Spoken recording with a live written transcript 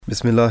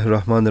Bismillahir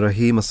Rahmanir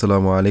Rahim.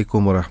 Assalamu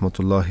alaikum wa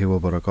rahmatullahi wa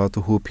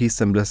barakatuhu. Peace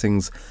and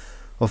blessings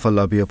of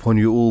Allah be upon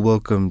you all.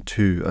 Welcome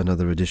to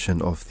another edition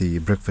of the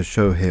Breakfast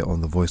Show here on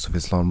the Voice of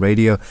Islam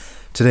Radio.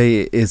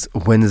 Today is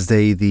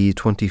Wednesday, the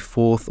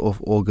 24th of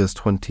August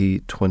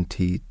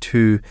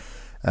 2022,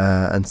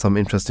 and some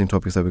interesting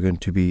topics that we're going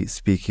to be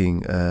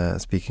speaking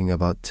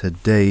about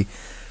today.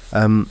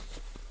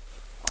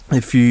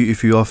 If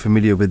you are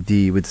familiar with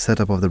the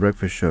setup of the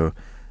Breakfast Show,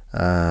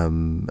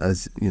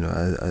 as you know,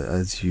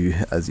 as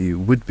you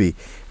would be,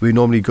 we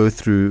normally go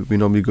through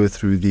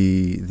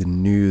the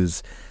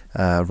news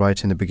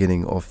right in the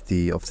beginning of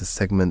the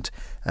segment,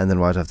 and then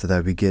right after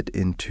that we get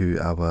into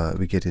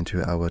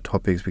our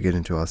topics, we get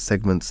into our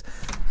segments,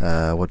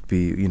 what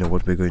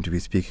we're going to be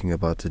speaking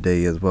about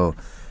today as well.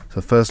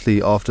 So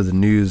firstly, after the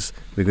news,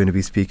 we're going to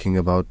be speaking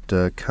about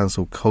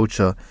cancel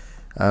culture.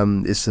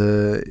 It's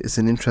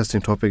an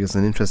interesting topic. It's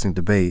an interesting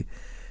debate.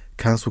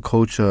 Cancel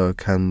culture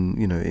can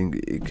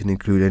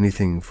include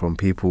anything from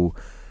people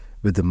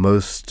with the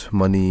most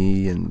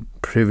money and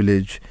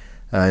privilege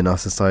in our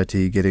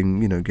society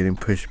getting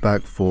pushed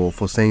back for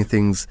saying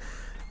things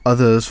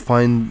others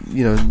find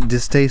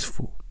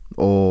distasteful,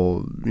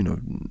 or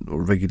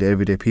regular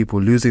everyday people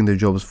losing their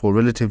jobs for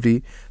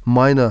relatively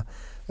minor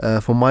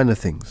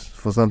things,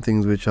 for some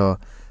things which are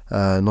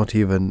not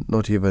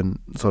even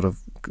sort of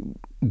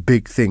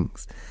big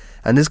things.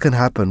 And this can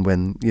happen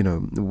when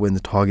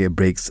the target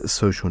breaks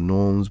social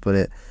norms, but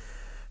it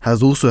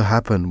has also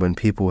happened when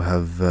people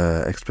have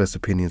expressed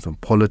opinions on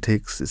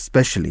politics,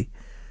 especially.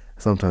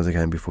 Sometimes it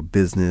can be for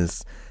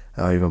business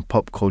or even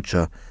pop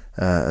culture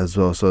as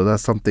well. So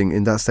that's something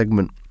in that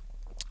segment.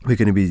 We're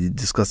going to be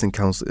discussing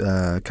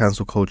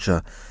cancel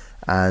culture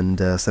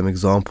and some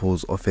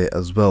examples of it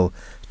as well.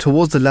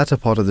 Towards the latter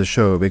part of the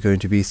show, we're going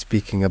to be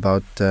speaking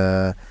about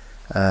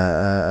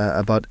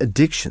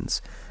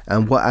addictions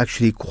and what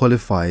actually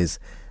qualifies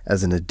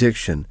as an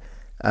addiction.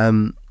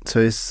 So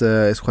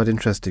it's quite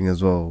interesting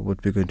as well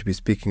what we're going to be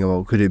speaking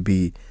about. Could it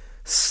be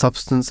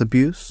substance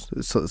abuse?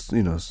 So,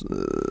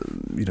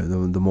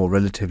 the more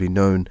relatively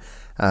known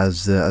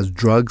as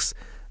drugs,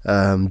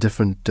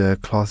 different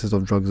classes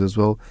of drugs as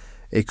well.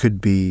 It could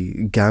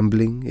be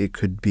gambling. It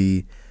could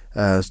be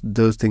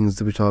those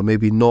things which are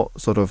maybe not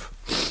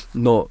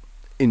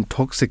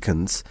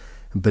intoxicants,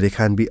 but it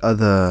can be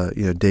other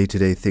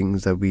day-to-day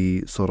things that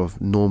we sort of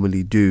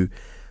normally do,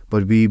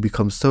 but we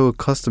become so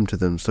accustomed to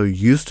them, so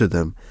used to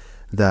them,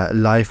 that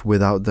life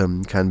without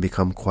them can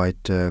become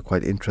quite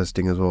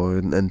interesting as well.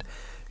 And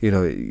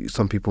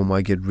some people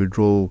might get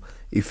withdrawal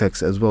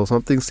effects as well.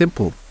 Something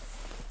simple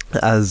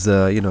as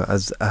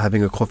as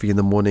having a coffee in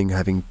the morning,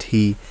 having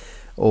tea,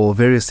 or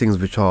various things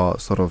which are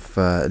sort of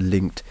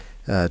linked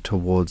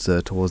towards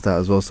that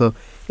as well. So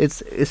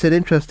it's an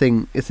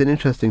interesting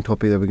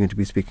topic that we're going to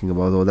be speaking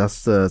about, or that's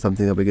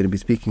something that we're going to be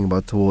speaking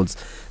about towards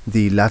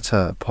the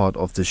latter part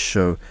of the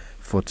show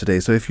for today.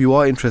 So if you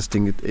are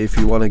interested, if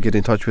you want to get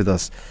in touch with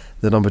us,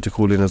 the number to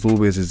call in as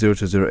always is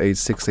 0208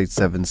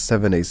 687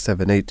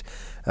 7878.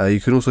 You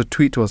can also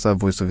tweet to us at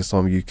Voice of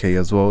Islam UK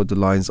as well. The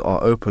lines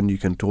are open. You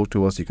can talk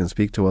to us, you can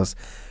speak to us,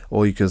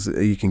 or you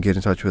can get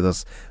in touch with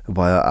us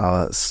via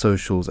our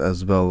socials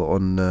as well,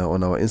 on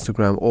our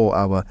Instagram or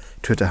our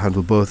Twitter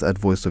handle, both at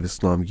Voice of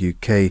Islam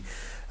UK.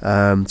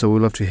 So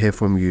we'd love to hear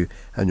from you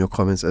and your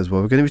comments as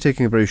well. We're going to be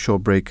taking a very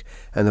short break,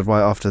 and then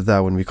right after that,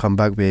 when we come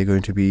back, we're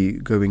going to be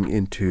going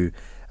into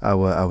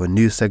our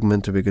news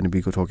segment. We're going to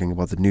be talking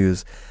about the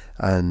news,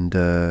 and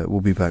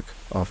we'll be back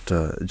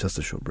after just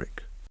a short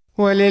break.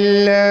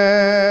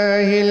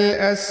 وَلِلَّهِ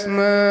الْأَسْمَاءُ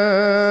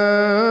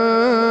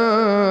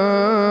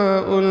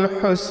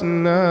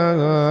الْحُسْنَى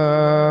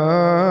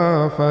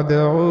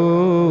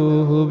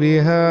فَادْعُوهُ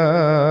بِهَا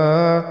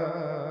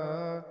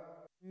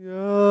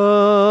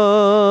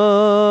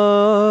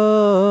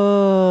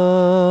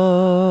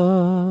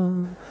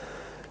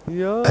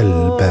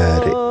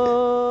Al-Bari.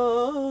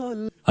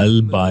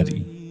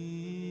 Al-Bari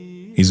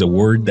is a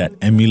word that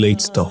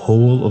emulates the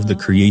whole of the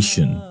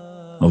creation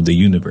of the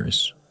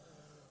universe.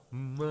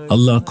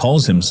 Allah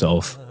calls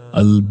himself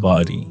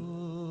Al-Bari,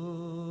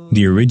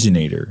 the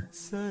originator,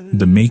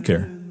 the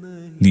maker,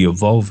 the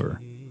evolver,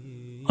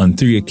 on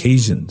 3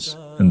 occasions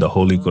in the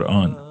Holy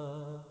Quran.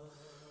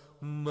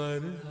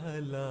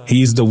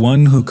 He is the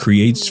one who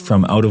creates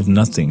from out of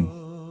nothing.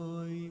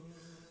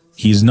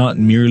 He is not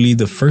merely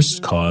the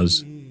first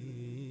cause,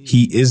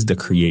 he is the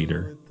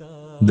creator,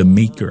 the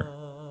maker,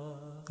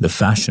 the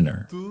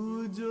fashioner.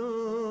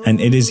 And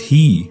it is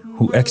he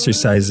who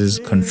exercises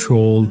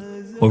control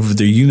over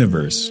the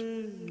universe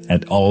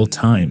at all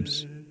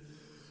times.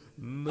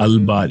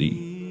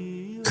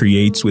 Al-Bari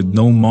creates with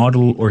no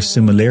model or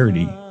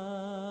similarity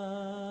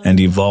and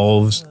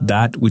evolves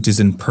that which is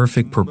in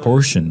perfect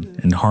proportion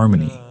and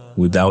harmony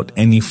without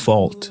any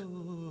fault.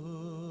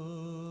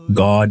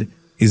 God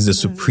is the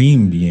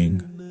supreme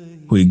being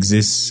who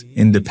exists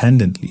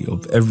independently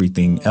of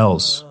everything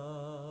else.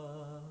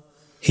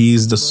 He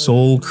is the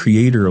sole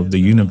creator of the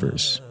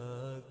universe,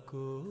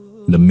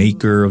 the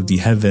maker of the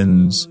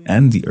heavens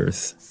and the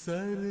earth.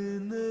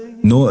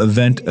 No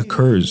event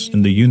occurs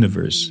in the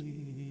universe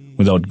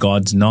without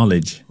God's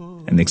knowledge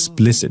and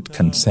explicit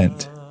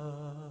consent.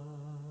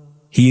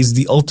 He is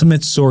the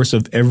ultimate source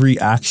of every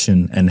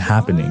action and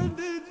happening,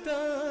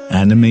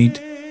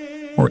 animate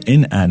or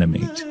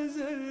inanimate.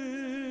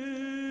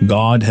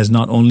 God has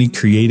not only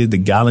created the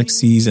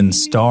galaxies and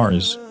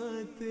stars,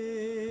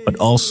 but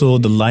also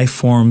the life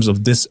forms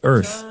of this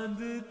earth.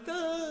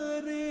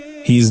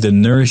 He is the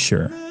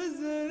nourisher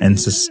and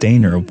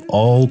sustainer of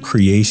all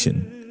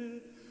creation.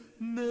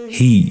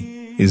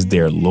 He is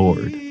their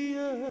Lord.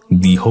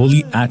 The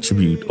holy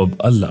attribute of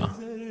Allah,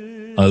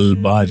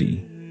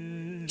 Al-Bari,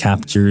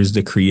 captures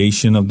the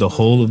creation of the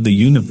whole of the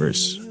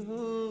universe,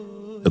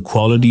 the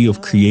quality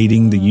of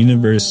creating the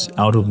universe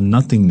out of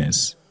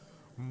nothingness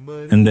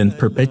and then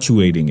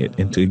perpetuating it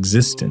into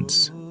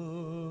existence.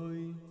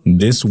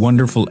 This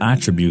wonderful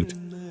attribute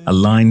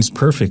aligns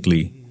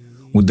perfectly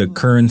with the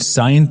current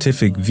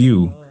scientific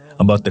view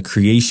about the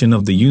creation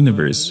of the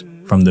universe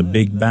from the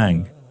Big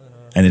Bang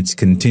and its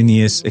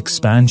continuous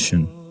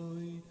expansion.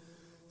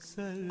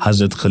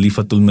 Hazrat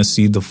Khalifatul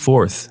Masih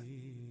IV,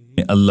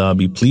 may Allah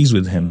be pleased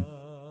with him,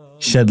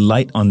 shed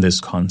light on this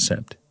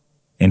concept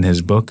in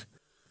his book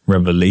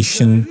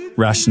Revelation,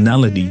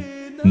 Rationality,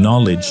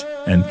 Knowledge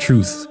and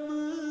Truth,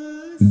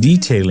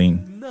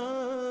 detailing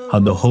how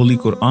the Holy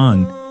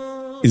Quran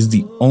is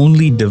the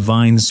only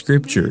divine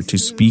scripture to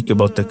speak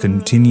about the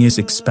continuous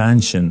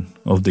expansion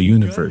of the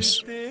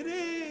universe.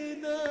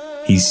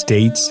 He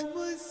states,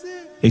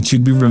 "It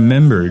should be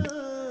remembered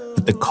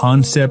that the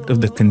concept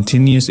of the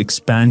continuous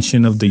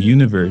expansion of the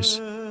universe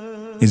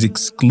is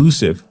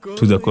exclusive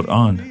to the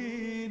Quran.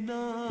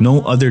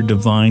 No other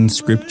divine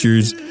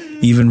scriptures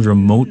even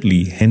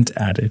remotely hint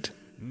at it.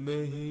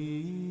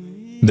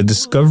 The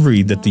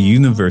discovery that the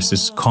universe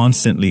is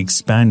constantly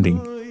expanding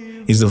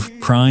is of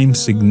prime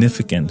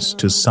significance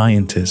to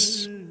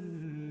scientists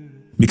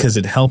because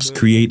it helps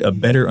create a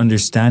better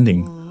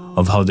understanding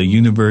of how the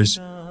universe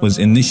was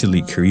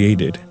initially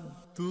created.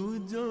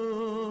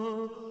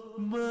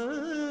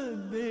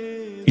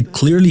 It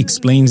clearly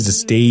explains the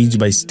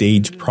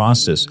stage-by-stage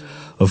process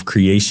of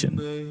creation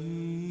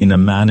in a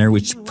manner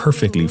which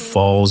perfectly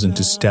falls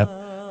into step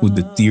with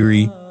the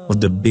theory of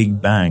the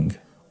Big Bang.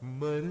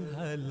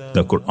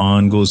 The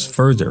Quran goes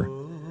further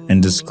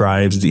and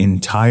describes the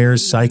entire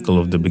cycle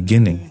of the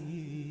beginning,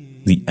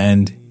 the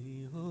end,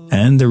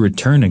 and the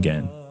return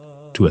again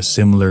to a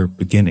similar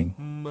beginning.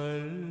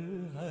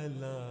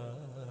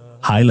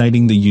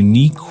 Highlighting the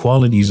unique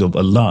qualities of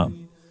Allah,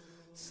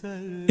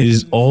 it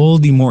is all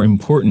the more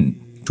important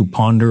to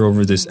ponder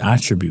over this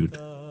attribute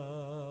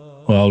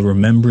while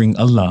remembering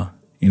Allah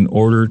in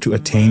order to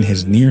attain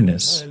His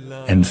nearness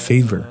and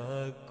favor.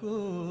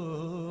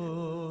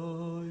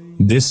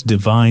 This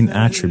divine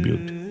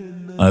attribute,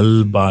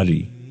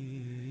 Al-Bari,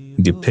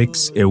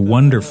 depicts a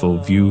wonderful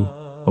view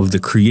of the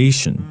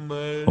creation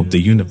of the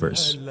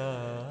universe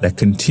that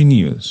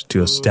continues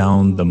to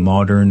astound the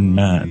modern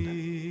man.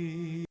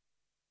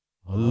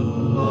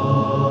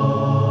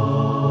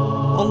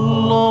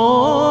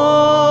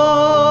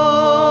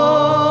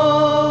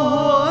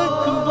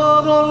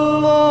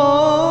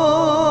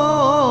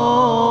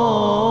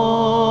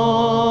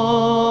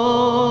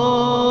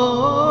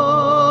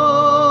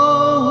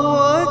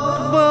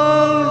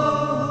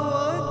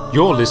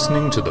 You're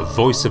listening to the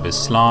Voice of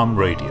Islam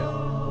Radio,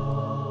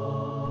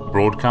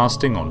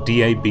 broadcasting on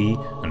DAB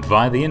and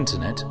via the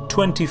internet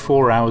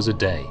 24 hours a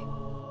day.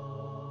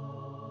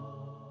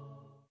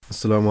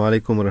 Assalamu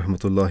alaikum wa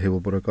rahmatullahi wa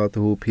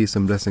barakatuhu. Peace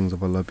and blessings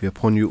of Allah be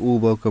upon you all.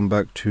 Welcome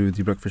back to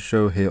the Breakfast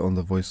Show here on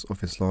the Voice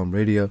of Islam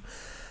Radio.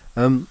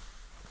 In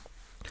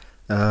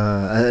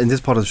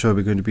this part of the show,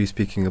 we're going to be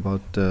speaking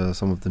about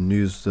some of the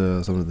news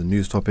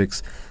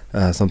topics,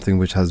 something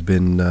which has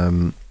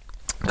been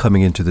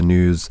coming into the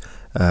news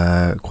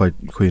quite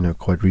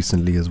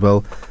recently as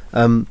well.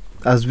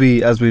 As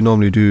we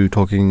normally do,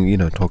 talk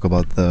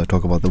about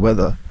the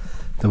weather.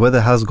 The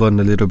weather has gone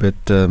a little bit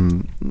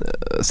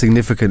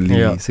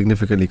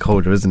significantly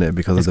colder, isn't it?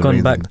 Because it's of the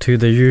gone back to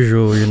the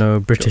usual,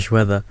 British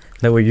weather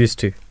that we're used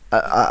to.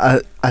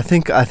 I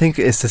think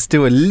it's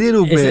still a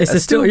little bit.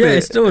 It's still a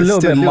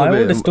little bit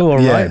mild. It's still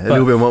alright, yeah, but a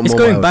little bit more it's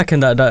going mild. back in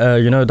that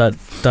that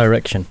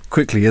direction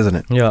Quickly, isn't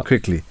it? Yeah,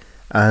 quickly.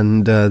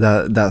 And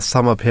that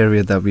summer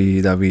period that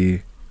we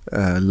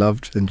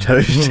loved and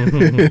cherished,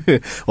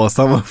 or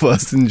some of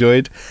us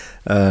enjoyed,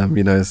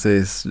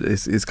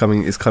 it's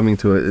coming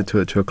to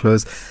a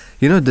close.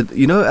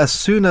 As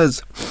soon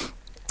as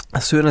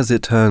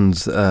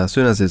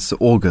it's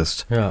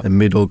August, and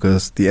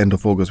mid-August, the end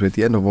of August. We're at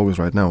the end of August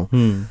right now.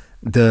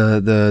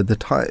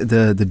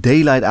 The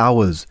daylight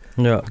hours,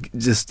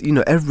 just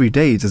every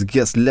day just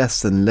gets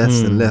less and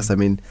less and less. I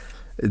mean,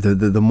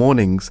 the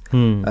mornings,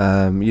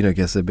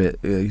 gets a bit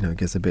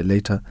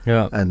later,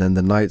 and then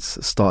the nights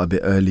start a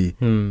bit early.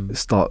 And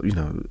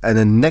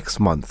then next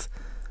month,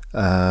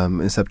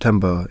 in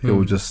September, it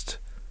will just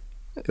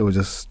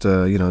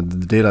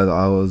the daylight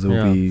hours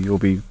will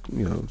be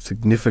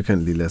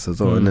significally less as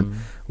well. And then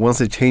once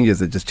it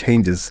changes, it just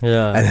changes,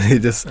 and then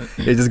it just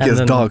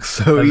gets dark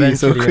so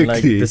quickly.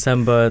 Like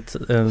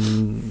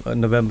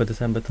November,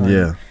 December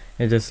time,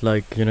 It's just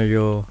like,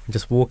 you're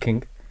just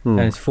walking Hmm.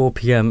 and it's 4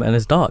 p.m. and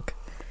it's dark.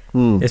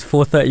 Hmm. It's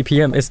 4:30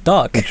 p.m. It's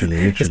dark.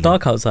 Literally. It's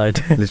dark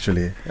outside.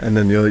 Literally, and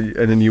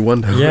then you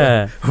wonder,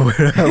 Yeah.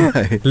 where am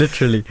I?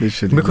 Literally.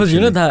 Literally, Because you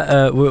know literally.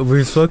 that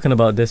we've spoken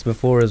about this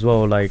before as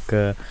well, like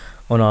on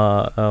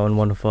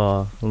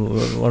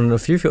a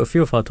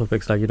few of our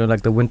topics, like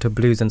like the winter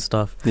blues and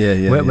stuff.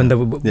 When the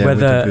winter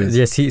weather,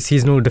 blues.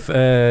 seasonal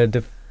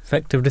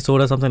defective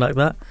disorder, something like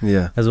that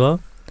Yeah. as well.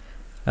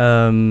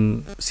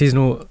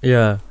 Seasonal,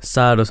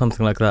 sad or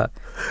something like that.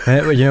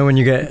 When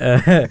you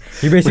get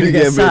you basically you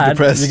get get a bit sad,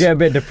 depressed. you get a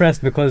bit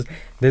depressed because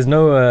there's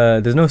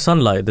no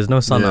sunlight, there's no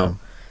sun out.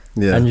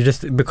 Yeah. And you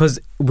just, because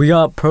we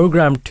are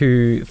programmed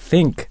to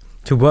think,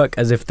 to work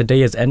as if the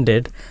day has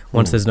ended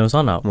once there's no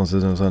sun out. Once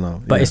there's no sun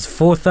out. But it's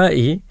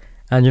 4:30,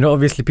 and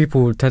obviously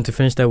people tend to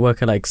finish their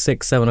work at like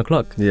 6-7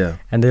 o'clock, yeah.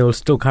 and they will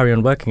still carry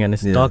on working, and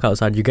it's Yeah. dark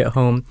outside. You get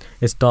home,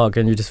 it's dark,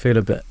 and you just feel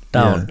a bit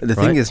down. Yeah. The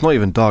thing is, it's not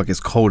even dark; it's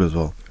cold as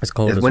well. it's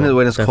cold. It's as when well,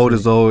 when it's cold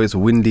as definitely. well, it's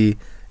windy.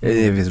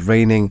 If it's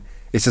raining,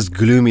 it's just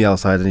gloomy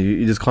outside, and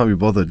you just can't be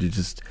bothered. You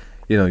just,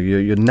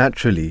 you're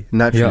naturally,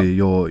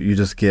 you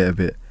just get a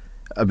bit.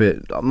 I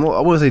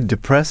won't say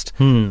depressed.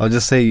 I'll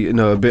just say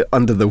a bit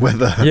under the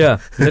weather. Yeah,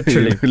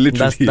 literally.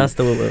 Literally. That's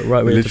the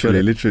right way to put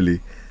it.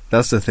 Literally.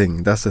 That's the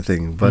thing.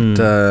 But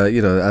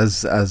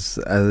as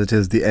it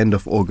is the end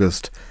of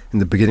August, in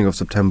the beginning of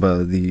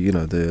September,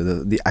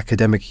 the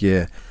academic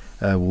year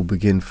will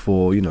begin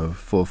for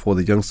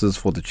the youngsters,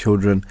 for the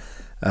children,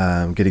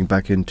 getting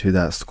back into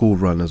that school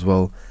run as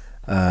well.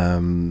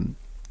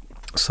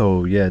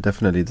 So yeah,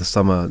 definitely the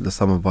summer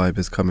vibe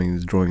is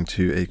drawing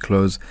to a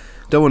close.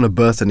 Don't want to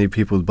burst any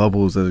people's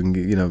bubbles, and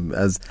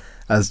as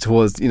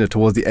towards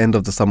the end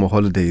of the summer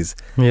holidays.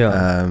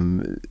 Yeah.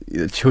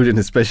 Children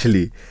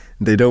especially,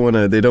 they don't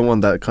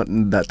want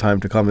that time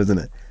to come, isn't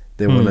it?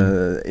 They want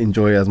to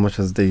enjoy as much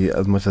as they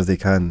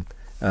can,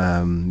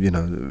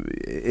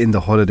 in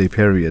the holiday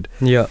period.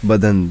 Yeah.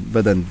 But then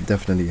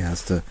definitely it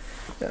has to,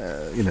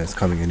 it's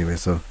coming anyway.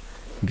 So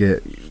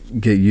get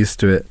used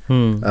to it.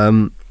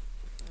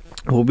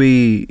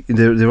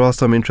 There are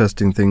some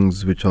interesting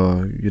things which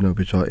are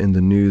in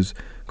the news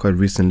quite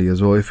recently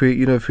as well. If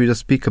we just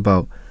speak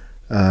about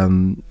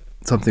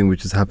something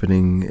which is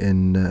happening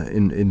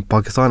in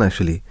Pakistan,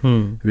 actually,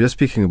 we were just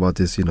speaking about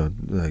this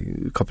like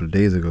a couple of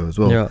days ago as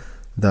well. Yeah.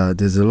 That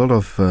there's a lot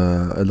of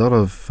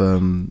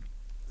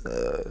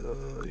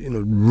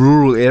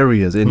rural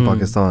areas in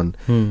Pakistan,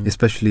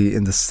 especially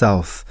in the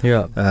south.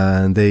 Yeah.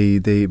 And they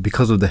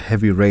because of the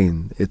heavy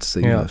rain, it's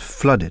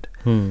flooded.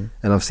 And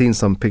I've seen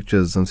some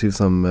pictures and seen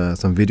some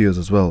videos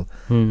as well,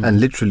 and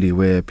literally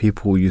where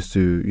people used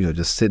to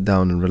just sit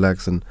down and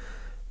relax, and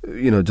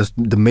just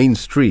the main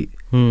street,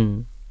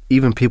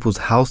 even people's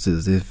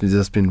houses, they've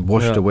just been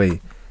washed away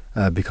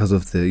because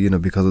of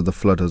the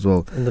flood as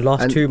well. In the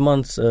last 2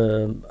 months,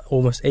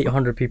 almost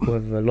 800 people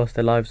have lost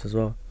their lives as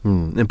well.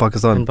 In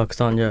Pakistan. In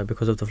Pakistan, yeah,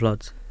 because of the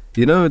floods.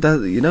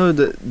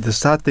 The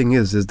sad thing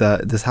is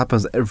that this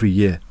happens every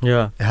year.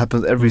 Yeah. It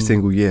happens every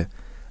single year.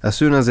 As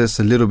soon as there's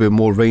a little bit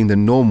more rain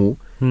than normal,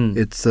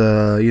 it's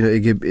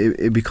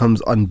it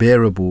becomes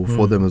unbearable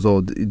for them as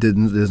well.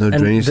 There's no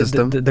drainage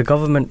system. The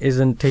government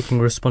isn't taking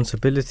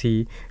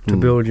responsibility to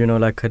build,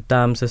 like a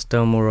dam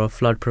system or a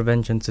flood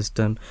prevention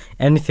system,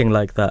 anything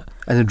like that.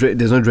 And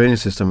there's no drainage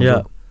system. Yeah. As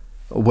well.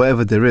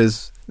 Whatever there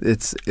is,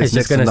 it's just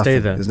next to gonna nothing. stay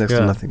there. It's next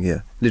to nothing.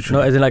 Yeah,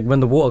 literally. No, as in like when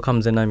the water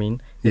comes in,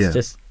 Yeah.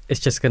 it's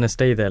just gonna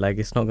stay there. Like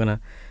it's not gonna.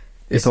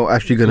 It's not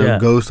actually gonna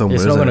go somewhere.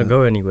 It's not gonna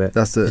go anywhere.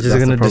 It's just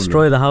gonna problem.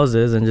 destroy the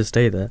houses and just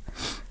stay there.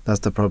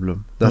 That's the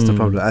problem. The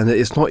problem. And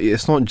it's not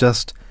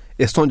just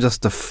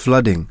the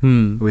flooding,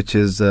 which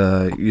is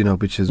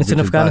It's in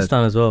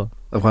Afghanistan as well.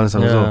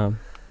 Afghanistan as well.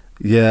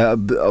 Yeah,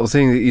 but I was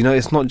saying,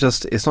 it's not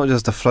just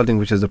the flooding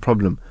which is the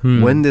problem.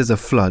 When there's a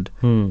flood,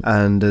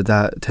 and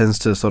that tends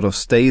to sort of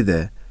stay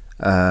there,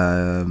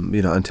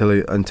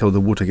 until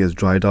the water gets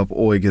dried up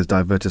or it gets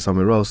diverted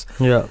somewhere else.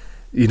 Yeah.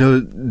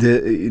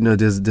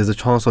 There's a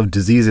chance of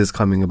diseases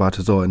coming about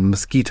as well, and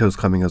mosquitoes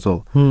coming as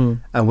well.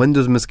 And when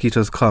those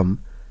mosquitoes come,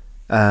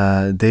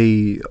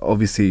 they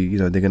obviously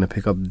they're going to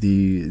pick up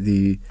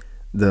the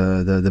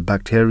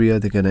bacteria.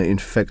 They're going to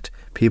infect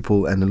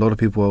people, and a lot of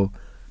people,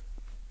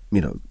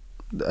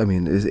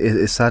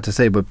 it's sad to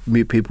say, but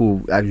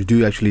people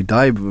actually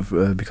die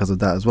because of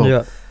that as well.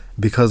 Yeah.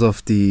 Because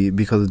of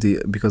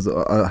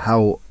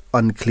how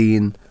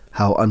unclean,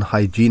 how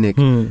unhygienic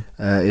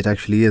it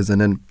actually is, and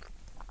then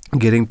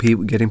getting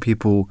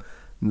people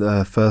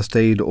first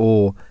aid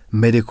or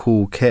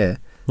medical care.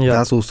 Yeah.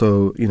 That's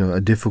also a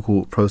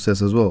difficult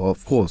process as well.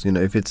 Of course,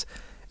 if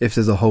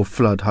there's a whole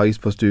flood, how are you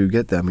supposed to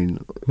get there?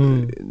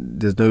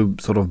 There's no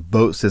sort of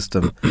boat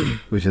system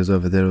which is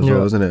over there as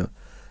well, isn't it?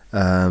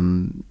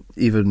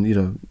 Even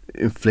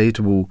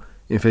inflatable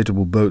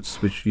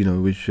boats, which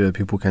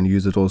people can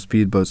use at all,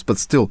 speedboats, but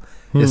still,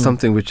 it's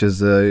something which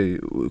is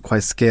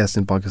quite scarce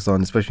in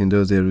Pakistan, especially in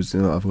those areas,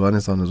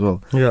 Afghanistan as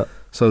well. Yeah.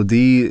 So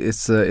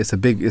it's a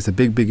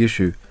big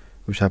issue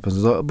which happens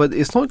as well. But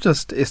it's not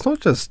just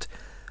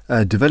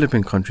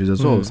developing countries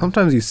as well.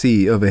 Sometimes you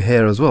see over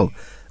here as well.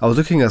 I was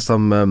looking at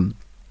some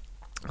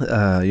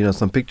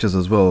some pictures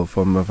as well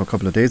from a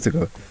couple of days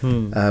ago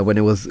when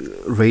it was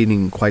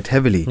raining quite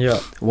heavily. Yeah.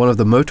 One of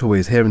the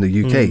motorways here in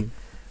the UK,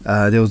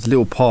 there was a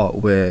little part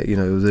where it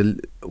was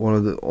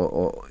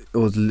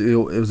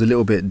a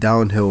little bit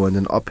downhill and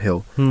then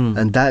uphill,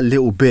 and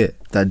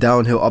that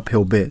downhill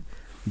uphill bit,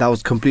 that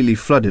was completely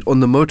flooded on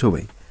the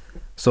motorway.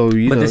 So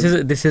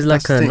this is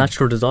like that's the a thing.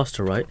 natural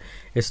disaster, right?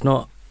 It's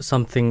not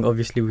something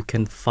obviously we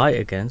can fight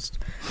against,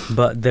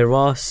 but there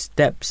are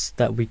steps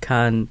that we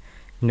can,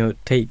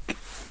 take,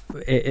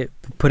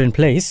 put in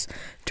place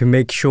to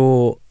make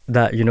sure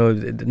that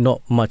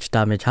not much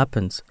damage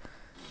happens,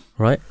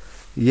 right?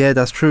 Yeah,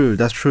 that's true.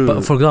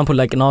 But for example,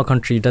 like in our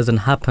country, it doesn't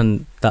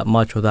happen that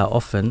much or that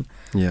often.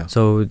 Yeah.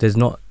 So there's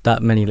not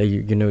that many,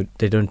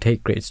 they don't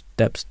take great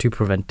steps to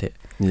prevent it.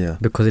 Yeah.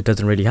 Because it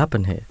doesn't really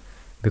happen here.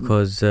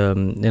 Because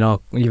even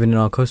in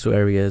our coastal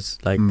areas,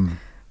 like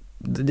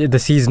the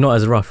sea's not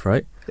as rough,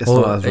 right? It's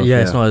not as rough.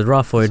 It's not as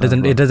rough, or it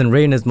doesn't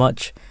rain as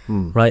much,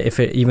 right?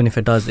 Even if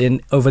it does,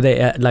 over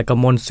there, like a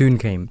monsoon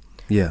came.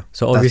 Yeah.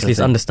 So obviously it's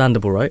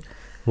understandable, right?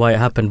 Why it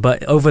happened.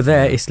 But over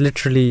there, it's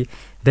literally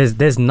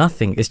there's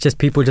nothing. It's just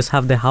people just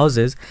have their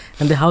houses,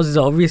 and the houses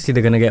are obviously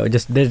they're gonna get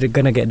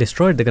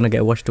destroyed. They're gonna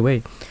get washed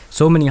away.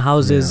 So many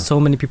houses, so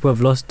many people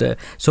have lost.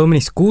 So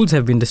many schools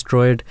have been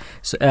destroyed,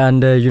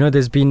 and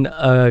there's been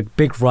a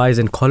big rise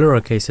in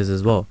cholera cases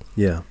as well.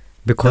 Yeah.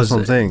 Because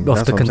of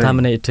the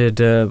contaminated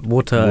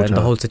water and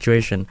the whole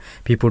situation.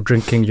 People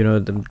drinking,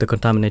 the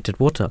contaminated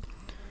water.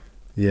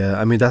 Yeah,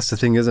 I mean that's the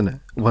thing, isn't it?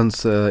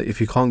 Once if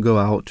you can't go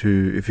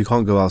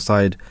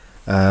outside,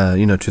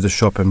 to the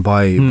shop and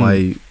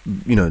buy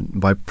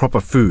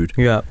proper food,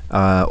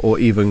 or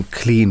even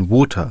clean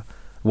water,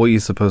 what are you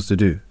supposed to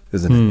do,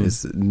 isn't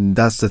it?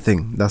 That's the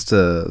thing. That's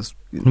the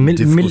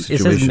difficult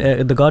situation. It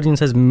says, the Guardian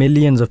says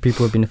millions of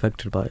people have been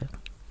affected by it.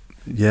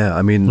 Yeah,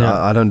 I mean,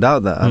 I don't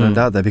doubt that. I don't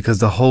doubt that, because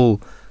the whole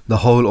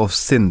of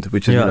Sindh,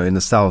 which is in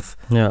the south,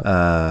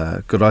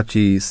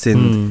 Karachi,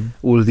 Sindh,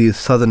 all these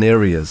southern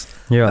areas,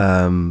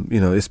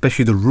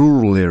 especially the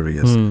rural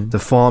areas, the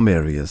farm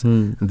areas,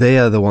 they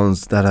are the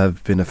ones that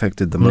have been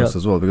affected the most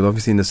as well. Because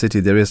obviously in the city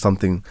there is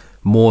something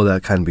more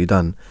that can be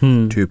done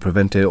to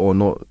prevent it or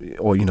not,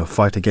 or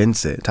fight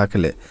against it,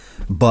 tackle it.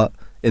 But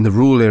in the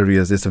rural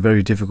areas, it's a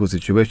very difficult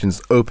situation.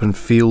 It's open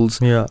fields,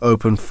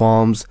 open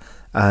farms.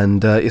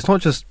 And it's not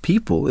just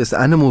people, it's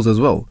animals as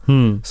well.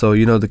 So,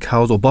 the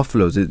cows or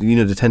buffaloes,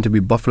 there tend to be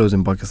buffaloes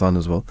in Pakistan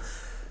as well.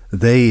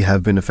 They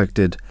have been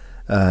affected,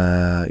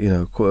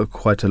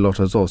 quite a lot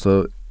as well.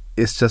 So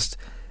it's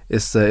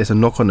a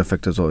knock-on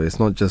effect as well. It's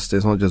not just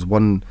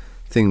one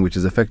thing which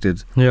is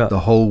affected.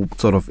 The whole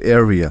sort of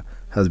area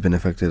has been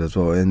affected as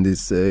well. And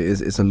it's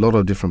a lot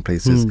of different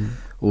places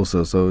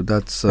also. So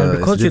that's and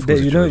because you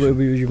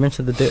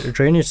mentioned the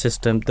drainage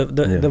system,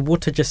 the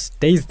water just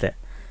stays there.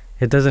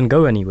 It doesn't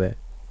go anywhere.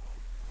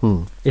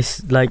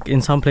 It's like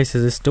in some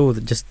places it's still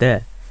just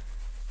there.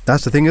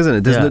 That's the thing, isn't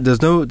it?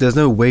 There's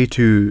no way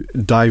to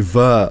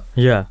divert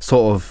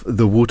sort of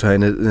the water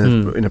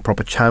in a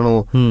proper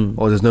channel,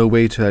 or there's no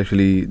way to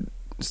actually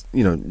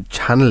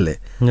channel it.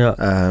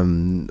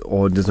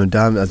 Or there's no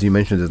dam, as you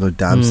mentioned. There's no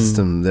dam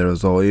system there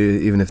as well.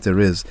 Even if there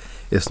is,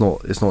 it's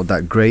not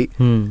that great.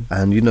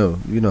 And you know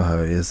how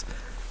it is.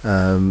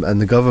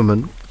 And the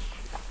government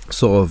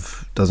sort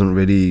of doesn't.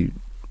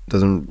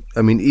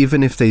 I mean,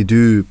 even if they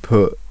do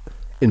put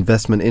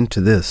investment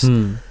into this,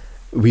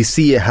 we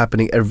see it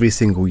happening every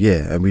single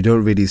year, and we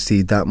don't really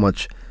see that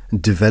much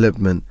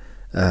development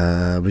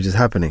which is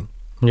happening.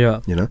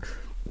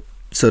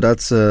 So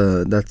that's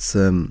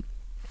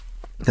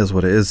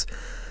what it is.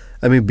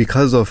 I mean,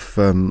 because of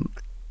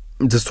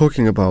just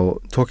talking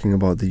about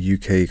the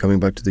UK, coming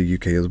back to the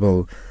UK as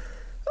well,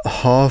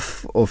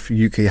 half of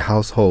UK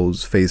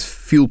households face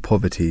fuel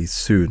poverty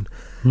soon.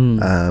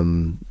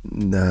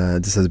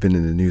 This has been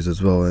in the news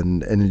as well,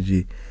 and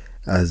Energy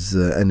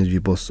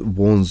Boss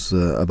warns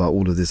about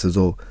all of this as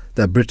well,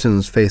 that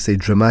Britons face a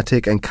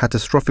dramatic and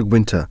catastrophic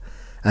winter,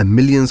 and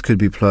millions could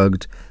be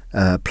plunged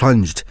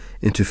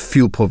into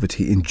fuel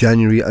poverty in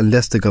January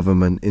unless the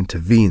government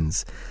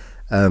intervenes.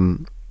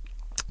 The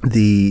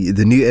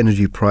new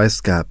energy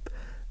price cap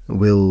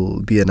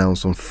will be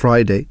announced on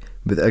Friday,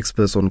 with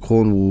experts on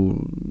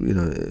Cornwall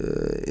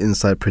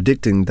Insight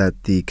predicting that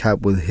the cap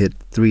will hit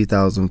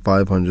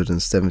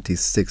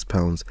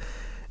 £3,576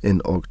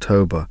 in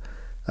October.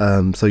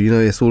 So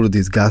it's all of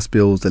these gas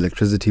bills,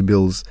 electricity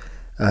bills,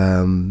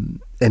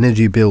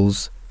 energy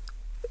bills.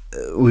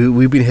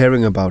 We've been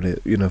hearing about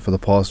it, for the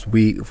past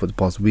week, for the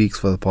past weeks,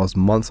 for the past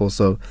month or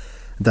so,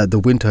 that the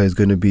winter is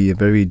going to be a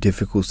very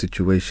difficult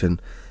situation,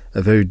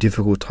 a very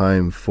difficult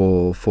time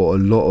for a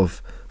lot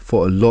of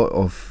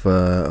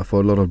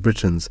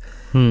Britons.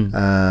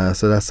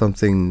 So that's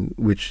something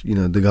which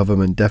the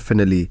government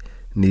definitely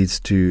needs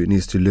to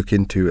look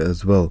into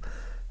as well.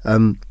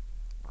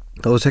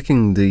 I was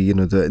checking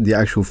the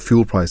actual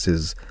fuel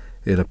prices,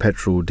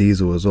 petrol,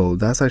 diesel as well.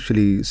 That's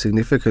actually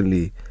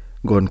significantly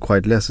gone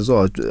quite less as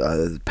well.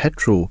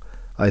 Petrol,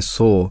 I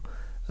saw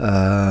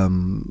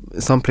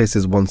Some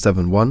places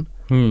 171,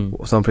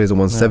 some places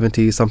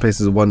 170, some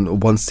places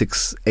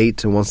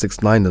 168 and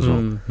 169 as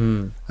well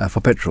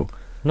for petrol.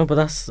 No, but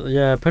that's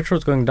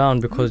petrol's going down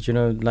because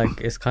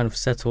like it's kind of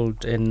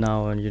settled in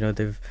now, and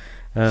they've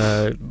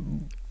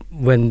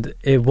when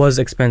it was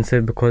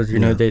expensive because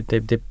they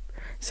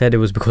said it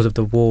was because of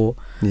the war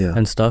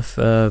and stuff,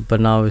 but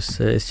now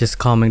it's just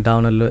calming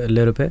down a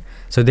little bit.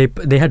 So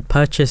they had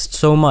purchased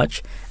so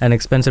much an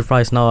expensive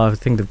price. Now I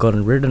think they've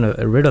gotten rid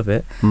of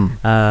it,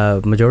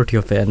 majority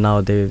of it, and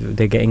now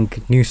they're getting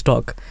new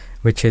stock,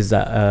 which is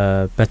at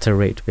a better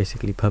rate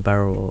basically per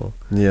barrel.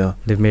 Yeah,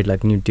 they've made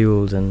like new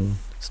deals and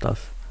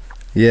stuff.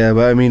 Yeah,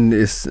 but at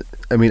least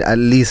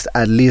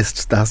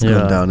that's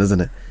gone down,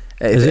 isn't it?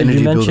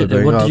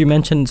 What did you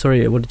mention?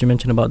 Sorry, what did you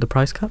mention about the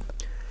price cap?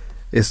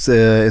 It's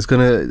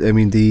gonna.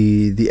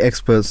 The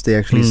experts, they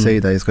actually say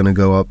that it's gonna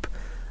go up.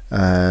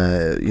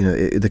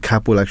 The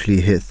cap will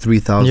actually hit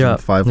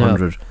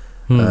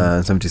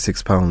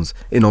 £3,576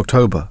 in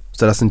October.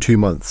 So that's in 2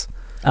 months.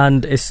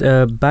 And it's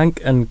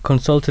bank and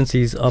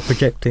consultancies are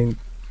projecting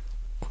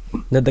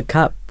that the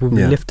cap will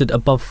be lifted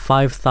above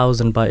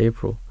 5,000 by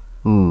April.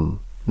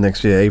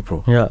 Next year,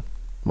 April. Yeah.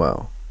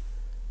 Wow.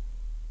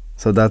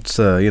 So that's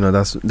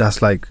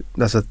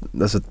that's a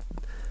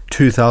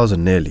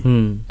 2,000 nearly,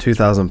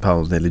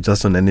 £2,000 nearly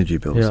just on energy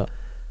bills. Yeah.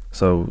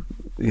 So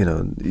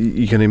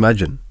you can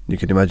imagine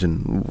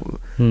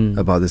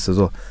about this as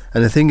well.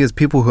 And the thing is,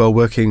 people who are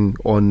working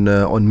on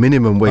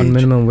minimum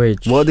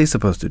wage, what are they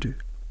supposed to do?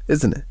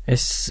 Isn't it?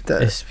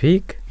 It's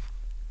peak.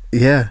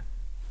 Yeah,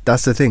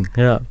 that's the thing.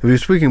 Yeah, we were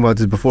speaking about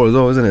this before as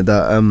well, isn't it?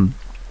 That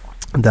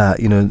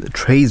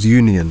Trades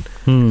Union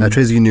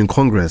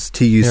Congress,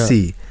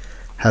 TUC,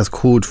 has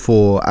called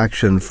for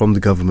action from the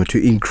government to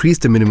increase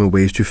the minimum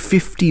wage to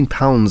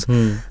 £15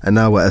 an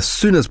hour as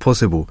soon as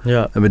possible.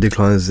 Yeah, amid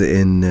declines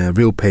in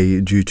real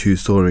pay due to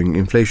soaring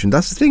inflation.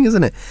 That's the thing,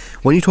 isn't it?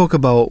 When you talk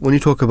about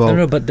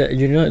no, but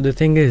the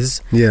thing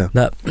is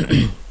that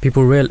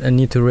people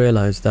need to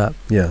realize that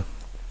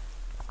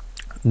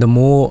the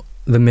more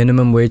the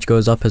minimum wage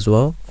goes up as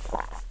well,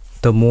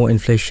 the more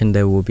inflation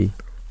there will be.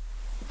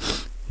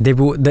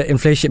 The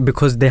inflation,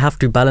 because they have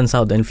to balance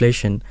out the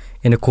inflation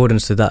in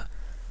accordance to that.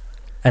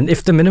 And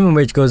if the minimum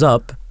wage goes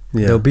up,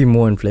 there'll be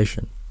more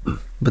inflation.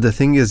 But the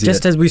thing is,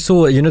 just as we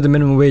saw, the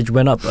minimum wage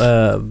went up,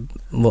 a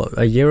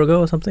year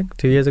ago or something,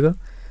 2 years ago.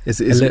 A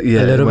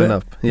little bit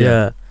up.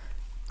 Yeah,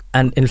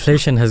 and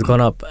inflation has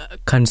gone up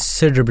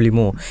considerably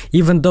more.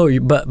 Even though,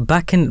 but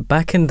back in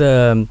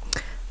the,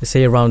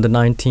 say around the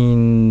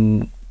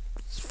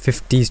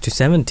 1950s to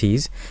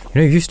 70s,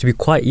 it used to be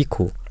quite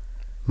equal.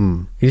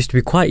 It used to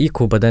be quite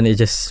equal, but then it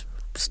just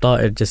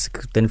started.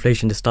 The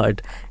inflation just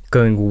started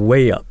going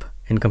way up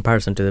in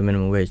comparison to the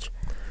minimum wage.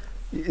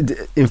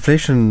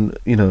 Inflation,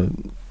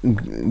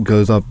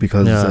 goes up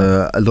because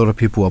a lot of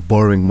people are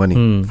borrowing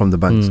money from the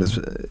banks.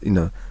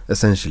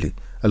 Essentially,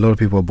 a lot of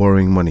people are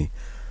borrowing money.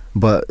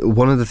 But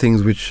one of the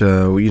things which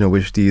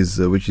these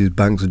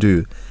banks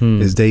do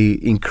is they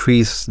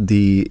increase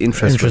the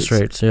interest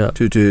rates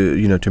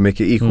to make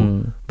it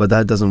equal. But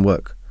that doesn't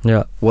work.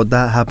 Yeah. What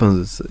that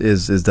happens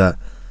is that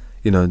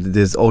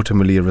there's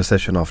ultimately a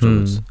recession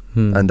afterwards,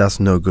 and that's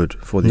no good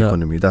for the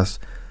economy. That's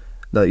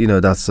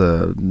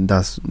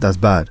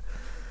bad.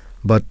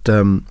 But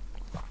the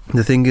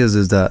thing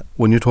is that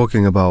when you're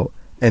talking about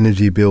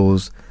energy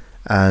bills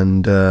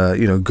and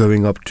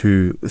going up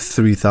to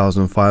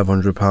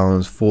 £3,500,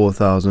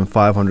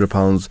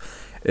 £4,500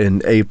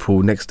 in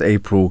next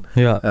April,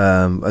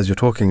 as you're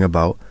talking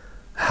about,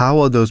 how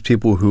are those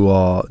people who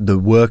are the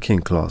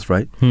working class,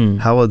 right?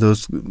 How are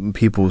those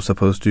people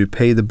supposed to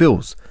pay the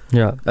bills?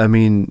 Yeah, I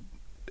mean,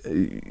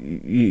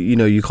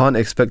 you can't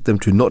expect them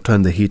to not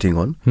turn the heating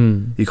on.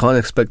 You can't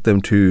expect them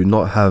to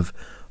not have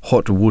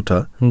hot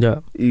water.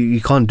 Yeah,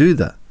 you can't do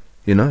that.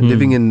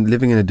 Living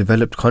in a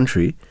developed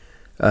country,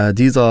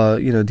 these are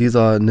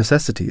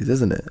necessities,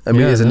 isn't it? I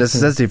mean, it's a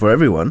necessity for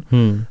everyone.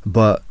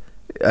 But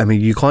I mean,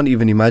 you can't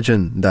even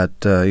imagine that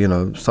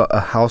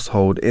a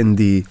household in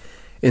the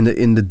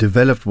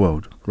developed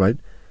world, right?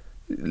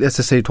 Let's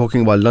just say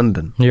talking about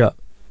London. Yeah.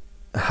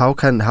 How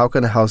can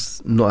a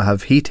house not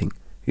have heating?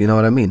 You know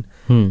what I mean?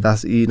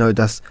 That's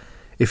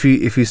if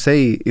you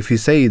say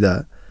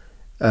that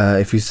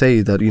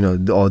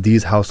or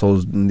these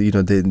households they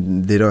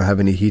don't have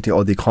any heating,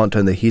 or they can't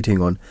turn the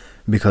heating on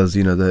because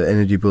the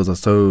energy bills are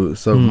so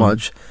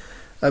much.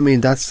 I mean,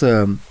 that's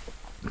a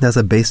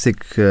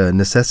basic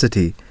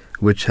necessity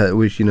which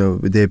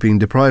they're being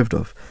deprived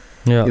of.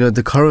 Yeah.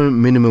 The current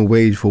minimum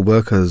wage for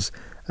workers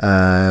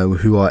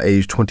who are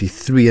aged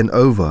 23 and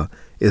over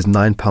is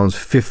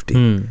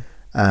 £9.50,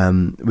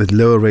 with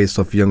lower rates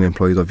of young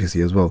employees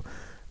obviously as well.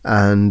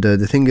 And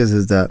the thing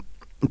is that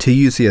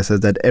TUC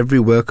says that every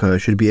worker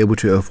should be able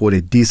to afford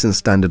a decent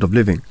standard of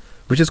living,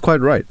 which is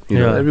quite right.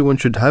 Everyone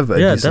should have a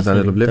decent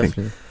standard of living.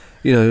 Definitely.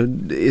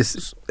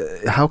 It's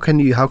how can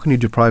you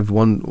deprive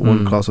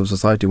one class of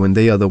society when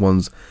they are the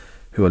ones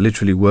who are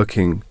literally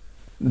working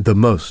the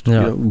most?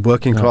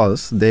 Working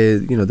class,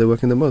 they're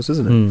working the most,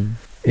 isn't it?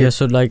 Yeah.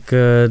 So like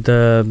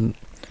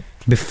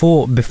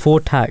before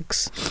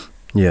tax,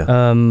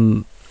 Yeah.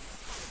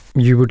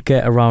 you would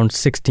get around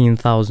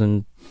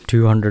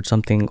 16,200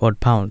 something odd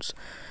pounds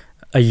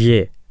a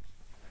year.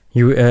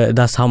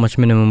 That's how much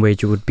minimum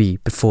wage you would be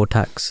before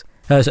tax.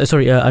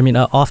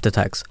 After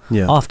tax.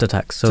 Yeah. After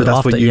tax. So that's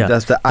after, what you.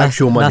 That's the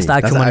actual money. That's the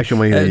actual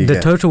money. that you The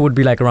get. total would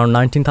be like around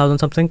 19,000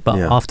 something, but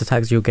Yeah. after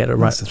tax you get around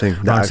That's the thing.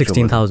 The around actual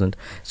 16,000.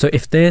 So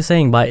if they're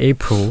saying by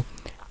April,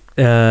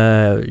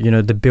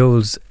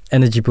 the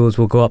energy bills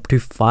will go up to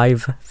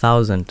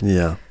 5,000, money.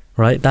 Yeah.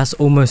 right? That's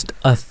almost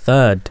a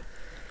third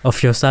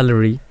of your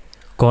salary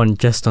gone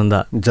just on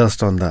that.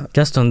 Just on that.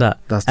 Just on that.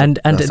 That's the, And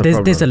that's the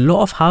there's a problem.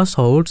 lot of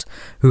households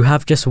who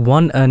have just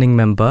one earning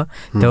member.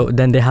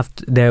 Then they have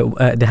their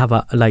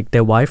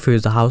wife, who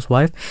is a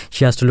housewife.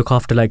 She has to look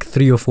after like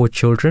 3 or 4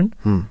 children,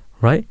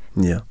 right?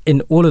 Yeah.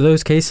 In all of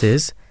those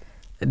cases,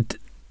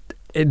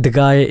 the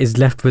guy is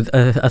left with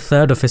a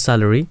third of his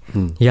salary.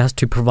 He has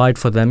to provide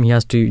for them. He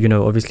has to,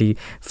 obviously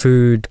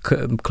food,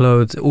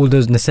 clothes, all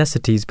those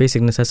necessities,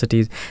 basic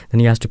necessities. Then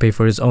he has to pay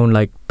for his own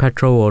like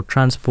petrol or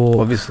transport,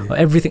 Obviously. or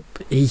everything.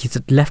 He's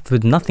left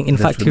with nothing. In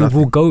Left fact, with he will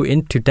nothing. go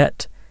into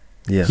debt.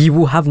 Yeah. He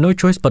will have no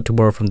choice but to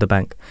borrow from the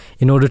bank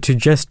in order to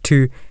just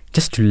to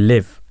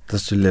live.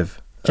 Just to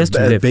live. Just to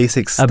a live.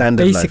 basic standard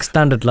A basic life.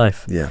 standard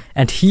life. Yeah.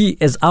 And he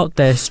is out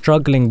there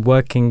struggling,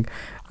 working.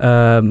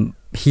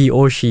 He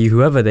or she,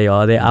 whoever they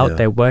are, they're out Yeah.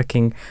 there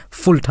working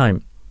full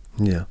time.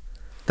 Yeah.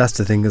 That's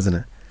the thing, isn't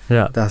it?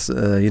 Yeah. That's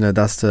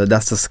that's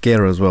the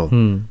scare as well.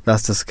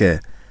 That's the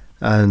scare.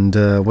 And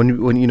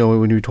when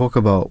you talk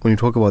about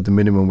the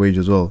minimum wage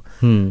as well,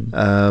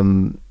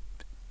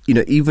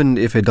 even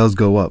if it does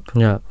go up,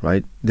 Yeah.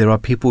 right? There are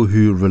people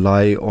who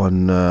rely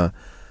on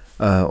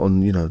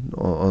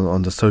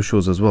the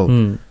socials as well.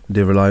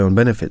 They rely on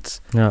benefits,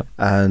 Yeah.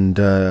 and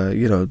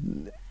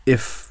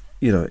if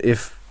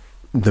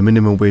the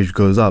minimum wage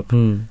goes up,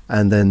 and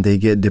then they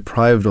get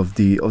deprived of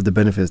the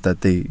benefits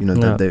that they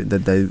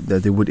that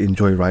they would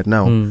enjoy right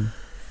now,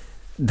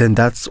 then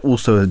that's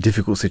also a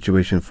difficult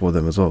situation for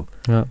them as well.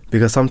 Yeah.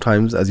 Because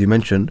sometimes, as you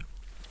mentioned,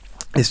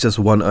 it's just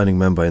one earning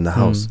member in the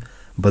house,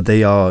 but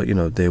they are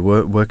they're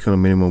working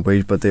on minimum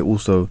wage, but they're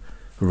also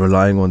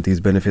relying on these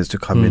benefits to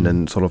come in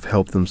and sort of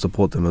help them,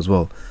 support them as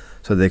well,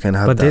 so they can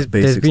have But that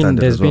basic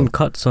standard there's as well. been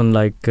cuts on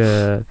like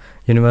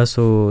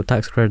universal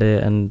tax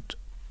credit and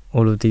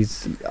all of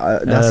these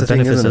That's the thing,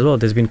 benefits isn't as it? well.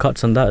 There's been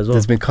cuts on that as well.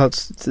 There's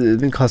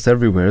been cuts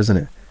everywhere, isn't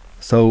it?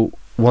 So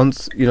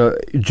once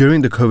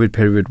during the COVID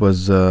period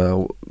was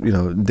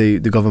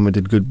the government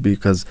did good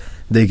because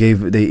they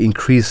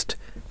increased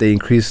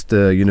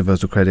the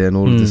universal credit and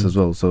all of this as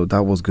well. So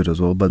that was good as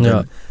well. But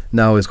then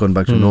now it's gone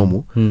back to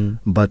normal.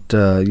 But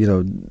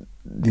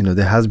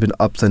there has been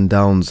ups and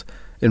downs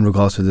in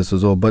regards to this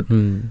as well. But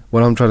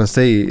what I'm trying to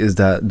say is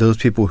that those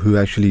people who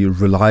actually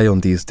rely on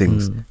these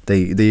things,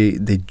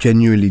 they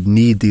genuinely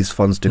need these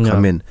funds to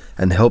come in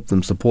and help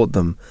them, support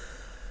them.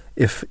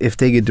 If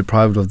they get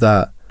deprived of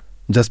that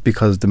just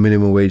because the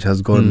minimum wage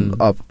has gone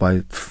up by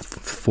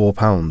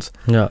 £4,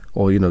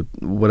 or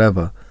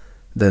whatever,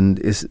 then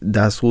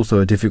that's also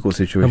a difficult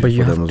situation but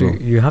for them as well.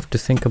 you have to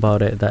think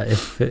about it, that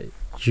if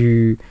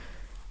you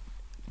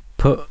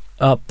put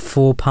up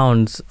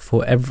 £4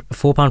 for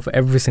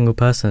every single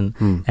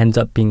person, ends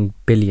up being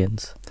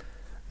billions.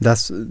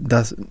 That's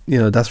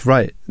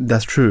right.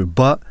 That's true.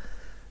 But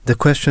the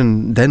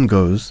question then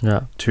goes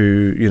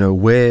to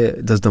where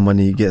does the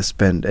money get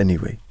spent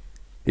anyway?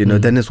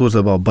 Then it's also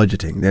about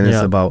budgeting. Then it's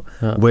about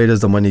where does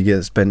the money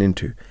get spent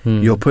into.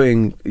 You're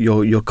cutting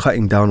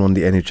down on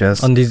the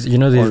NHS, on these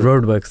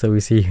roadworks that we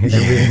see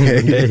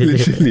every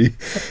day.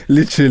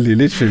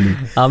 literally.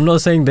 I'm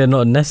not saying they're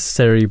not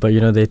necessary, but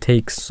they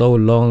take so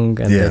long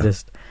and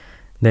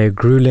they're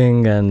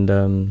grueling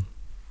and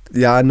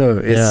yeah, I know.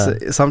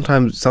 It's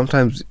sometimes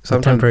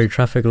temporary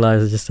traffic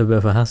lights is just a bit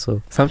of a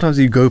hassle. Sometimes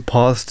you go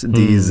past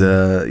these these,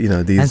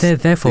 and they're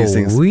there for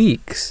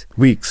weeks.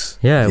 Weeks.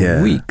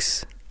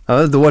 Weeks.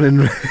 The one in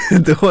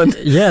the one.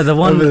 Yeah, the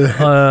one in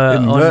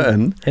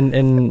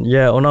Merton.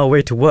 On our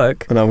way to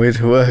work. On our way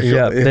to work.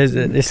 Yeah,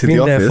 it's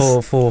been there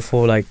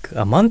for like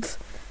a month.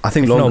 I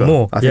think if longer. Not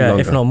more.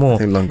 If not more. I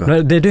think longer.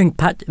 No, they're doing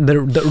patch.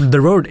 The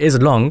road is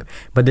long,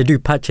 but they do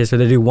patches. So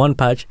they do one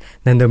patch,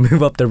 then they'll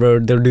move up the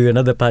road. They'll do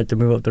another patch to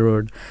move up the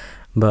road.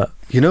 But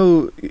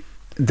all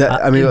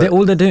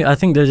they're doing, I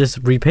think they're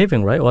just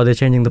repaving, right? Or they're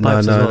changing the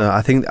pipes as well? No.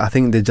 I think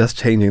they're just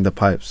changing the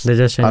pipes. They're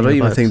just changing I don't the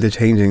even pipes. think they're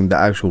changing the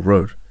actual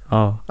road.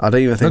 Oh, I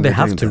don't even think they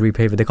have to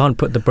repave it. They can't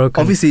put the broken.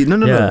 Obviously,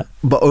 no.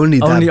 But only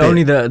that bit.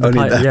 Only the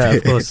pipe. that Yeah,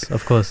 bit.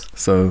 of course.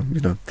 So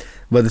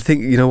but the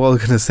thing, what I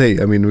was gonna say.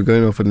 I mean, we're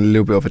going off on a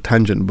little bit of a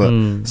tangent,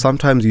 but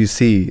sometimes you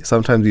see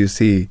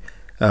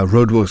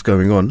roadworks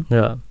going on.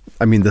 Yeah.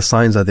 I mean, the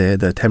signs are there,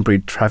 the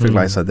temporary traffic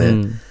lights are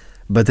there,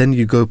 but then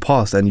you go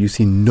past and you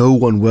see no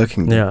one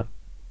working there. Yeah.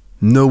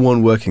 No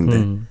one working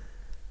there.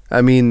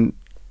 I mean,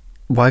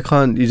 why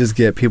can't you just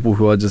get people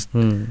who are just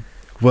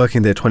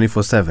working there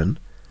 24/7?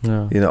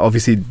 Yeah.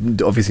 Obviously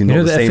not the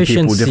same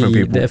people, different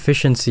people. The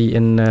efficiency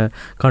in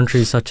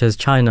countries such as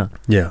China.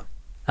 Yeah.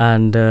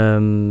 and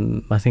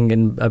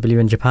I believe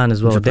in Japan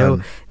as well.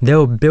 Japan.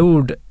 They'll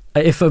build,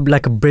 if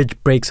like a bridge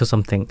breaks or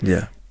something,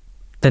 Yeah.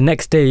 the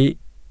next day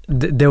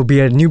there'll be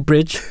a new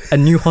bridge, a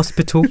new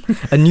hospital,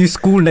 a new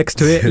school next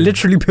to it,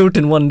 literally built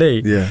in one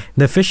day. Yeah.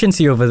 The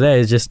efficiency over there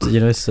is just,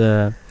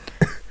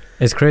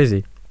 it's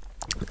crazy.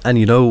 And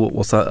you know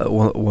what's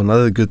one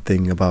other good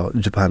thing about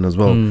Japan as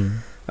well?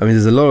 I mean,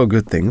 there's a lot of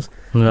good things,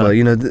 Yeah. but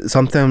you know,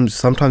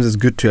 sometimes it's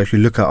good to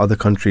actually look at other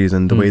countries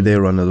and the way they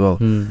run as well.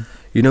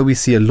 You know, we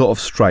see a lot of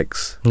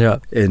strikes Yeah.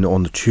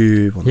 on the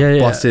tube, on Yeah, the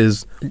yeah.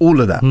 buses, all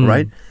of that,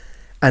 right?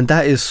 And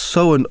that is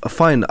so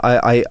fine.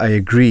 I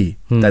agree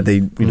that they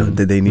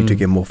that they need to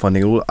get more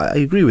funding. I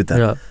agree with that.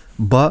 Yeah.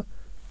 But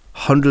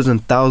hundreds and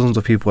thousands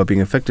of people are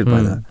being affected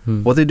by that.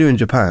 What they do in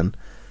Japan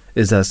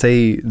is that,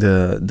 say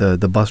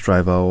the bus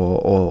driver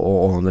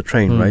or on the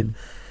train, right?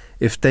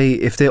 If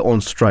they're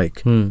on strike,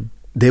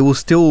 they will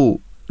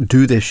still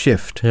do their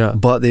shift, Yeah.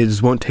 but they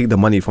just won't take the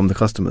money from the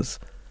customers.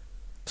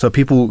 So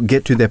people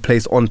get to their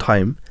place on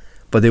time,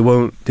 but they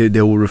won't.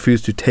 They will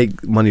refuse to take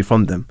money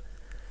from them.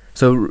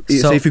 So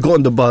if you go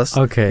on the bus,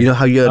 Okay. you know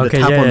how you have to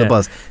tap on the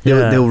bus.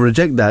 They'll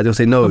reject that. They'll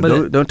say no,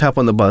 don't tap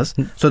on the bus.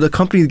 So the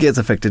company gets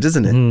affected,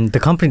 isn't it? The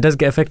company does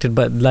get affected,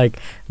 but like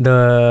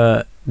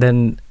the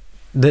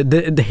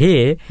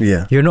here,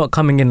 Yeah. you're not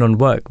coming in on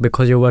work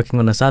because you're working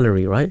on a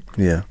salary, right?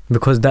 Yeah.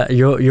 Because that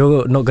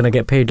you're not gonna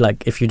get paid.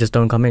 Like if you just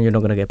don't come in, you're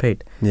not gonna get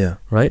paid, Yeah.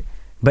 right?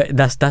 But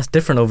that's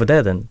different over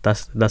there. Then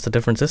that's a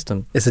different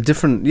system. It's a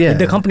different. Yeah.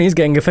 The company is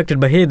getting affected,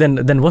 but here,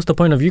 then what's the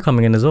point of you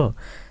coming in as well?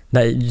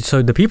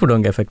 So the people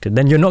don't get affected.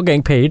 Then you're not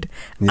getting paid,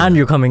 and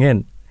you're coming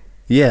in.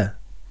 Yeah.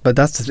 But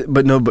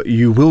but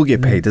you will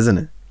get paid, isn't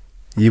it?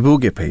 You will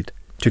get paid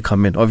to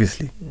come in,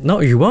 obviously. No,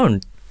 you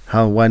won't.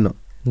 How? Why not?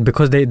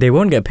 Because they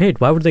won't get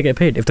paid. Why would they get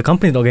paid? If the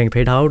company's not getting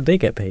paid, how would they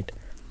get paid?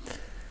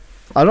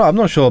 I'm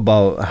not sure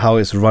about how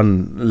it's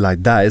run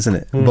like that, isn't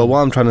it? But what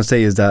I'm trying to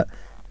say is that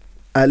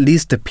at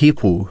least the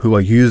people who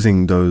are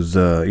using those,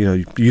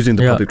 using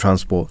the public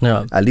transport,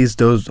 at least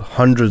those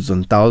hundreds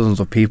and thousands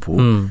of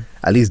people,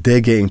 at least they're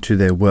getting to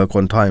their work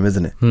on time,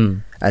 isn't it?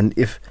 And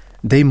if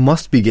they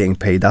must be getting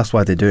paid, that's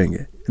why they're doing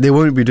it. They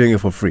won't be doing it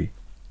for free.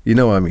 You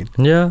know what I mean?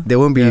 Yeah. They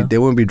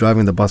won't be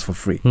driving the bus for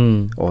free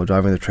or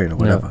driving the train or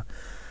whatever.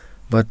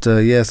 But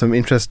some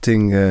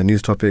interesting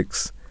news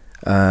topics.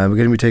 We're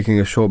going to be taking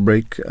a short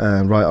break,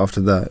 and right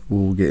after that,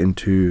 we'll get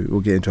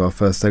into our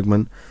first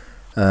segment.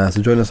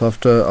 So join us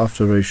after a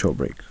very short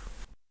break.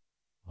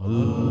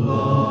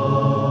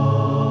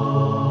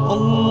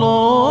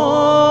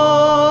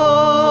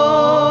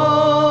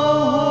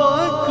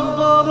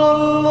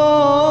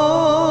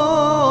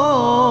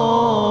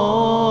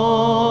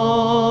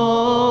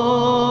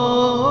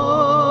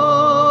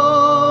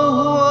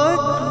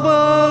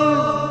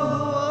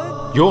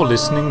 You're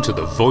listening to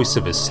the Voice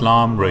of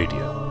Islam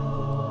Radio,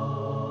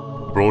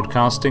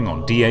 broadcasting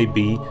on DAB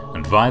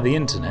and via the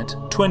internet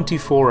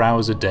 24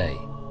 hours a day.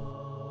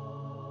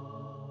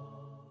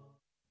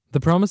 The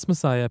Promised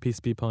Messiah, peace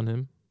be upon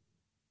him,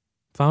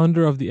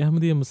 founder of the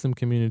Ahmadiyya Muslim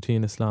community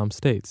in Islam,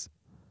 states,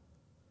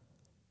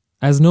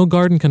 "As no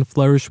garden can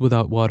flourish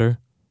without water,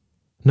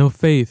 no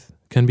faith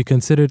can be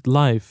considered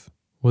life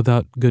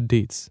without good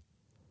deeds.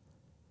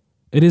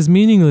 It is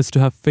meaningless to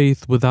have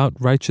faith without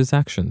righteous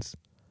actions.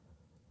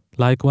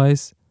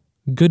 Likewise,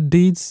 good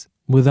deeds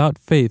without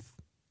faith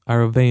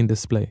are a vain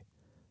display.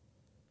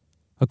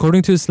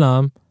 According to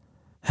Islam,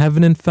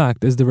 heaven in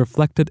fact is the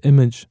reflected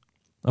image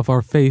of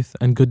our faith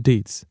and good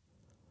deeds.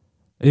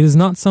 It is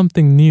not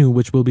something new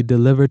which will be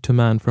delivered to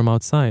man from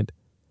outside.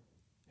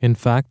 In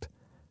fact,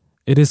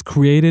 it is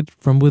created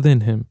from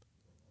within him.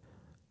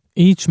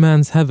 Each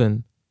man's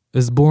heaven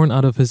is born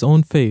out of his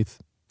own faith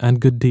and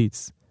good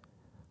deeds,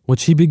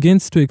 which he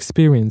begins to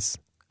experience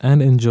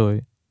and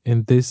enjoy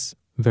in this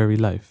very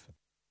life."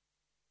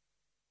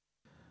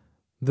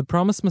 The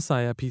Promised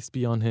Messiah, peace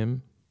be on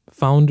him,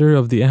 founder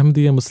of the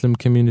Ahmadiyya Muslim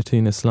community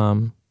in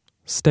Islam,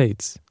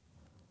 states,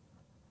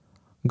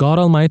 "God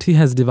Almighty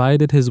has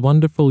divided His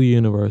wonderful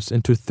universe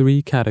into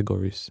 3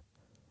 categories.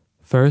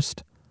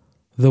 First,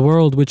 the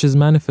world which is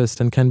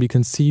manifest and can be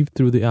conceived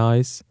through the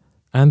eyes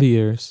and the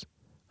ears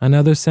and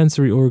other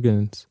sensory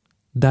organs,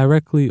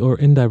 directly or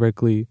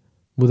indirectly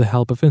with the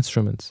help of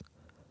instruments.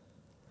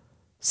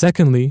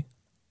 Secondly,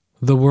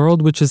 the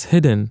world which is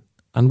hidden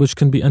and which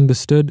can be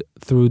understood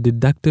through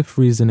deductive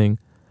reasoning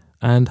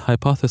and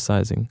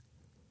hypothesizing.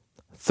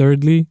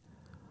 Thirdly,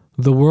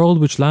 the world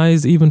which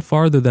lies even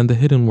farther than the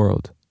hidden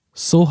world,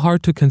 so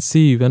hard to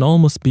conceive and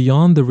almost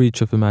beyond the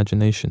reach of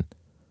imagination.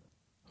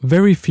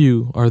 Very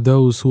few are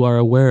those who are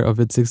aware of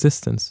its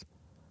existence.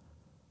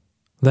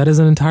 That is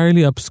an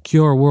entirely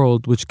obscure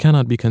world which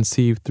cannot be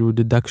conceived through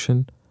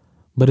deduction,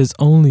 but is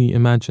only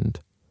imagined.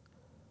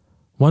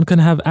 One can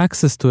have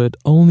access to it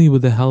only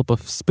with the help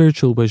of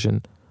spiritual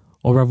vision,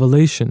 or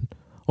revelation,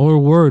 or a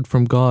word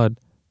from God,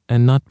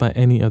 and not by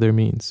any other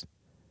means.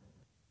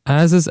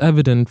 As is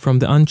evident from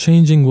the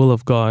unchanging will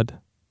of God,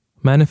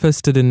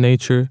 manifested in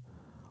nature,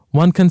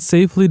 one can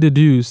safely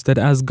deduce that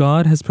as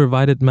God has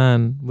provided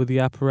man with the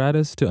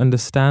apparatus to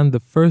understand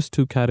the first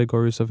 2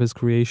 categories of his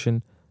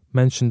creation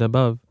mentioned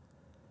above.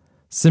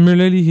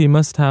 Similarly, He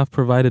must have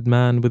provided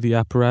man with the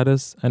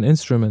apparatus and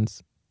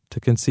instruments to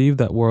conceive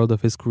that world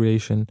of His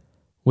creation,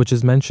 which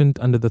is mentioned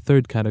under the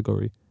third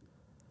category.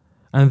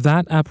 And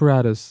that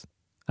apparatus,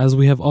 as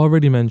we have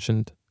already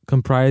mentioned,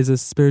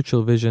 comprises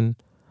spiritual vision,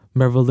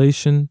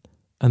 revelation,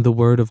 and the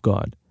Word of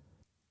God.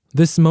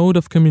 This mode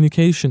of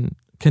communication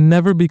can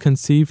never be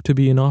conceived to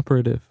be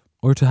inoperative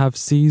or to have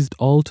ceased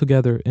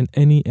altogether in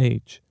any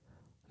age.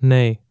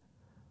 Nay,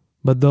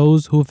 but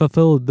those who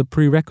fulfilled the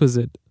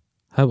prerequisite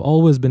have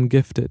always been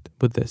gifted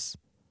with this,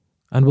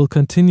 and will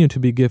continue to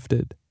be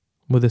gifted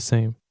with the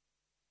same.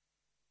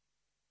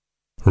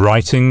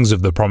 Writings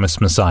of the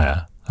Promised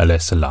Messiah,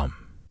 alayhi salam.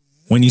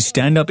 When you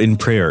stand up in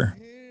prayer,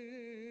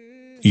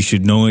 you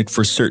should know it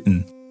for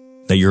certain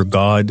that your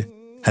God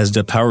has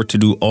the power to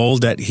do all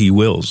that He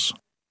wills.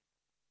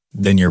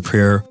 Then your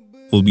prayer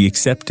will be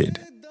accepted,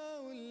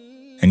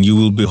 and you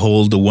will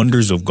behold the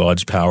wonders of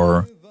God's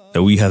power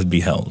that we have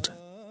beheld.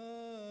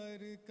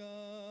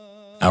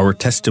 Our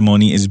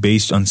testimony is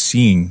based on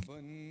seeing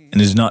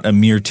and is not a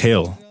mere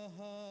tale.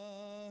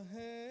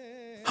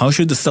 How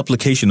should the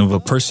supplication of a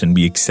person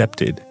be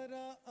accepted?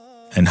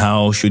 And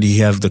how should he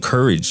have the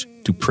courage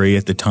to pray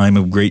at the time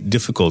of great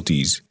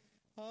difficulties,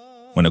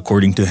 when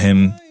according to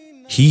him,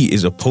 he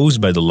is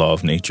opposed by the law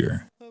of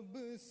nature,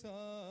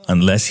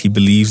 unless he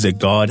believes that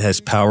God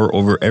has power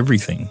over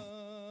everything?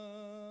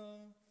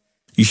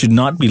 You should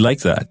not be like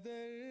that.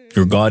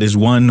 Your God is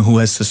one who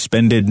has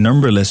suspended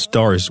numberless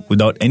stars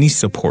without any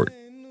support,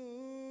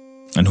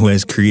 and who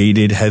has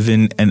created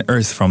heaven and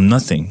earth from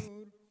nothing.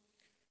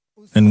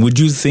 And would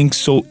you think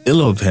so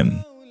ill of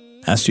Him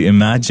as to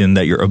imagine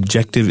that your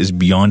objective is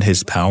beyond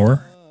His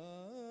power?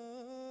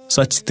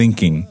 Such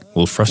thinking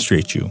will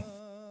frustrate you.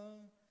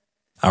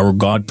 Our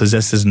God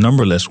possesses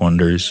numberless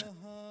wonders,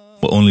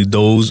 but only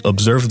those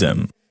observe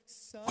them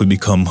who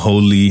become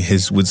wholly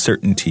His with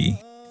certainty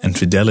and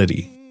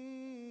fidelity.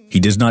 He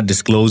does not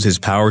disclose His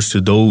powers to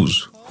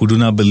those who do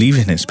not believe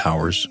in His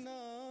powers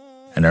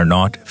and are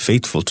not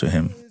faithful to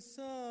Him.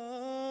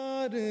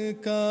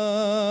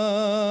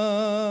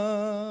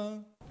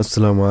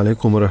 Assalamu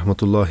alaikum wa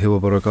rahmatullahi wa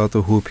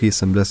barakatuhu.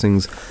 Peace and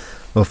blessings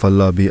of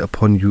Allah be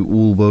upon you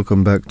all.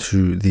 Welcome back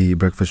to the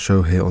Breakfast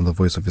Show here on the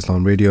Voice of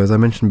Islam Radio. As I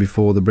mentioned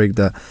before the break,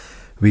 that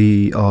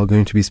we are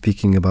going to be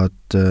speaking about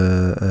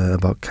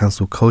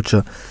cancel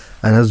culture,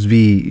 and as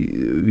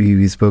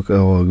we spoke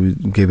or we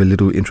gave a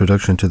little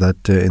introduction to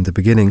that in the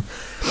beginning,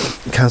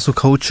 cancel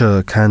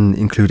culture can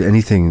include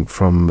anything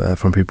from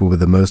people with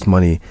the most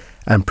money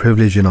and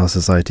privilege in our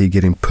society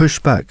getting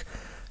pushed back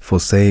for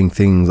saying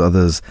things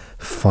others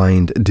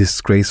find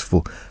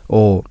disgraceful,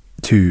 or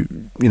to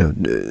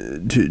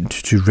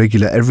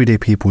regular everyday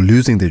people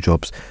losing their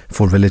jobs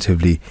for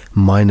relatively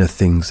minor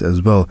things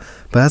as well.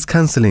 But as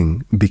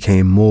cancelling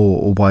became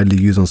more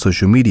widely used on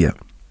social media,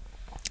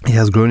 it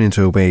has grown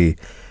into a way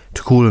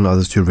to call on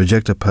others to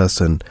reject a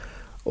person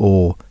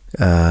or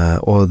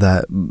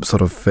that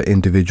sort of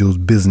individual's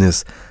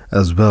business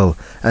as well.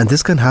 And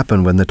this can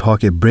happen when the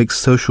target breaks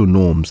social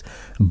norms,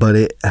 but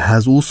it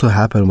has also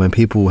happened when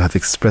people have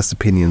expressed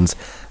opinions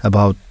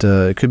about,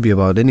 it could be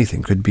about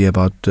anything, could be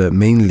about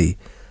mainly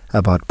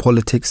about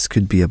politics,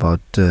 could be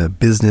about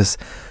business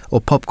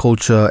or pop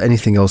culture,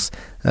 anything else,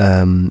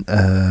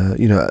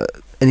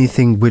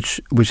 anything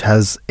which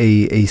has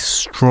a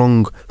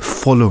strong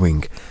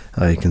following,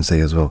 you can say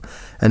as well.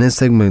 And in this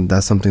segment,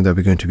 that's something that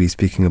we're going to be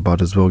speaking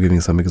about as well,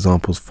 giving some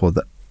examples for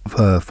that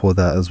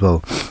as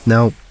well.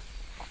 Now,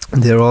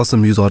 there are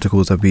some news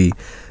articles that we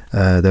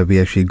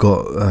actually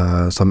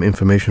got some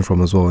information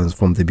from as well as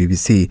from the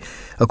BBC.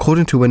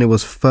 According to when it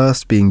was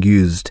first being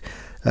used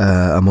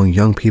among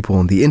young people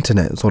on the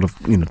internet, sort of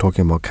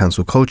talking about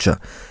cancel culture,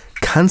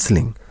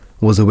 cancelling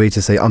was a way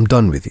to say, I'm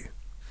done with you.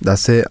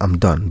 That's it, I'm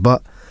done.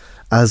 But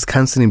as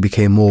cancelling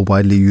became more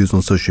widely used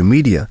on social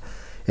media,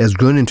 it has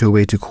grown into a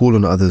way to call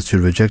on others to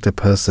reject a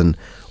person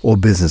or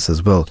business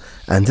as well.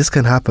 And this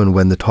can happen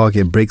when the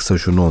target breaks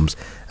social norms,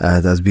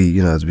 as we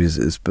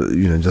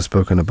just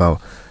spoken about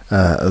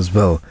as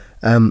well.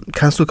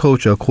 Cancel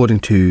culture, according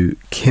to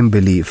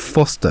Kimberly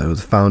Foster,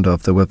 who's the founder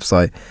of the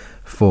website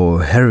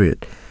For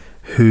Harriet,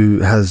 who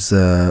has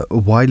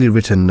widely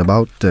written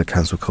about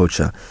cancel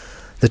culture.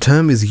 The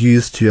term is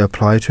used to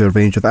apply to a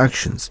range of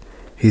actions.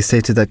 He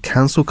stated that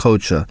cancel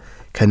culture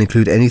can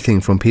include anything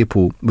from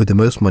people with the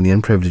most money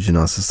and privilege in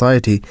our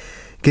society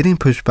getting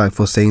pushed back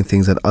for saying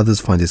things that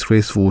others find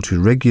disgraceful,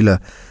 to regular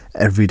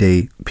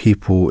everyday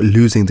people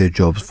losing their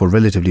jobs for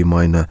relatively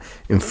minor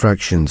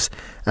infractions.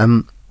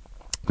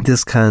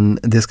 This can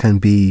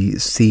be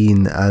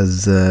seen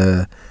as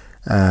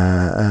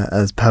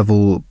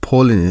Pavel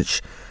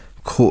Polinich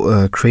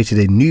created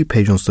a new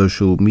page on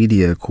social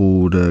media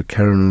called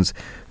Karen's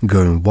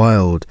Going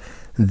Wild.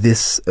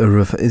 This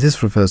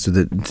refers to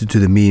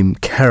the meme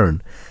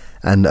Karen.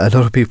 And a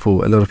lot of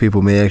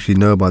people may actually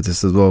know about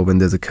this as well. When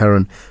there's a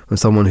Karen, when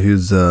someone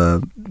who's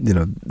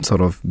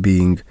sort of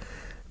being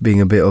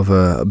a bit of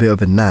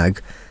a nag,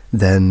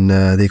 then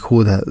they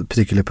call that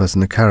particular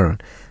person a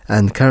Karen.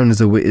 And Karen is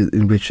a way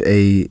in which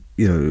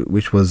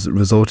which was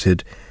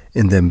resulted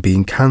in them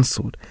being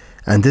cancelled,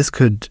 and this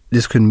could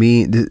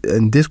mean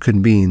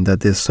that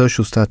their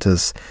social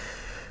status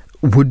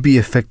would be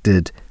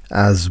affected,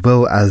 as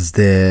well as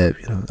their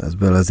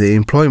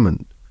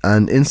employment,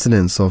 and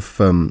incidents of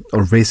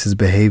racist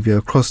behaviour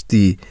across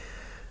the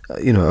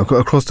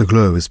across the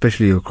globe,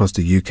 especially across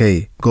the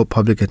UK, got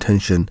public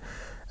attention.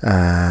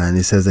 And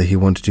he says that he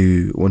wanted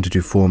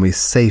to form a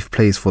safe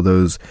place for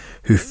those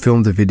who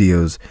filmed the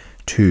videos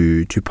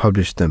to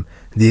publish them.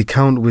 The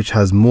account, which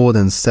has more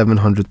than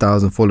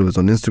 700,000 followers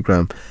on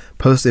Instagram,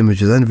 posts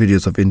images and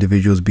videos of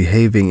individuals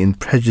behaving in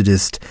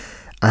prejudiced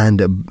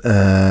and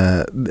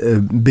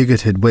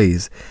bigoted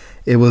ways.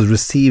 It was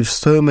received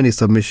so many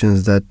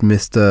submissions that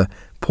Mr.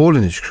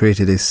 Paulinich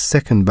created a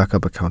second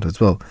backup account as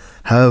well.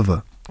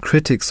 However,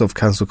 critics of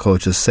cancel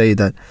culture say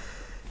that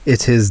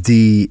it is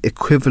the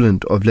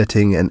equivalent of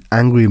letting an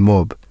angry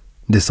mob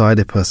decide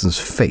a person's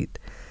fate,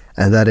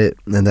 and that it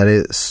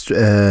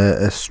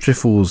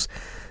stifles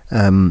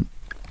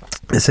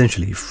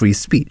essentially free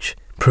speech,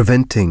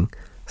 preventing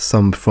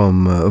some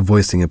from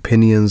voicing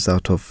opinions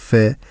out of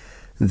fear.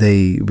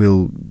 They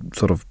will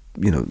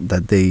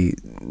that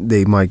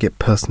they might get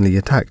personally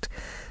attacked,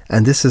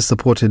 and this is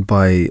supported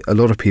by a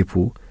lot of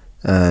people.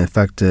 In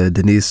fact,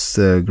 Denise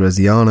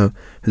Graziano,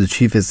 who's the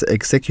chief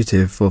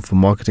executive for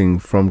marketing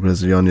from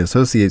Graziano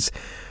Associates,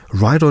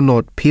 right or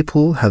not,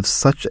 people have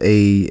such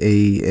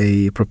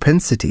a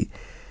propensity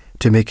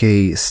to make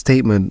a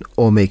statement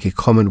or make a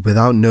comment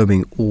without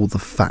knowing all the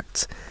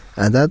facts,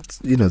 and that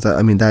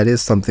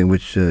is something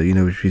which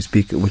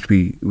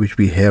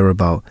we hear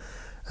about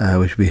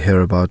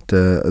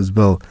as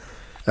well.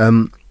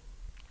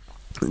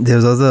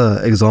 There's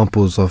other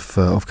examples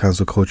of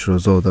cancel culture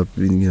as well that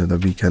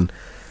we can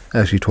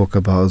actually talk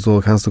about as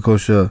well. Cancel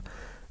culture,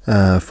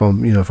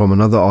 from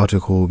another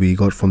article we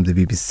got from the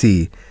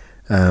BBC,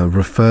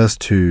 refers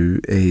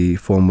to a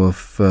form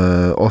of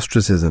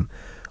ostracism,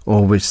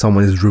 or which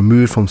someone is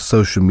removed from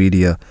social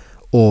media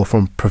or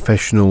from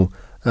professional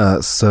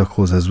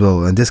circles as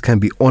well. And this can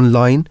be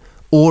online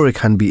or it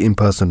can be in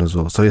person as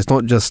well. So it's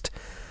not just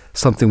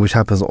something which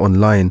happens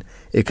online,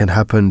 it can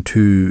happen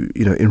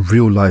in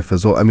real life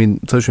as well. I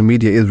mean, social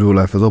media is real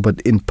life as well, but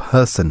in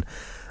person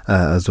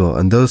as well.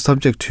 And those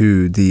subject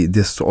to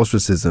this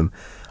ostracism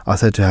are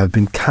said to have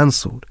been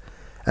cancelled.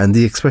 And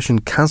the expression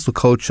cancel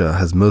culture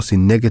has mostly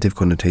negative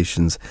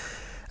connotations,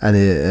 and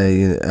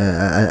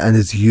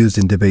is used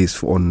in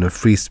debates on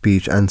free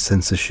speech and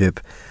censorship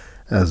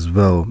as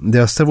well.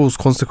 There are several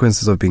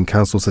consequences of being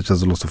cancelled, such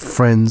as the loss of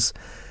friends,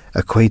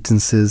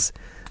 acquaintances,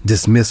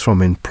 dismissed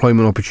from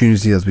employment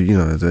opportunities,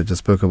 as I just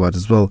spoke about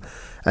as well.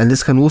 And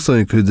this can also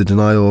include the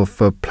denial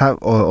of a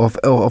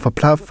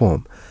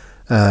platform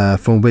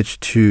from which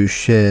to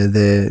share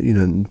their,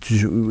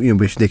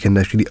 which they can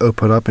actually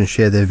open up and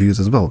share their views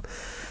as well.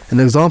 An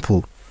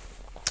example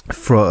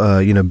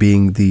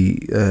being the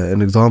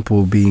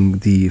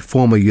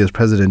former U.S.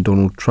 President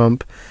Donald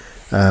Trump,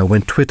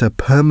 when Twitter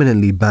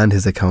permanently banned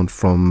his account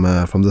from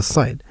the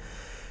site.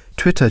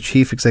 Twitter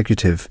chief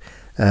executive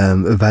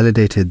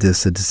validated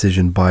this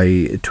decision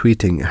by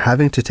tweeting,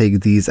 "Having to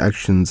take these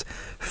actions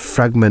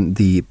fragment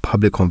the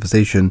public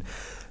conversation.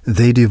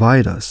 They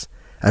divide us.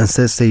 And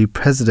says the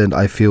president,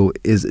 I feel,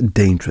 is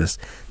dangerous.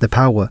 The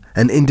power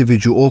an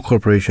individual or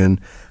corporation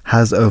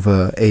has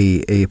over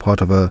a part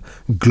of a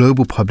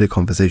global public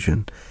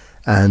conversation."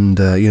 And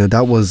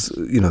that was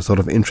sort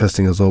of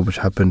interesting as well, which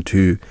happened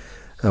to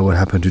what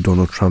happened to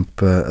Donald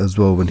Trump as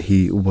well when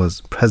he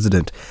was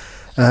president.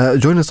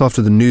 Join us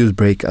after the news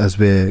break, as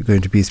we're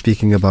going to be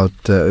speaking about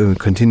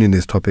continuing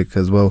this topic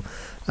as well,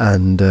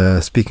 and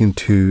speaking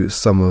to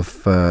some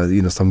of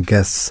some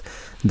guests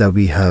that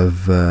we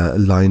have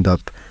lined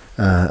up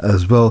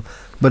as well.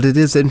 But it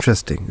is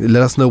interesting.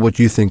 Let us know what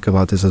you think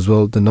about this as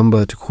well. The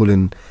number to call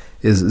in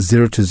is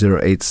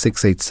 0208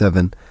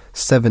 687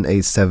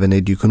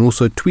 7878. You can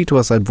also tweet to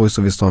us at Voice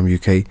of Islam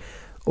UK,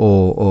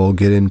 or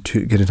get in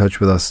touch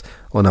with us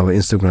on our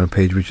Instagram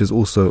page, which is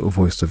also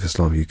Voice of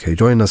Islam UK.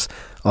 Join us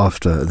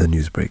after the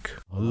news break.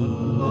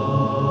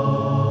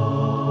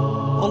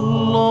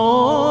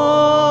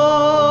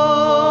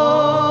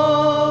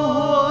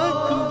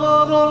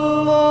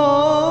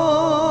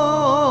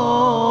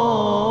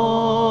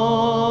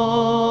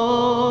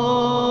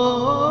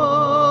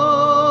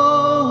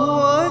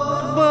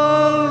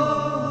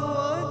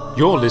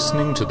 You're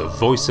listening to the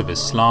Voice of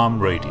Islam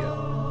Radio,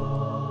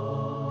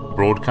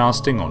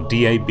 broadcasting on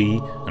DAB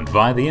and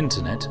via the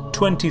internet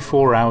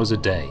 24 hours a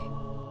day.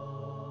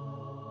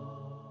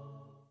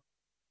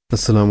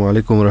 Assalamu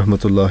alaikum wa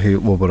rahmatullahi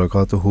wa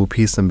barakatuhu.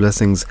 Peace and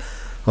blessings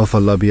of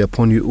Allah be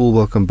upon you all.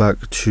 Welcome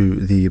back to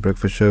the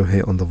Breakfast Show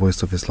here on the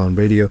Voice of Islam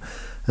Radio.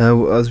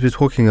 As we're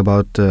talking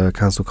about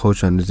cancel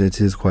culture, and it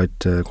is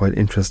quite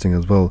interesting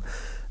as well.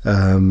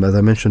 As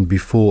I mentioned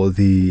before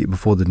the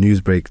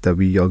news break, that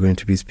we are going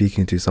to be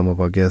speaking to some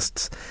of our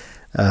guests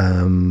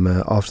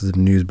after the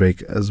news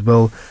break as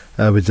well.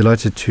 We're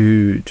delighted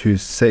to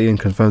say and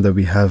confirm that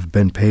we have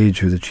Ben Page,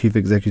 who's the Chief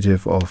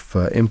Executive of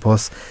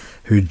Impos.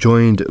 who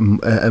joined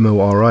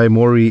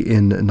Mori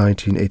in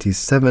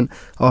 1987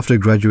 after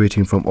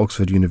graduating from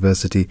Oxford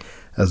University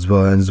as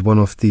well, and is one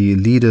of the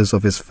leaders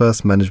of his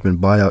first management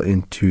buyout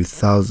in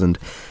 2000.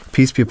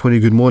 Peace be upon you.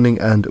 Good morning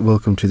and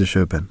welcome to the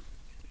show, Ben.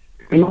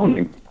 Good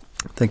morning.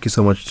 Thank you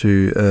so much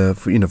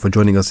for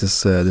joining us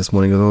this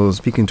morning and also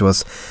speaking to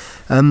us.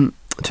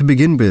 To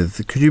begin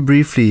with, could you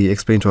briefly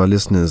explain to our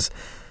listeners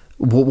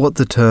what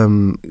the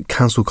term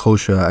cancel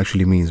culture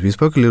actually means? We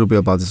spoke a little bit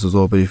about this as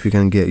well, but if you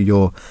can get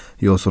your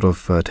sort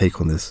of take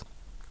on this.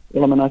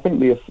 Well, I mean, I think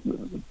the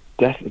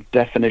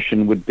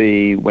definition would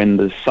be when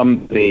there's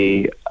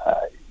somebody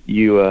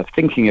you are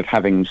thinking of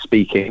having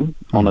speaking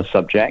on a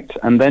subject,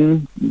 and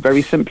then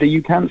very simply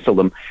you cancel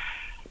them.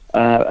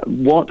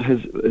 What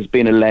has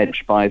been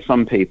alleged by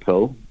some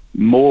people,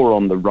 more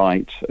on the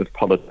right of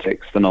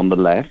politics than on the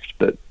left,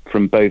 but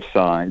from both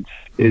sides,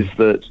 is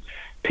that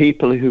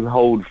people who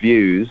hold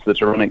views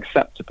that are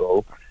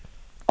unacceptable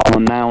are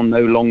now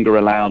no longer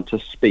allowed to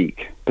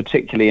speak,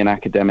 particularly in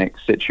academic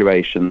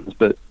situations,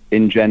 but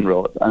in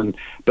general.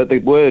 But the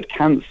word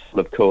cancel,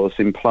 of course,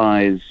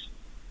 implies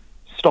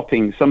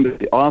stopping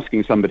somebody,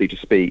 asking somebody to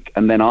speak,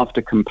 and then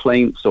after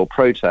complaints or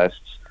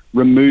protests,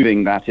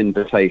 removing that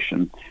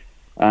invitation.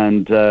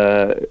 And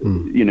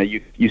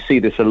you see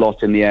this a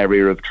lot in the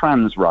area of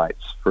trans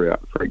rights, for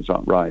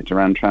example, right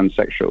around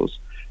transsexuals.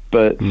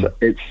 But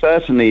it's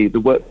certainly the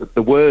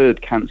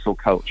word cancel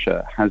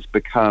culture has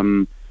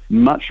become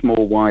much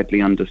more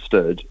widely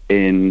understood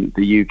in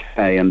the UK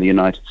and the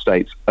United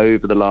States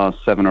over the last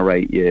 7 or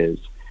 8 years.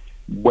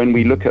 When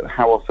we look at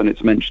how often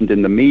it's mentioned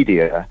in the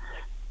media,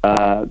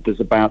 there's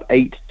about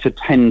 8 to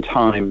 10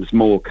 times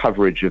more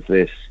coverage of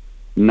this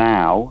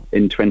now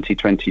in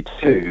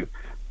 2022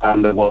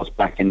 than there was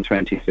back in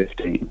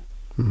 2015.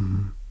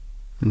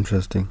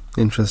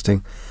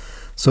 Interesting.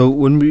 So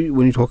when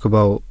you talk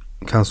about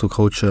cancel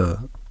culture,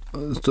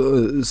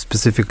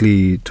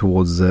 specifically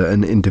towards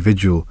an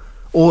individual,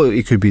 or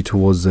it could be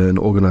towards an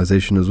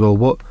organization as well,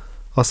 what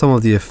are some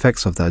of the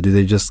effects of that? Do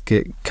they just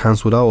get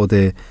cancelled out, or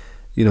they,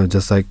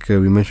 just like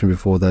we mentioned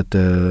before that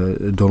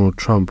Donald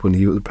Trump, when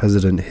he was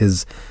president,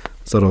 his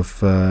sort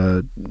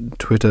of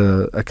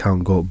Twitter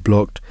account got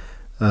blocked?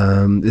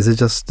 Is it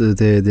just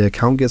the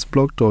account gets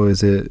blocked, or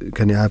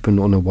can it happen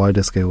on a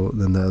wider scale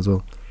than that as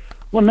well?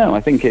 Well, no, I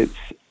think it's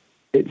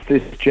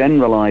this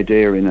general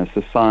idea in a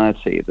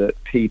society that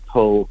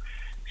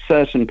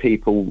certain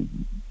people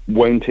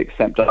won't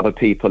accept other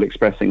people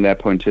expressing their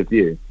point of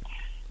view.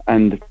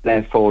 And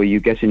therefore you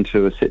get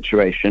into a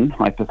situation,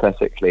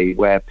 hypothetically,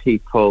 where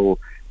people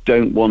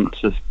don't want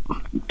to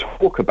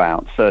talk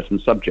about certain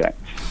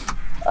subjects.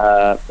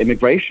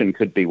 Immigration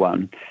could be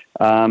one,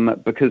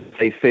 because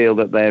they feel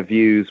that their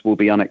views will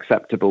be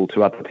unacceptable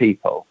to other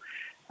people.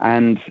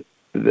 And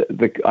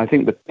I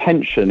think the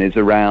tension is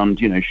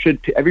around,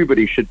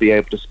 everybody should be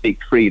able to speak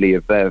freely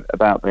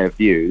about their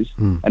views,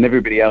 and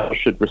everybody else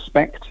should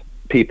respect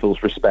people's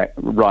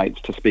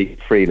rights to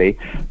speak freely.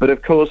 But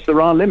of course, there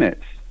are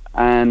limits,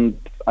 and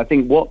I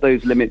think what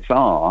those limits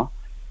are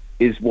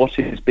is what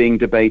is being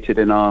debated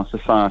in our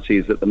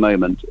societies at the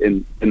moment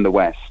in the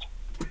West.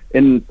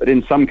 But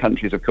in some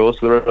countries, of course,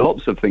 there are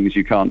lots of things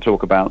you can't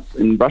talk about.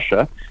 In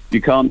Russia, you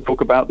can't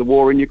talk about the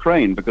war in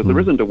Ukraine because there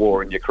isn't a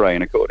war in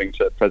Ukraine, according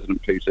to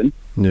President Putin.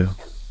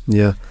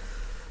 Yeah.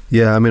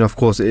 I mean, of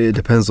course, it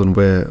depends on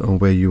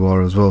where you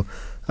are as well.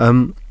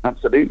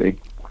 Absolutely.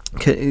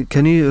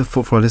 Can you,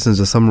 for our listeners,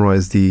 just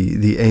summarize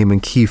the aim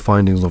and key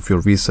findings of your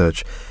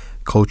research,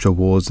 Culture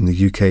Wars in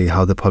the UK,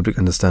 how the public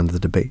understands the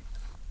debate?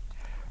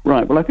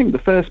 Right. Well, I think the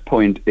first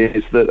point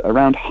is that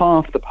around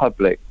half the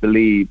public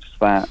believes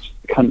that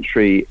the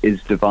country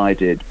is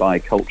divided by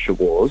culture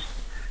wars.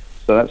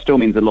 So that still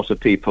means a lot of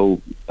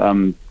people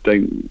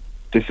don't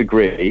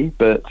disagree,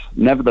 but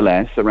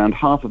nevertheless, around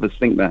half of us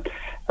think that.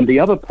 And the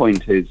other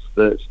point is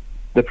that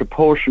the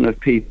proportion of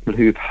people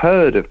who've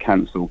heard of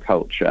cancel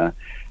culture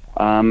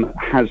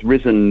has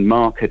risen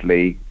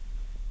markedly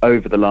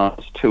over the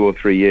last 2 or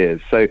 3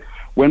 years. So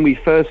when we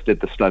first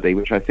did the study,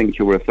 which I think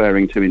you're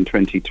referring to in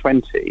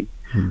 2020,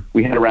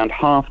 we had around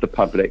half the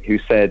public who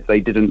said they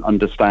didn't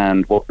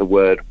understand what the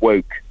word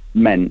woke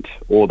meant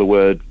or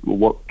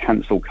what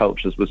cancel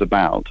cultures was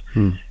about.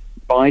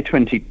 By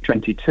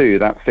 2022,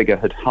 that figure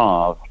had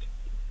halved.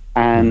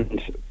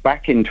 And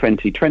back in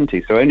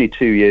 2020, so only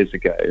 2 years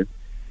ago,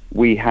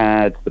 we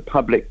had the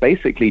public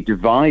basically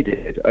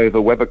divided over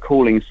whether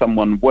calling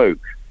someone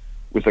woke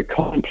was a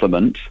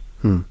compliment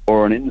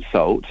or an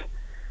insult.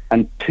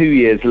 And 2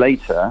 years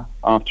later,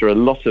 after a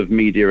lot of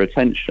media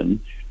attention,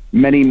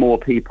 many more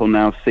people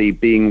now see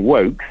being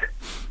woke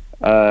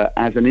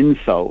as an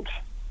insult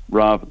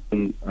rather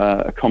than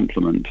a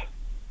compliment.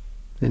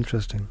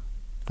 Interesting.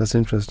 That's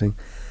interesting.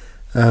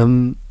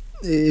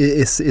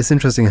 It's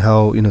interesting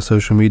how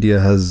social media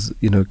has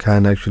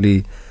can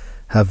actually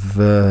have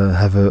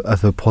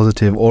a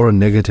positive or a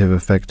negative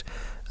effect,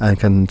 and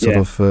can sort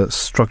of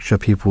structure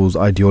people's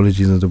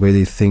ideologies and the way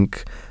they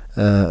think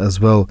as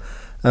well.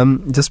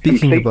 Just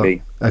speaking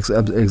Completely. about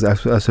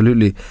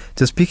absolutely.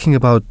 Just speaking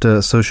about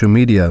social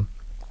media,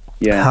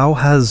 Yeah. How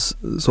has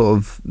sort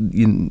of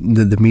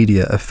the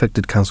media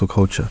affected cancel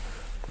culture?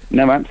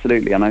 No,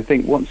 absolutely. And I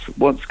think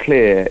what's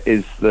clear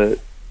is that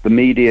the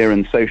media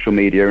and social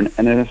media, and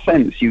in a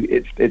sense,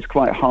 it's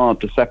quite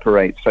hard to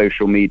separate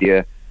social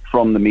media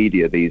from the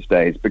media these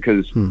days,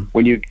 because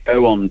when you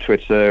go on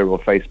Twitter or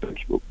Facebook,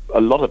 a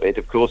lot of it,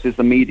 of course, is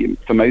the media.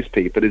 For most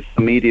people, is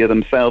the media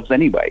themselves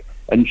anyway.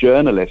 And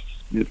journalists,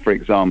 for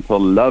example,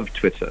 love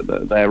Twitter.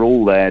 They're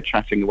all there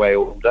chatting away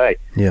all day.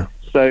 Yeah.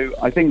 So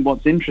I think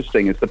what's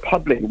interesting is the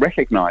public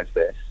recognise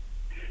this.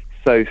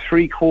 So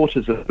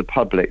 3/4 of the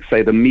public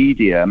say the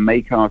media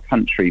make our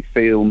country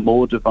feel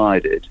more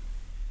divided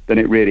than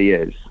it really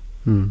is.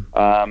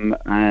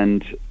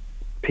 And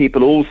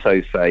people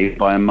also say,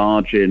 by a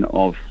margin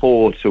of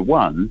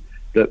 4-1,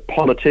 that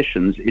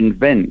politicians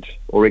invent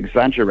or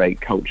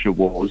exaggerate culture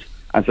wars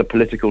as a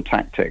political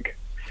tactic.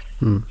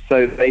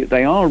 So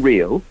they are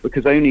real,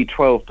 because only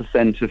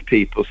 12% of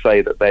people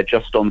say that they're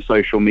just on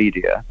social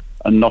media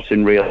and not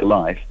in real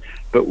life.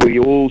 But we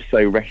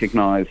also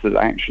recognise that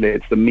actually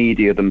it's the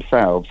media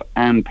themselves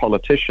and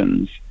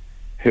politicians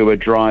who are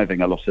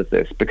driving a lot of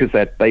this, because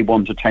they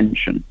want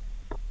attention.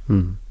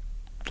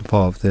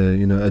 Part of their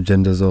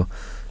agendas or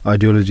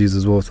ideologies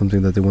as well,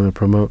 something that they want to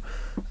promote.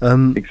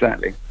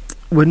 Exactly.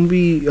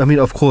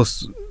 Of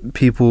course,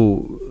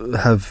 people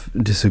have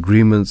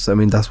disagreements. I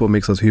mean, that's what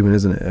makes us human,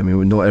 isn't it? I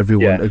mean, not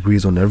everyone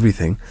agrees on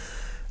everything.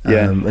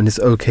 And it's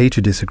okay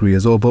to disagree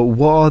as well. But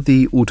what are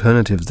the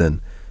alternatives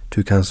then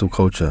to cancel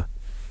culture?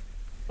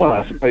 Well,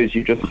 I suppose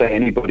you just say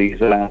anybody's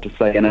allowed to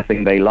say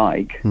anything they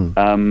like,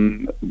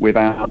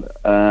 without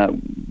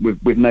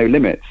with no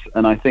limits.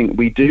 And I think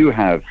we do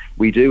have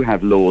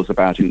laws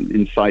about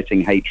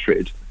inciting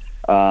hatred,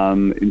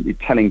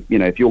 telling,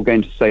 if you're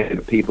going to say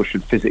that people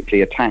should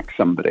physically attack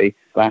somebody,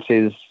 that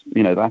is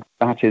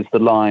the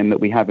line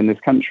that we have in this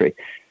country.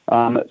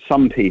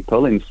 Some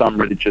people in some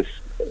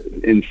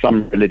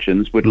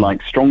religions would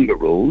like stronger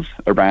rules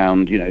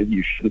around,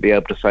 you shouldn't be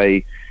able to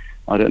say,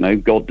 I don't know,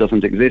 God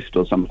doesn't exist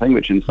or something,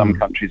 which in some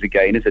countries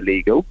again is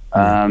illegal,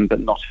 but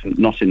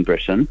not in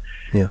Britain.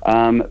 Yeah.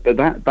 But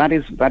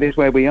that is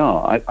where we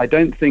are. I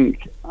think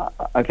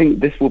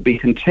this will be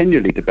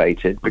continually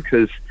debated,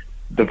 because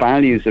the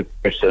values of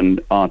Britain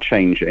are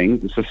changing.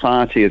 The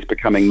society is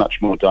becoming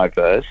much more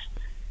diverse.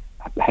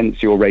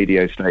 Hence your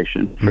radio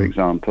station, for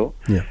example.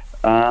 Yeah.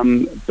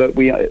 But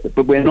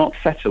we're not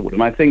settled,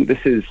 and I think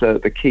this is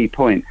the key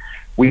point.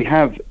 We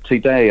have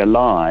today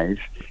alive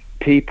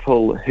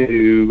people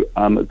who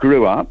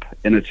grew up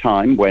in a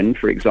time when,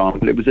 for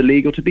example, it was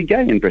illegal to be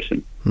gay in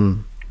Britain.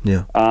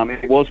 Yeah.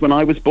 It was when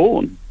I was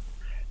born.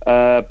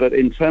 But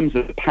in terms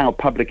of how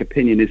public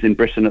opinion is in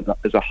Britain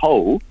as a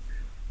whole,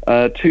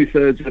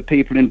 2/3 of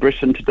people in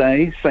Britain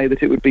today say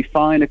that it would be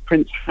fine if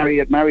Prince Harry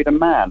had married a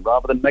man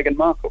rather than Meghan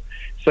Markle.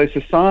 So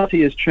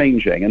society is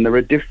changing, and there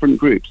are different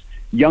groups.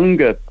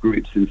 Younger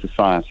groups in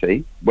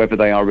society, whether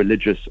they are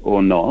religious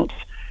or not,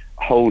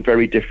 hold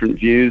very different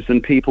views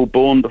than people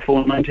born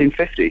before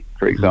 1950,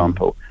 for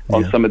example,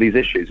 on some of these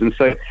issues. And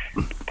so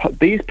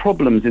these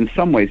problems in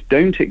some ways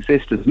don't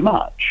exist as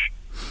much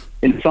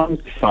in some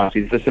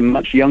societies that are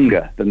much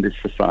younger than this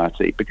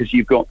society, because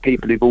you've got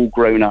people who've all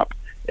grown up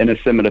in a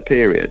similar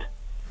period.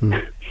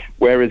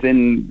 Whereas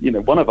in,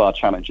 one of our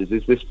challenges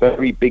is this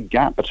very big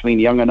gap between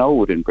young and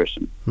old in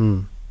Britain.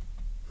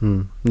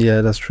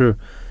 Yeah, that's true.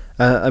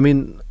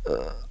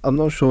 I'm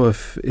not sure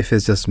if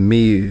it's just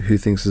me who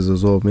thinks this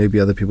as well. Maybe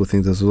other people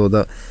think this as well.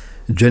 That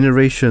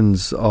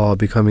generations are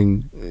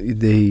becoming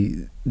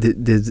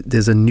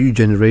there's a new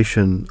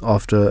generation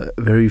after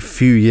very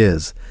few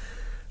years,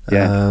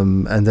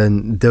 and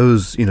then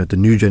those the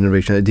new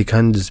generation, they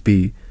can just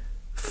be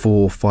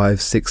 4,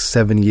 5, 6,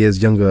 7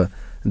 years younger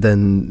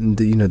than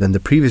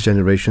the previous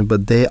generation,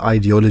 but their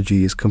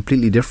ideology is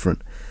completely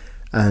different,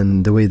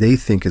 and the way they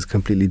think is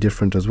completely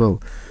different as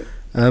well.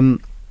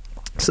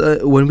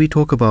 So when we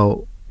talk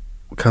about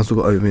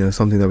cancel,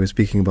 something that we're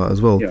speaking about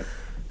as well,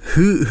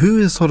 who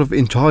is sort of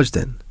in charge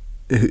then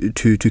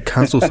to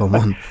cancel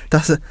someone?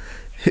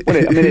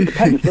 It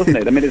depends, doesn't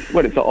it?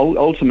 It's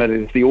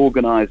ultimately it's the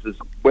organisers.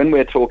 When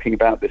we're talking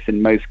about this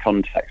in most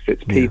contexts,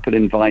 it's people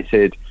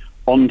invited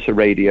onto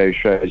radio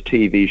shows,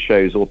 TV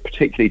shows, or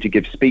particularly to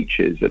give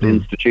speeches at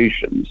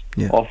institutions,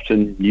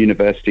 often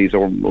universities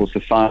or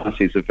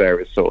societies of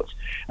various sorts.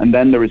 And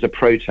then there is a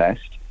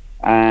protest.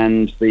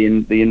 And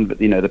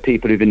the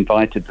people who've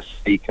invited the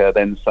speaker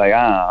then say,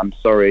 I'm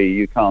sorry,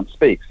 you can't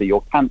speak, so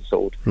you're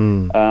cancelled.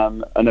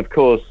 And of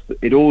course,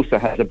 it also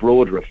has a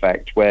broader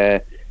effect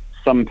where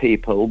some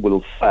people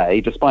will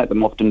say, despite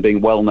them often being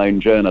well-known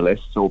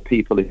journalists or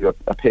people who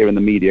appear in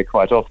the media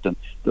quite often,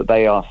 that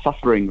they are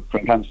suffering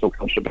from cancel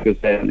culture because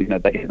they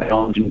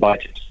aren't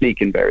invited to speak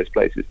in various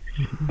places.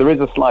 There is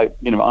a slight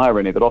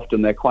irony that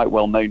often they're quite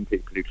well-known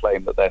people who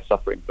claim that they're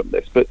suffering from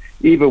this. But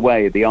either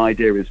way, the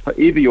idea is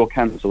either you're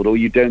cancelled or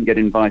you don't get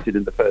invited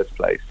in the first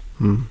place.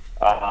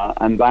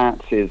 And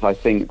I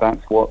think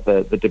that's what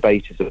the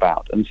debate is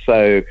about. And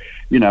so,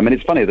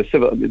 it's funny,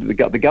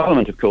 the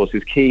government, of course,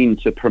 is keen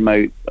to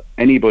promote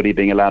anybody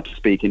being allowed to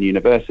speak in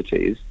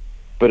universities.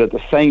 but at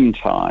the same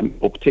time,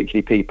 or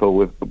particularly people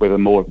with a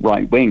more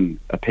right-wing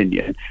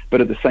opinion,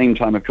 but at the same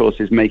time, of course,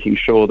 is making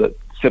sure that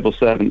civil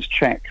servants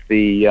check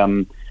the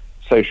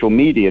social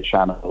media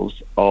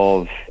channels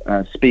of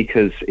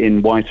speakers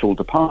in Whitehall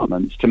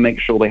departments to make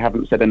sure they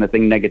haven't said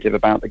anything negative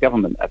about the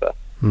government ever,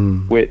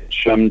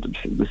 which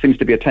there seems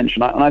to be a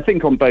tension. And I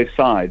think on both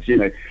sides,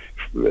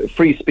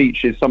 free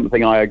speech is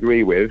something I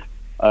agree with,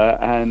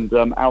 and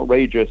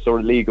outrageous or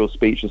illegal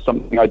speech is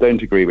something I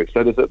don't agree with.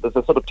 So there's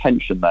a sort of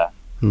tension there.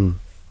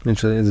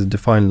 Interesting. It's a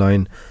defined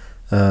line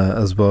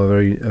as well, a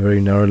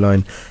very narrow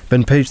line.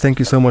 Ben Page, thank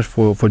you so much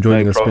for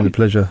joining us. It's been a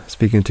pleasure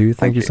speaking to you.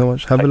 Thank you so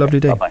much. Have a lovely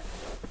day. Bye-bye.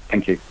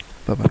 Thank you.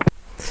 Bye-bye.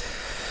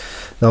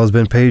 That was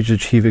Ben Page, the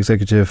Chief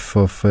Executive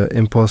of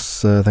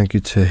IMPOS. Thank you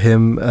to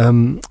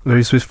him.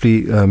 Very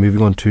swiftly,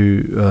 moving on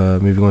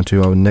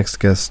to our next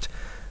guest,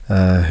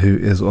 who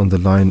is on the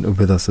line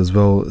with us as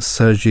well.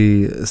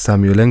 Sergey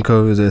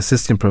Samuelenko is an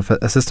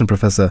assistant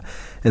professor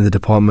in the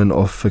Department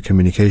of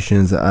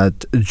Communications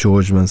at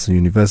George Mason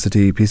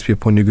University. Peace be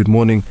upon you. Good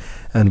morning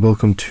and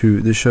welcome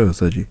to the show,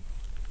 Sergey.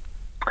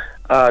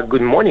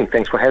 Good morning.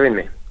 Thanks for having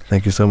me.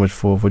 Thank you so much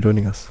for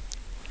joining us.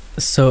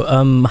 So,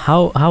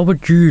 how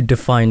would you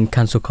define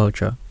cancel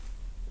culture?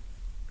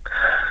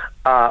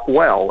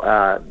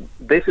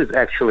 This is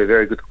actually a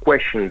very good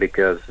question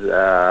because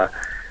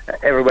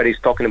everybody's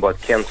talking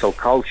about cancel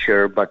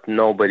culture, but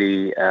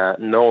nobody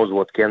knows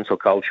what cancel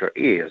culture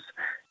is.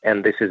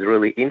 And this is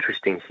really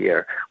interesting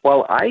here.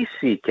 Well, I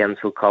see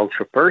cancel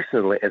culture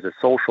personally as a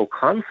social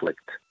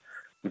conflict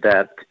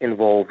that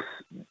involves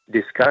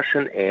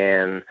discussion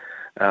and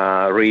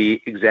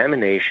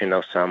re-examination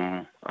of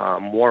some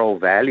moral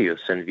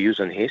values and views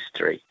on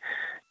history.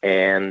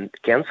 And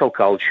cancel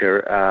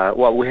culture,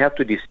 we have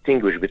to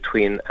distinguish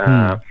between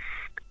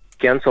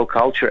cancel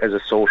culture as a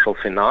social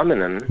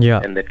phenomenon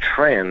and the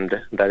trend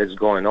that is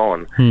going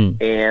on,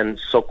 and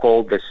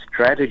so-called the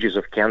strategies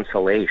of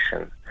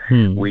cancellation,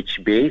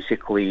 which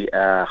basically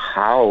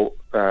how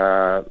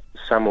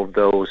some of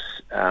those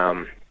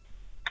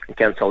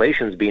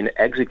cancellations being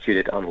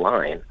executed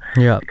online.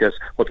 Because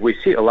what we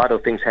see, a lot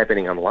of things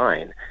happening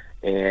online.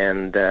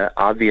 And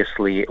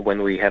obviously,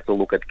 when we have to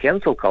look at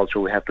cancel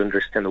culture, we have to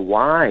understand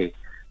why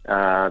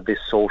this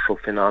social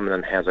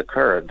phenomenon has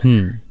occurred.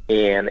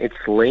 And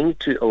it's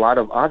linked to a lot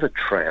of other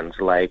trends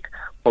like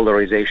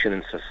polarization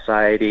in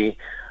society,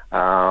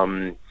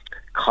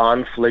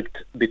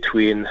 conflict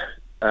between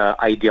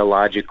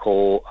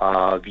ideological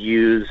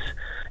views,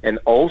 and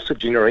also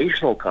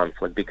generational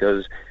conflict,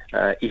 because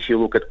if you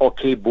look at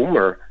OK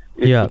Boomer,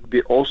 it would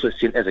be also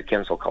seen as a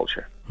cancel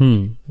culture.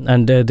 And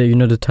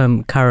the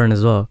term Karen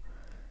as well.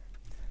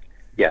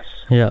 Yes.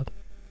 Yeah.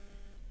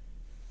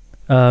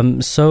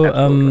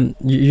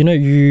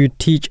 You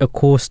teach a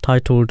course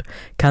titled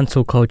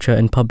Cancel Culture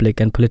in Public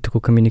and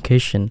Political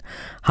Communication.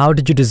 How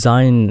did you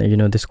design,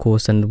 this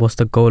course, and what's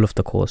the goal of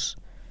the course?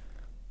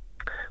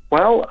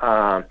 Well,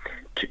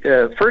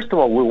 first of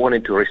all, we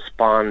wanted to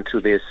respond to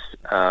this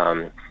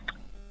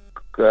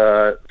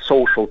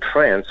social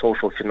trend,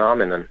 social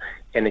phenomenon,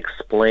 and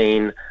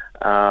explain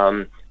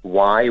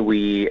why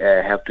we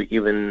have to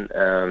even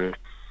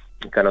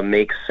kind of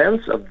make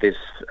sense of this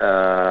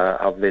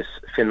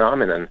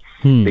phenomenon,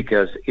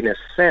 because in a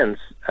sense,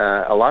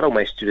 a lot of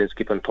my students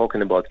keep on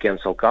talking about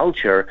cancel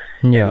culture,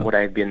 and what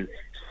I've been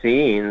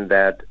seeing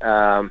that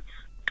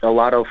a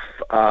lot of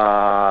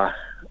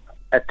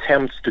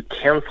attempts to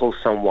cancel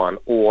someone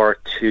or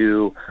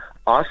to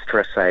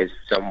ostracize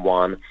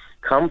someone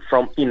come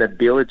from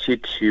inability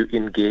to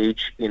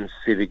engage in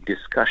civic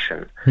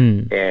discussion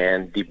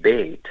and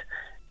debate.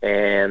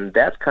 And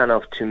that kind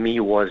of, to me,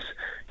 was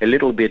a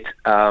little bit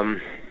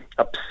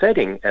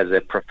upsetting as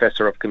a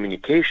professor of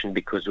communication,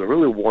 because we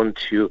really want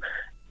to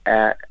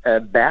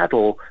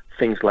battle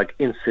things like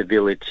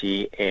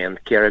incivility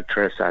and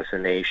character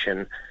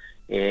assassination.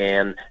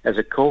 And as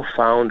a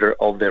co-founder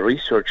of the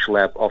research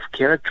lab of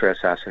character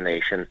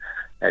assassination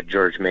at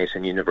George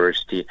Mason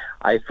University,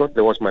 I thought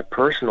that was my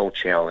personal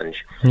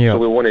challenge. So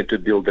we wanted to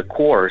build a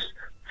course,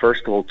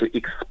 first of all, to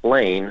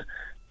explain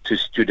to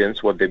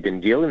students what they've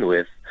been dealing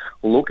with,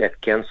 look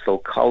at cancel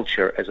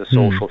culture as a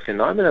social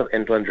phenomenon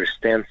and to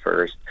understand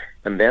first,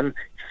 and then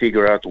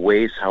figure out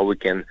ways how we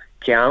can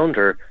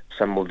counter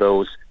some of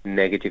those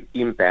negative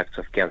impacts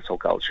of cancel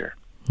culture.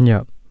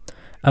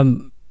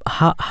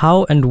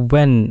 How and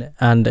when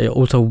and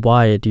also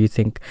why do you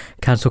think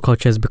cancel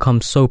culture has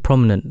become so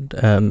prominent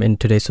in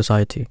today's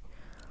society?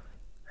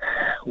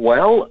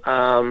 Well,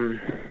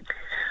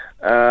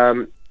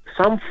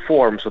 some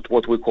forms of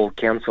what we call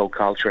cancel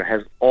culture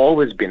has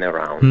always been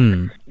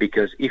around,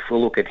 because if we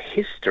look at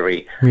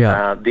history,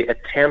 the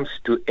attempts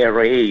to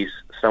erase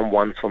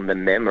someone from the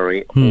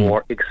memory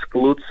or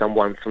exclude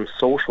someone from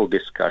social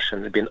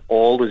discussion have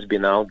always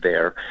been out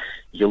there.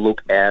 You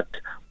look at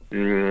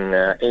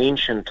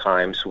ancient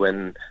times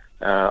when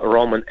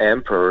Roman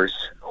emperors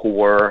who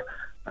were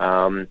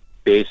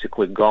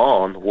basically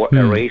gone were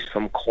erased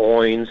from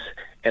coins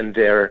and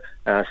their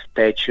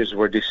statues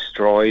were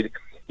destroyed.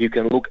 You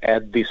can look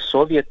at the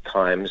Soviet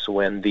times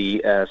when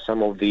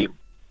some of the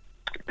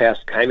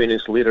past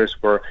communist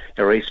leaders were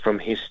erased from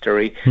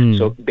history.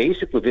 So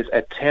basically this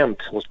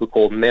attempt, what we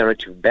call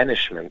narrative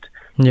banishment,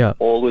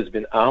 always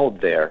been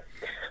out there.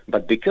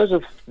 But because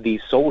of the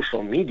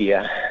social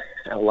media,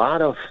 a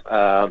lot of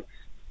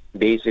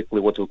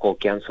basically what we call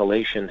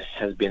cancellation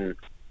has been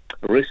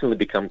recently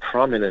become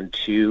prominent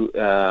to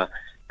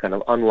kind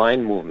of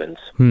online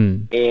movements.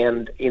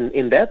 And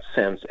in that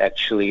sense,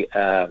 actually,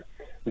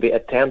 the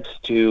attempt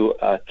to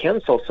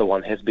cancel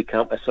someone has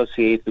become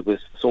associated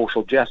with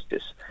social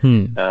justice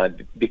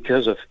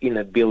because of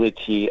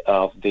inability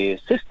of the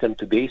system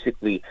to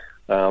basically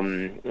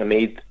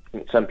make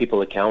some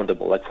people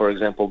accountable. Like, for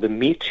example, the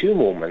Me Too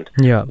movement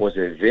was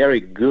a very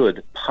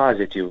good,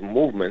 positive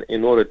movement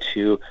in order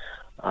to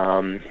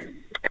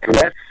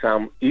address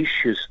some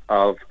issues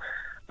of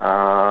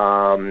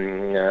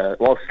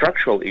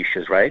structural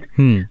issues, right?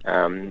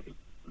 And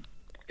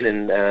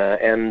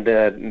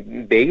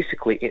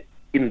basically,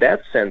 in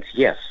that sense,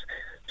 yes.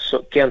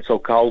 So cancel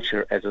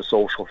culture as a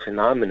social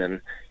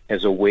phenomenon,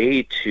 as a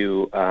way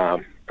to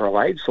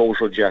provide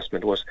social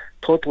adjustment, was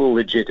totally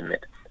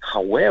legitimate.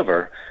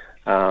 However,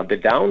 the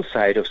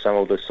downside of some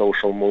of the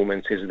social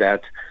movements is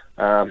that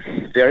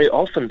very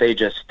often they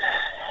just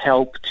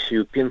help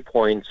to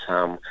pinpoint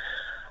some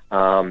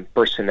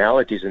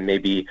personalities and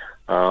maybe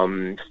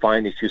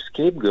find a few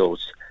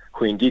scapegoats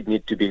who indeed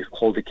need to be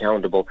held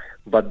accountable,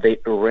 but they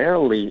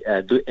rarely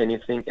do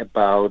anything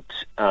about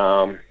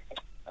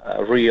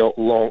real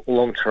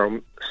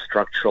long-term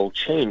structural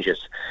changes.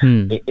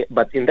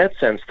 But in that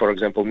sense, for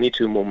example, Me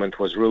Too movement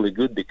was really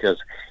good because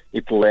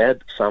it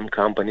led some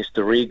companies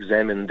to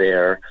re-examine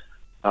their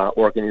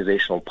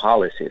organizational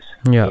policies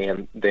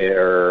and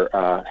their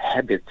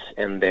habits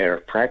and their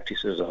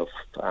practices of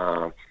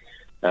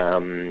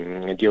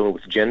dealing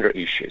with gender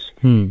issues.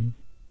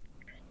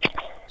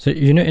 So,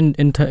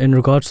 in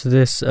regards to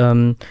this,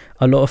 a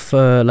lot of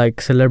like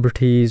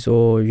celebrities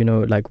or,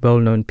 like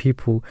well-known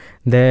people,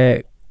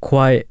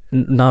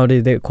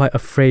 nowadays they're quite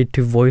afraid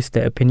to voice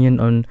their opinion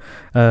on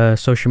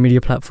social media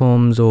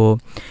platforms or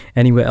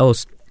anywhere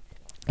else,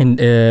 and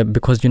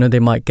because they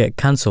might get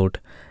cancelled.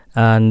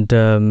 And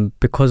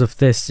because of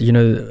this,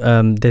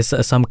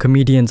 there's some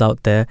comedians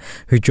out there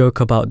who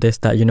joke about this,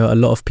 that a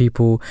lot of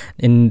people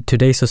in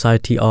today's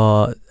society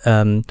are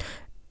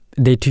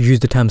they to use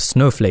the term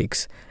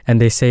snowflakes, and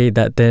they say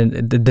that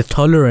the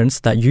tolerance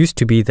that used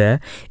to be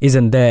there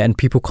isn't there, and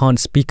people can't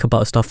speak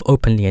about stuff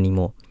openly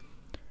anymore.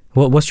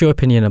 What's your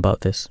opinion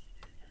about this?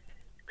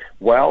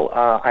 Well,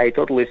 I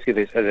totally see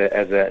this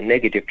as a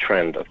negative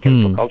trend of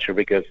cancel culture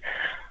because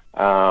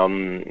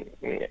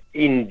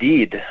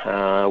indeed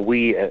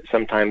we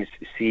sometimes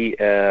see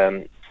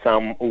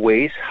some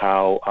ways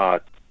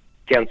how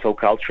cancel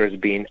culture is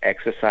being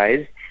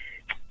exercised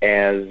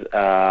as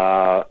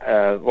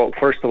well.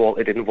 First of all,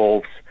 it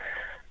involves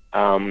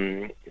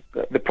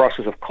the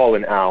process of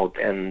calling out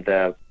and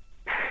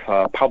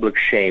public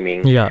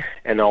shaming,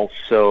 and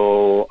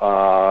also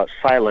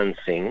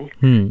silencing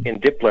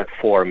and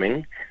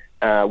deplatforming,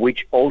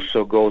 which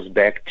also goes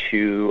back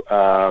to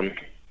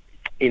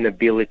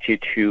inability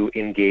to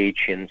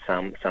engage in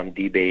some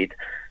debate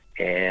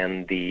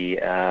and the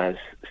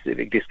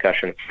civic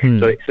discussion.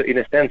 So in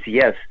a sense,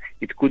 yes,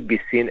 it could be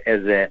seen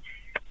as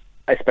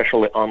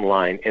especially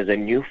online, as a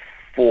new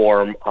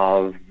form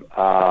of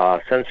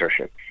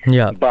censorship.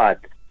 But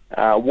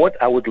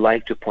what I would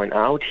like to point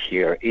out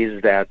here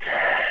is that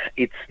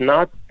it's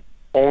not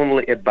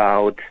only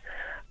about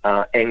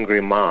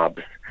angry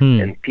mobs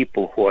and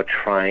people who are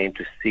trying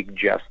to seek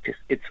justice.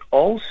 It's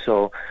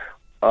also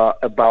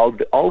about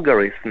the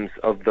algorithms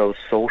of those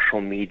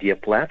social media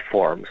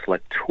platforms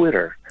like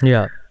Twitter.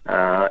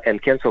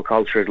 And cancel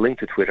culture is linked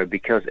to Twitter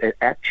because it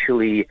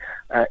actually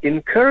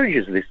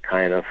encourages this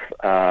kind of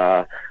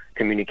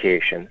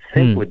communication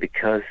simply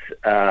because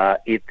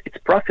it's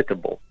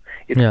profitable.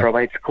 It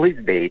provides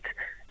clickbait,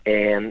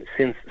 and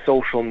since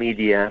social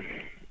media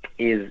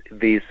is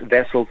these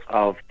vessels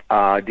of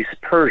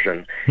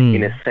dispersion,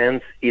 in a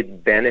sense,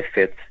 it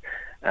benefits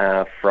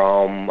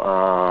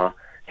from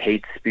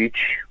hate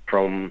speech,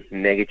 from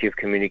negative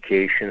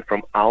communication,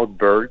 from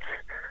outbursts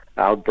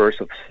of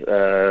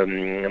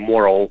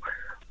moral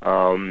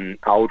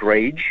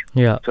outrage.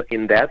 So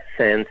in that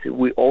sense,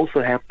 we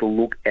also have to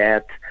look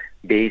at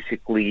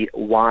basically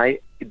why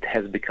it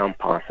has become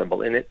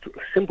possible, and it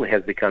simply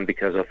has become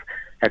because of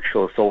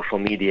actual social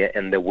media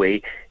and the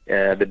way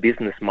the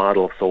business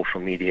model of social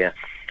media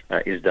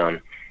is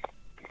done.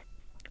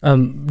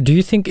 Do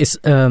you think it's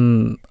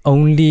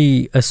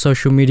only a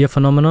social media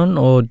phenomenon,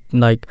 or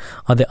like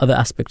are there other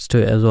aspects to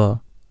it as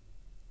well?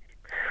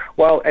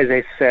 Well, as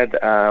I said,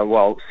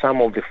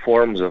 some of the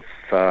forms of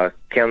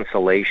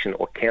cancellation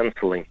or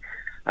canceling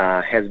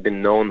has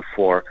been known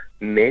for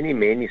many,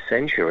 many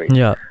centuries.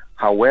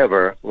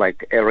 However,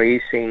 like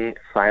erasing,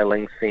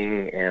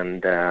 silencing,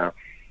 and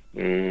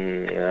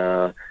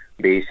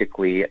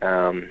basically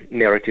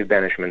narrative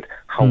banishment.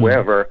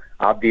 However,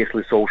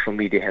 obviously, social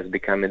media has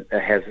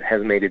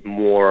made it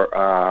more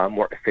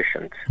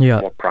efficient,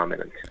 more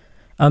prominent.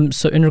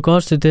 So, in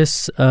regards to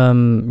this,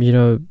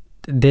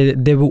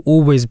 there will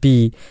always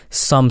be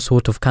some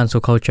sort of cancel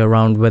culture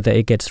around, whether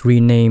it gets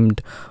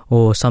renamed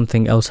or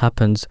something else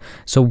happens.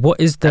 So what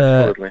is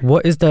the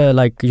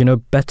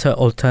better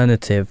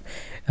alternative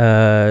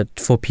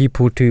for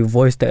people to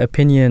voice their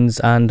opinions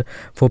and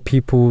for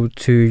people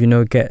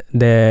to get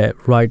their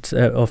rights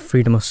of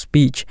freedom of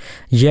speech,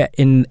 yet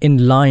in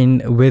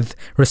line with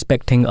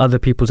respecting other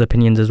people's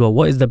opinions as well?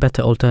 What is the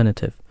better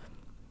alternative?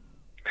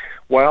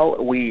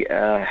 Well, we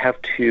have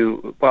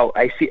to,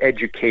 I see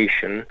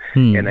education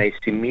and I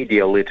see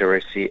media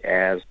literacy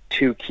as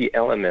two key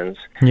elements,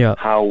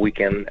 how we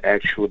can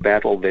actually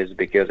battle this,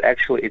 because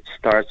actually it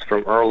starts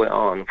from early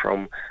on,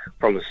 from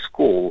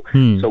school.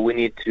 So we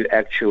need to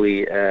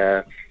actually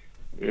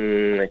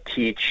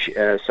teach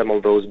some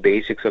of those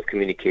basics of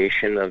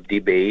communication, of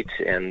debate,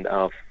 and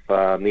of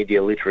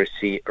media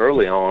literacy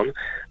early on,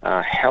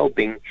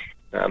 helping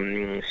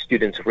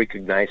students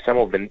recognize some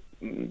of the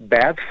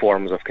bad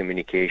forms of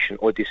communication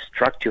or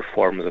destructive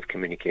forms of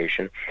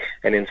communication.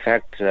 And in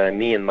fact,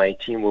 me and my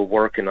team were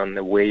working on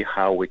the way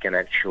how we can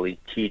actually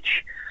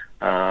teach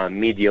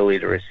media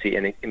literacy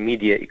and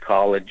media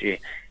ecology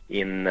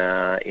in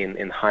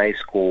high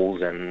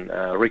schools, and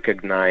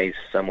recognize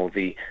some of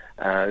the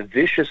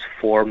vicious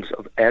forms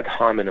of ad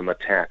hominem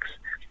attacks.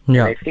 And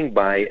I think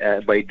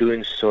by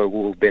doing so,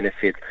 we will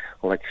benefit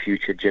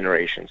future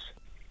generations.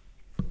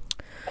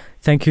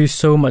 Thank you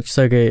so much,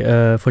 Sergey,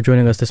 for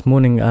joining us this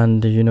morning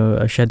and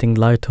shedding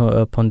light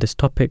upon this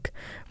topic.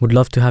 Would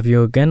love to have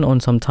you again on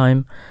some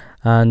time.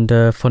 And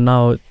for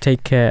now,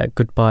 take care,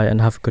 goodbye, and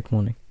have a good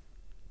morning.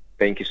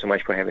 Thank you so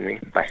much for having me.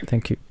 Bye.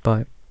 Thank you.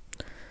 Bye.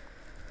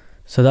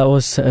 So that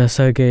was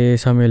Sergey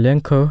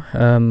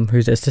Samoilenko,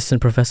 who's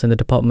assistant professor in the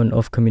Department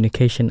of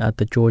Communication at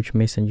the George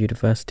Mason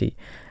University.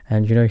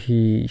 And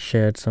he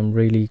shared some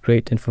really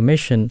great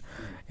information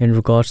in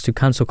regards to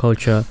cancel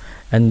culture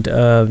and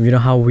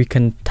how we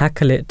can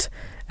tackle it,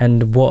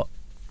 and what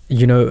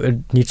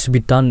needs to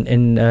be done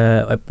in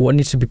what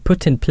needs to be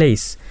put in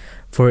place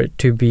for it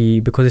to be,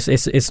 because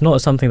it's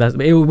not something that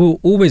it will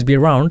always be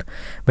around,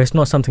 but it's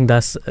not something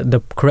that's the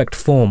correct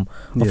form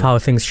of how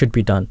things should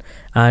be done.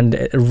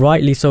 And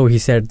rightly so, he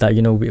said that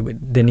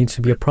there needs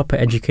to be a proper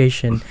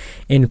education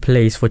in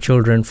place for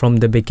children from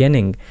the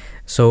beginning,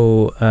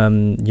 so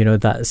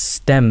that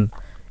STEM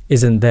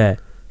isn't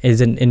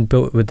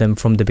inbuilt with them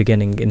from the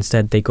beginning.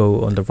 Instead, they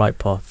go on the right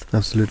path.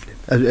 Absolutely,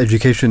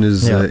 education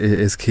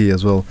is key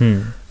as well.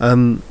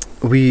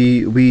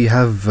 We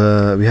have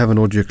an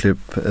audio clip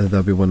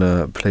that we want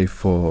to play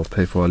for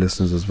our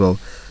listeners as well,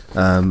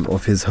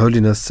 of His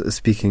Holiness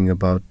speaking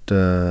about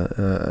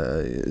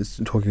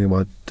talking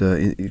about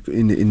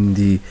in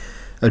the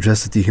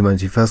address at the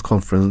Humanity First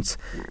conference.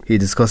 He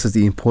discusses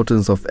the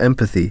importance of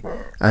empathy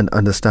and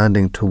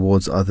understanding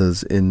towards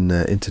others in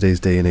today's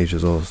day and age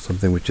as well,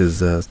 something which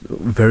is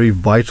very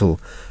vital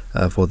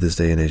for this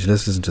day and age.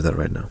 Let's listen to that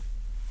right now.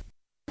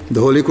 The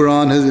Holy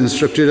Quran has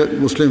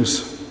instructed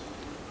Muslims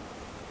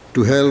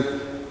to help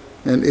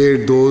and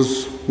aid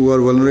those who are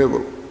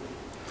vulnerable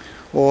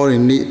or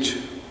in need,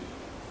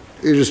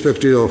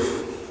 irrespective of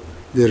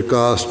their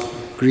caste,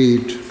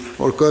 creed,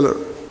 or color.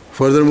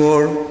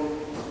 Furthermore,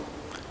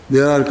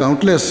 there are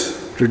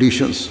countless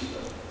traditions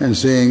and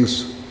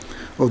sayings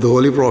of the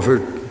Holy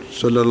Prophet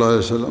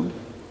ﷺ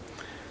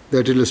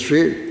that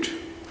illustrate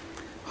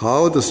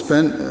how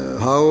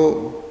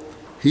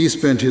he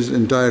spent his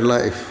entire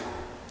life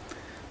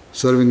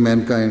serving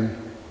mankind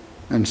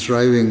and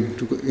striving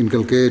to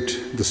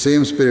inculcate the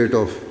same spirit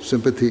of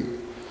sympathy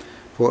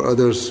for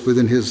others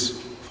within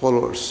his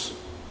followers.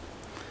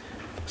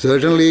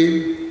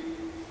 Certainly,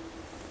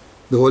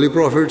 the Holy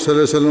Prophet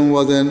ﷺ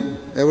was an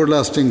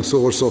everlasting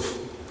source of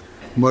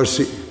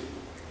mercy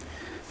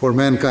for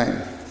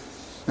mankind,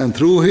 and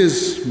through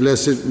his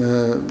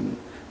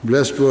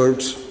blessed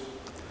words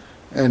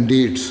and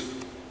deeds,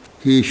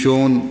 he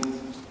shone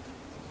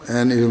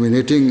an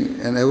illuminating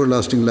and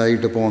everlasting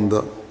light upon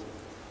the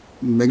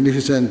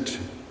magnificent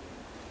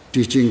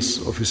teachings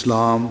of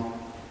Islam,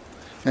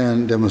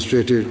 and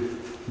demonstrated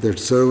that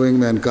serving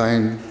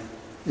mankind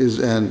is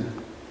an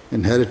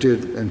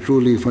inherited and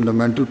truly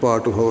fundamental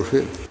part of our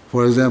faith.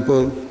 For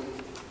example,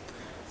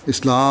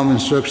 Islam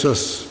instructs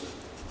us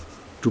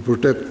to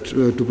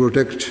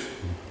protect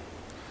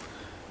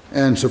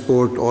and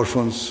support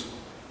orphans,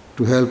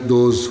 to help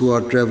those who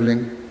are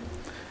traveling,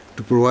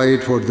 to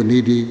provide for the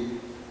needy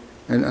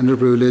and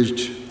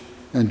underprivileged,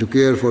 and to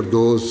care for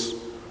those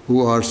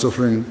who are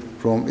suffering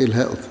from ill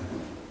health.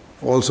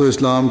 Also,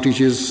 Islam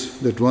teaches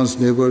that one's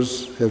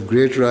neighbors have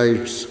great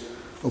rights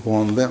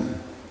upon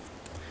them.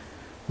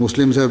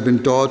 Muslims have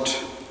been taught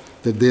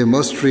that they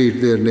must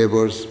treat their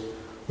neighbors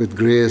with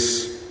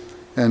grace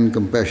and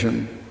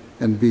compassion,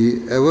 and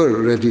be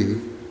ever ready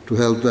to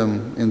help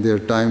them in their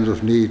times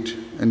of need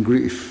and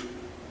grief.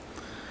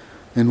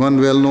 In one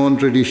well-known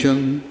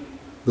tradition,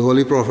 the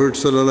Holy Prophet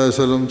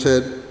ﷺ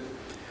said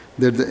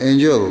that the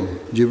angel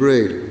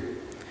Jibreel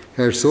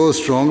had so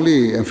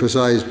strongly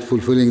emphasized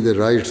fulfilling the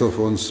rights of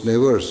one's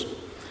neighbors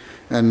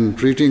and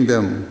treating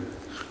them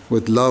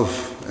with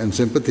love and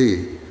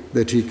sympathy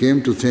that he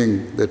came to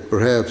think that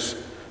perhaps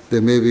they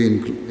may be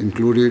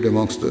included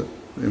amongst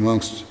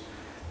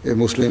a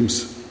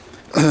Muslim's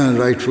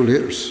rightful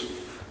heirs.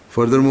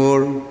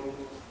 Furthermore,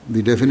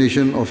 the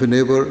definition of a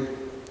neighbor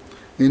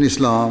in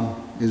Islam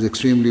is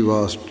extremely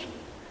vast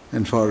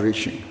and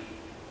far-reaching.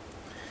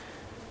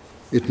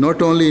 It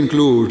not only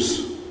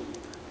includes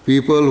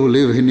people who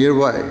live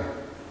nearby,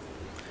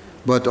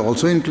 but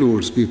also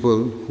includes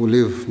people who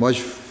live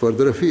much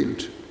further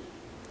afield.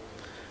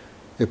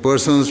 A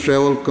person's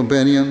travel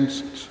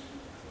companions,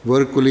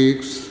 work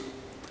colleagues,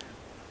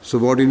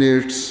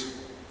 subordinates,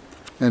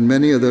 and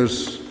many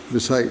others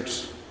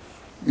besides.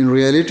 In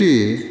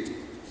reality,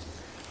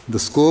 the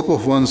scope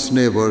of one's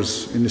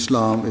neighbors in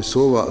Islam is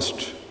so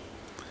vast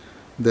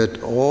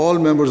that all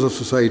members of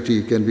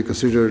society can be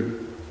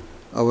considered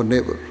our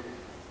neighbor.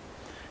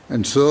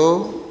 And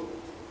so,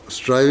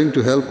 striving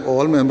to help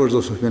all members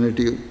of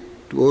humanity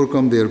to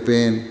overcome their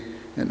pain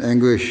and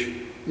anguish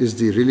is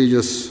the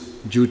religious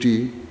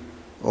duty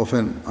of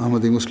an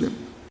Ahmadi Muslim.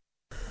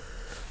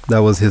 That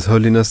was His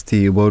Holiness,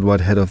 the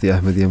worldwide head of the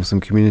Ahmadiyya Muslim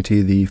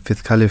community, the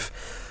fifth caliph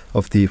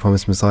of the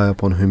promised Messiah,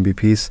 upon whom be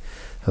peace,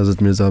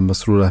 Hazrat Mirza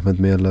Masroor Ahmad,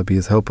 may Allah be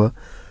his helper,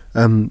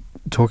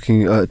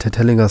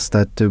 telling us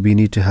that we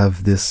need to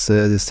have this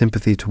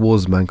sympathy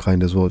towards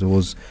mankind as well,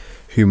 towards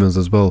humans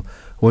as well.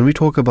 When we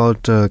talk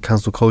about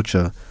cancel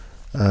culture,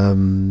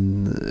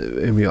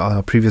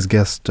 our previous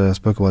guest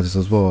spoke about this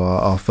as well,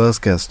 our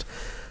first guest,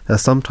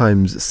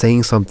 sometimes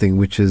saying something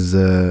which is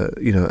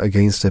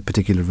against a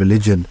particular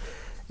religion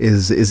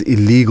is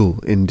illegal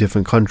in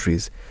different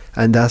countries,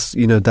 and that's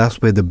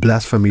where the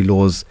blasphemy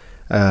laws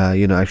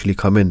actually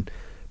come in.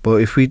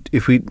 But if we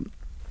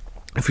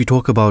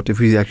talk about, if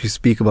we actually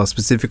speak about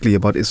specifically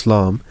about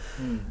Islam,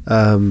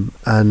 and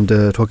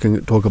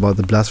talk about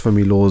the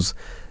blasphemy laws,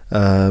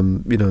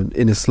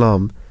 in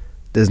Islam,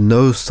 there's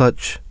no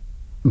such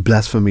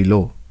blasphemy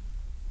law.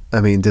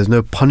 I mean, there's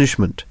no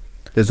punishment.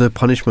 There's no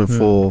punishment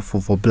for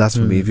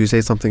blasphemy. If you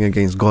say something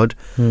against God,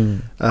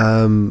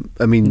 God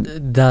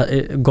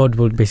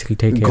will basically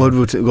take care God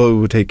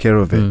will take care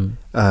of it.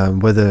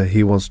 Whether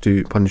He wants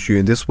to punish you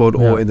in this world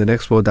or in the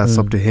next world, that's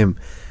up to Him.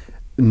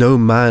 No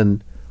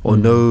man or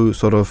no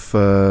sort of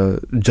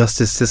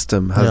justice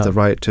system has the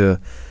right to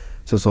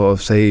sort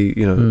of say,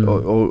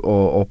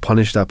 or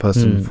punish that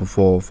person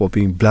for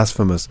being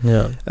blasphemous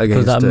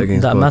against that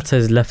God. matter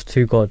is left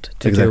to God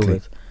to deal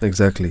with.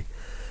 Exactly.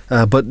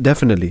 But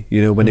definitely,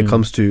 when it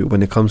comes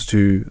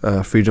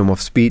to freedom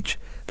of speech,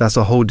 that's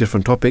a whole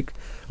different topic.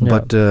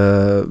 But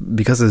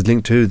because it's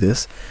linked to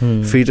this,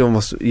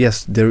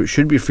 there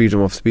should be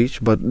freedom of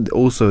speech, but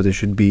also there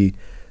should be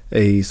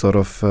a sort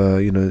of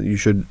you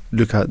should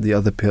look at the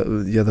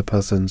other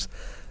person's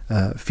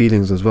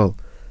feelings as well.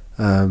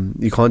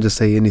 You can't just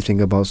say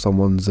anything about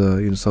someone's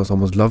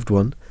someone's loved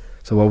one.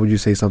 So why would you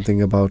say something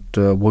about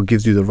what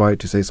gives you the right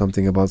to say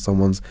something about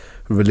someone's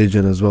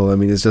religion as well? I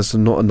mean, it's just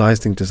not a nice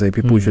thing to say.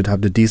 People should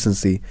have the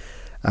decency,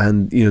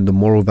 and the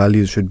moral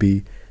values should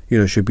be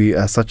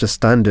at such a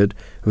standard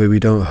where we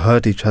don't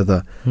hurt each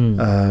other,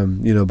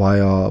 by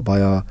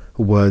our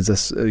words,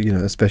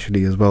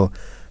 especially as well.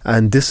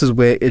 And this is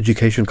where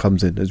education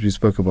comes in, as we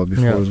spoke about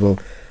before as well.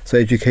 So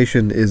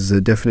education is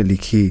definitely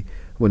key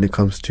when it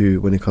comes to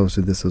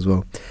this as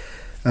well.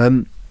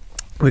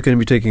 We're going to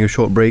be taking a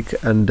short break,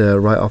 and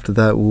right after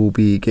that we'll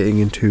be getting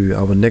into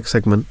our next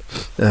segment,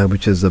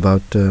 which is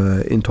about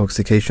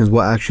intoxications.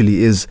 What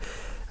actually is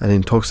an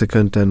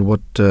intoxicant, and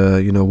what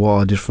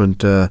are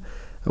different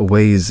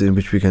ways in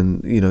which we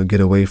can get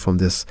away from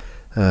this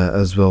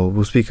as well.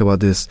 We'll speak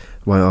about this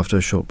right after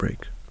a short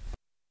break.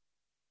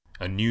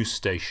 A new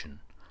station,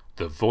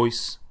 the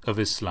Voice of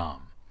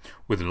Islam,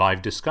 with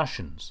live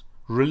discussions,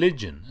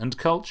 religion and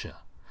culture.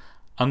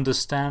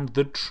 Understand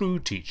the true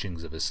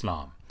teachings of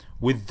Islam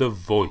with the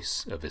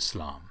Voice of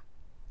Islam.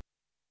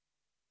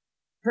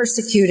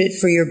 Persecuted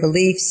for your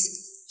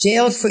beliefs,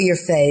 jailed for your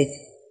faith,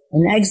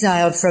 and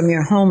exiled from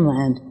your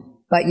homeland,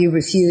 but you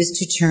refuse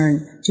to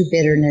turn to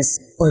bitterness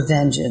or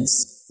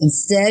vengeance.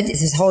 Instead,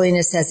 His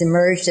Holiness has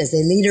emerged as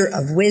a leader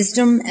of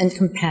wisdom and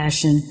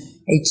compassion,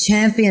 a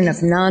champion of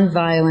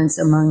nonviolence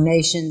among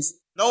nations.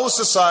 No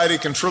society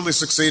can truly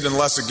succeed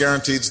unless it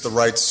guarantees the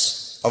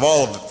rights of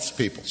all of its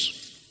peoples,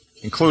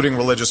 including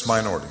religious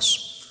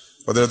minorities.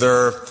 Whether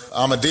they're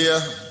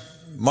Ahmadiyya,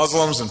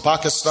 Muslims in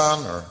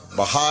Pakistan, or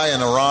Baha'i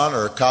in Iran,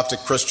 or Coptic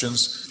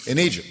Christians in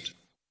Egypt.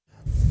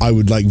 I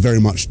would like very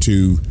much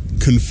to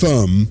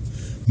confirm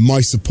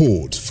my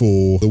support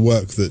for the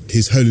work that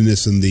His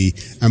Holiness and the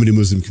Ahmadiyya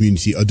Muslim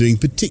community are doing,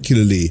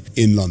 particularly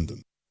in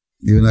London.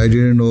 Even I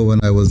didn't know when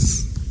I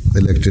was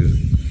elected,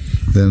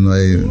 then my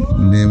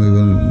name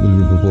even will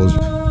be proposed.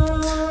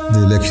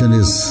 The election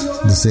is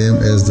the same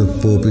as the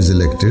Pope is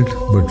elected,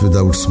 but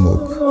without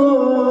smoke.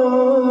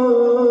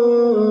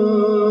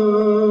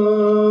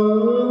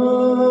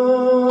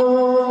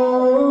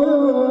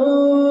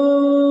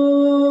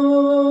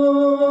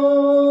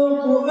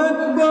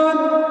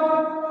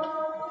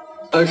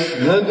 I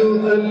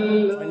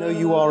know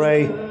you are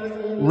a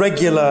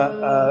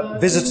regular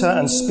visitor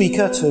and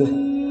speaker to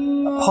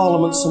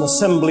parliaments and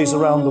assemblies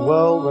around the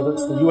world, whether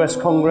it's the US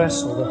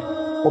Congress or the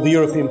of the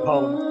European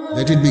Parliament.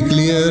 Let it be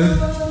clear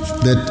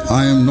that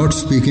I am not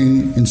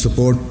speaking in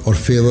support or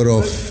favor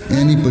of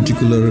any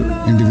particular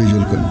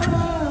individual country.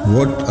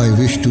 What I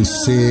wish to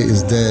say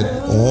is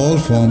that all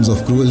forms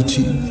of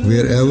cruelty,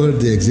 wherever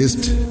they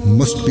exist,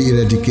 must be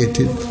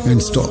eradicated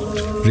and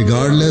stopped,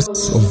 regardless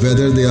of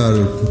whether they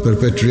are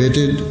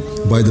perpetrated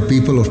by the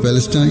people of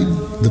Palestine,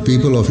 the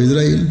people of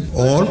Israel,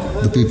 or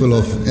the people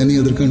of any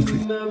other country.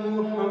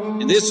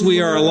 In this we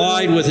are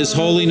allied with His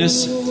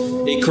Holiness,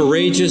 a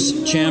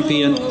courageous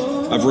champion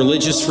of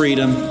religious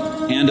freedom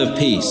and of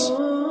peace.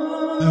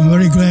 I'm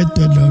very glad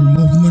that the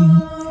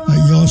movement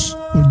yours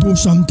will do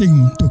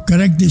something to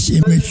correct this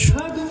image.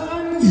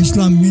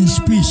 Islam means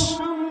peace.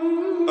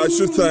 I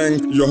should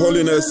thank Your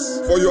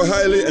Holiness for your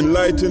highly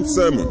enlightened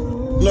sermon,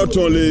 not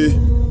only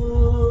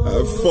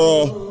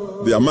for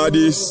the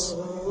Ahmadis,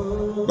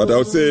 but I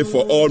would say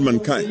for all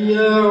mankind.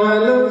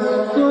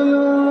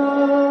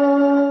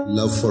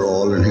 Love for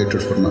all and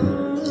hatred for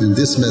none. And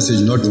this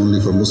message not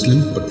only for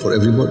Muslims, but for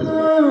everybody.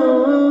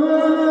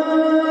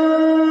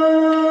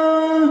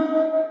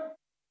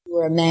 You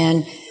are a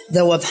man,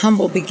 though of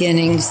humble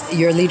beginnings,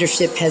 your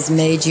leadership has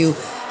made you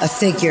a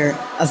figure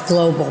of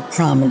global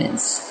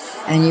prominence,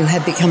 and you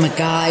have become a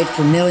guide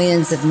for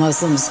millions of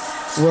Muslims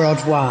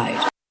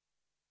worldwide.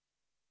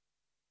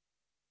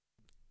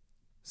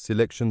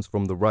 Selections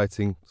from the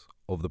writings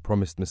of the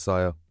promised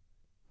Messiah,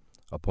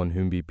 upon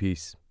whom be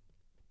peace,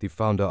 the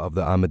founder of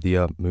the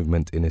Ahmadiyya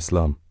movement in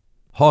Islam.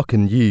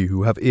 Hearken ye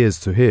who have ears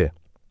to hear.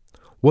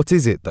 What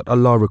is it that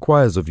Allah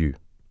requires of you?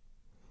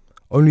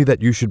 Only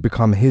that you should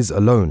become His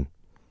alone,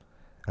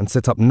 and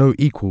set up no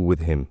equal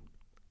with Him,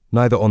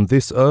 neither on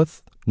this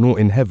earth nor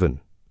in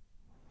heaven.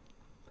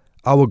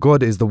 Our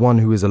God is the one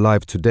who is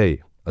alive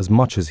today, as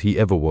much as He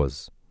ever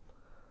was.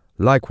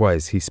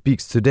 Likewise, He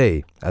speaks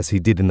today as He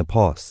did in the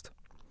past.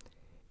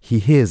 He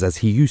hears as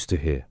He used to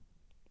hear.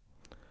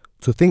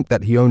 To think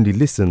that He only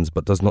listens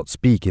but does not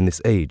speak in this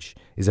age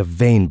is a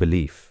vain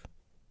belief.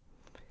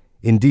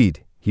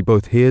 Indeed, He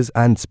both hears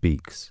and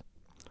speaks.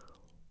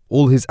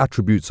 All His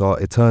attributes are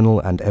eternal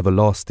and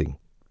everlasting.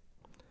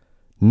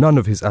 None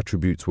of His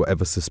attributes were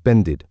ever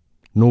suspended,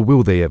 nor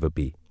will they ever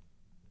be.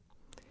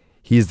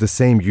 He is the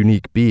same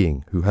unique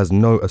being who has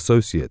no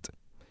associate.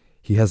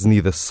 He has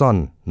neither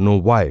son nor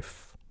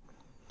wife.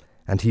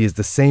 And He is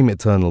the same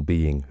eternal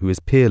being who is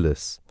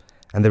peerless,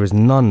 and there is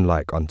none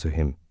like unto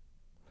Him.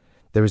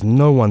 There is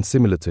no one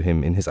similar to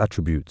Him in His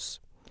attributes.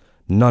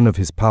 None of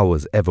His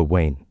powers ever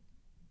wane.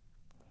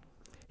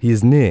 He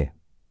is near,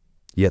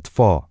 yet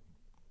far.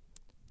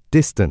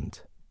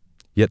 Distant,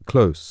 yet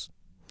close.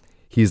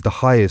 He is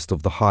the highest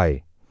of the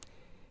high.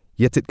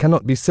 Yet it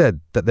cannot be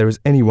said that there is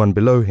anyone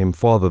below Him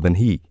farther than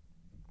He.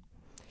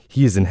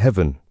 He is in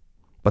heaven,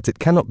 but it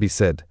cannot be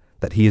said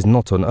that He is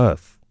not on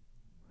earth.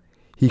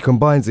 He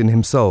combines in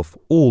Himself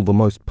all the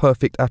most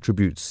perfect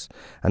attributes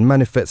and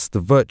manifests the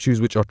virtues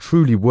which are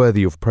truly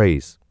worthy of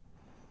praise.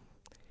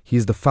 He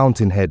is the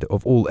fountainhead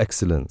of all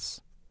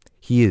excellence.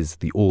 He is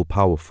the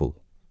all-powerful.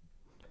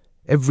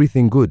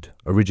 Everything good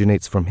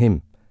originates from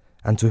Him,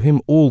 and to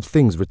Him all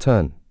things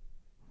return.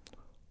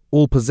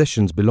 All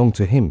possessions belong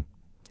to Him.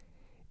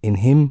 In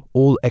Him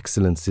all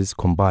excellences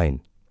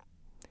combine.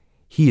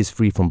 He is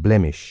free from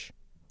blemish,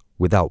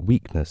 without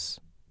weakness.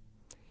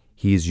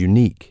 He is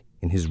unique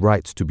in His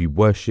right to be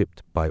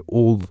worshipped by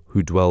all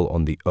who dwell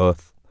on the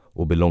earth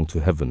or belong to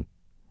heaven.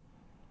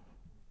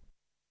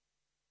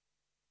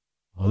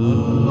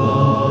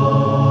 Allah,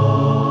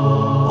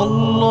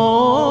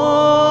 Allahu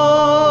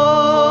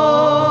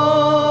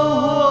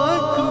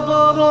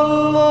Akbar,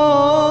 Allahu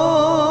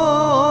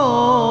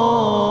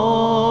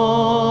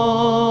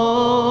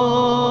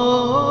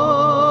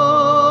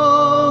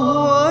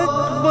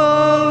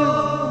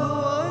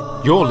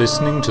Akbar. You're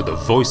listening to the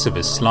Voice of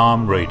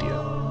Islam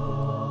Radio,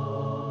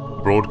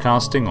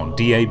 broadcasting on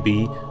DAB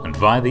and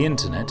via the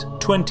internet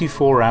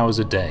 24 hours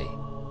a day.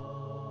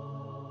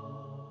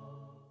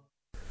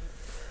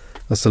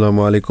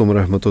 Assalamu alaikum wa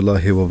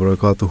rahmatullahi wa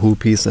barakatuhu.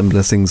 Peace and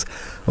blessings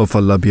of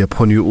Allah be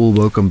upon you all.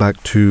 Welcome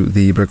back to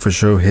the Breakfast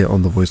Show here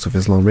on the Voice of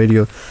Islam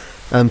Radio.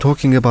 I'm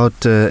talking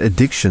about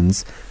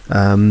addictions.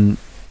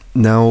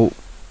 Now,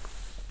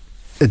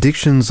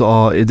 addictions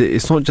are,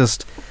 it's not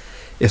just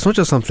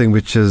something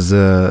which is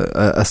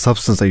a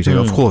substance that you take.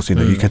 Of course,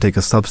 you can take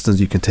a substance,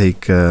 you can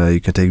take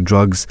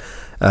drugs,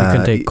 you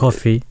can take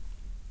coffee.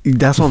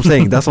 That's what I'm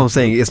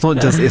saying. It's not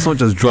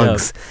just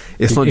drugs. Yeah.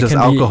 It's not just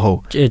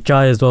alcohol.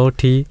 Chai as well,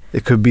 tea.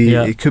 It could be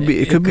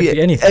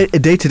anything.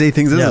 Day-to-day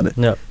things, isn't it?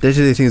 Yeah.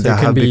 Day-to-day things that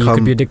have become. You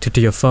could be addicted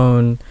to your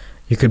phone.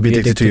 You could be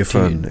addicted to your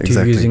phone.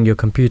 Exactly. To using your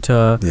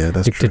computer. Yeah,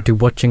 that's addicted true.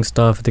 to watching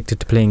stuff. Addicted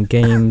to playing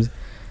games.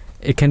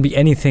 It can be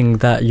anything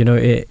that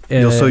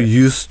you're so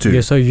used to.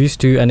 You're so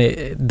used to, and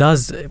it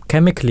does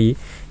chemically.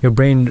 Your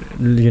brain,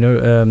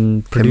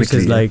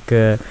 produces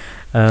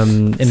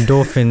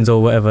endorphins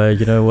or whatever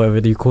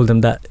you call them.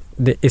 That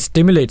it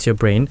stimulates your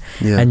brain,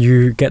 and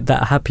you get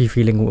that happy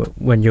feeling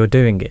when you're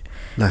doing it.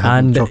 Like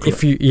having chocolate.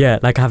 If you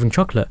like having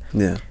chocolate.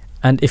 Yeah.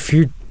 And if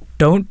you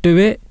don't do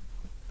it,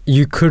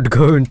 you could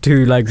go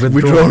into like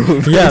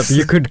withdrawal. Yeah,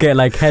 you could get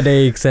like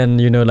headaches and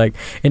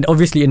and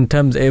obviously in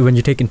terms when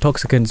you take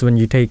intoxicants, when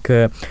you take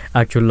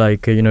actual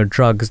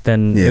drugs,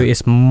 then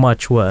it's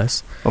much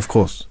worse. Of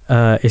course,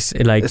 it's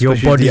like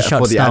especially your body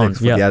shuts down.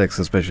 For the addicts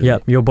especially. Yeah,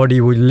 your body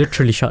will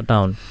literally shut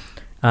down,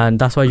 and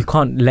that's why you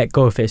can't let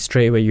go of it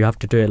straight away. You have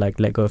to do it like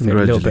let go of it a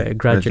little bit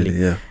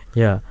gradually.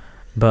 Yeah,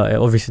 but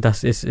obviously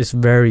it's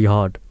very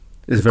hard.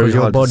 It's very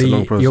hard.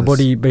 Your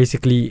body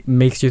basically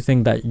makes you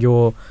think that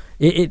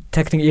it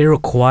technically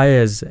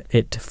requires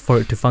it for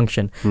it to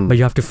function, but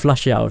you have to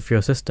flush it out of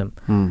your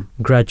system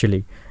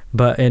gradually.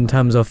 But in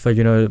terms of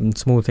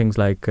small things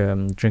like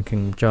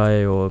drinking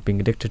chai or being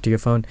addicted to your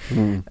phone,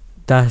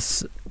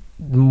 that's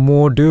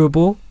more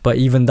doable. But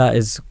even that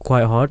is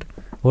quite hard.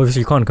 Obviously,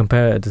 you can't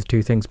compare the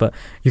two things, but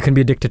you can be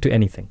addicted to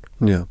anything.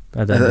 Yeah,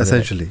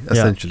 essentially,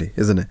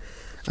 isn't it?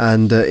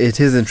 And it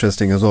is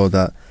interesting as well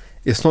that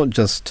it's not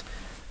just.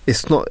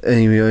 It's not.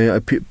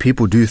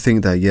 People do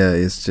think that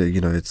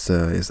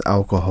it's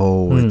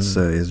alcohol,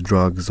 it's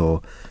drugs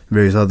or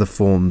various other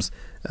forms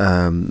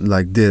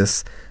like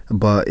this,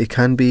 but it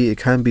can be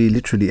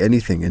literally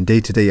anything in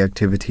day-to-day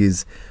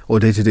activities or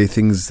day-to-day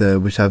things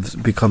which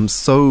have become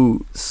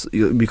so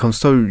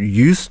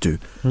used to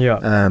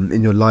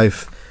in your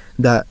life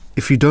that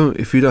if you don't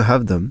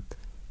have them,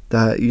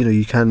 that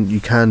you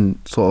can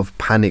sort of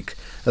panic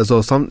as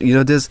well.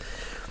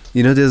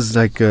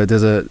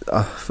 There's a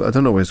I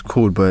don't know what it's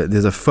called, but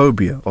there's a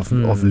phobia of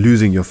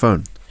losing your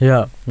phone.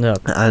 Yeah.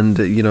 And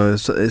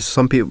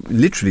some people,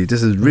 literally,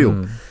 this is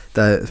real,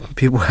 that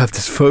people have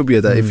this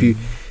phobia that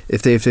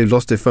if they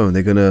lost their phone,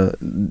 they're gonna,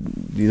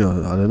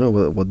 I don't know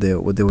what they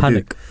will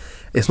panic. do.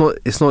 It's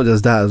not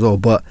just that as well,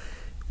 but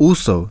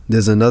also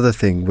there's another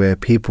thing where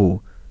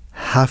people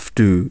have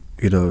to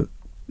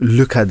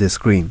look at their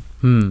screen.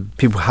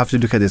 People have to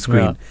look at their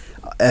screen.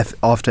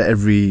 After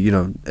every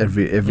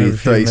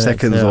 30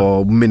 seconds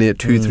or minute,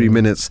 2-3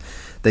 minutes,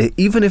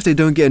 even if they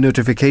don't get a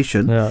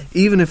notification,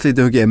 even if they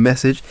don't get a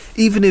message,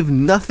 even if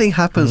nothing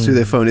happens to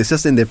their phone, it's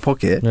just in their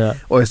pocket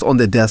or it's on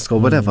their desk or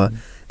whatever,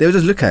 they'll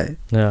just look at it.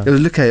 They'll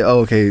look at it, oh,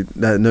 okay,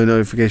 no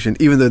notification,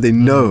 even though they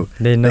know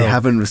they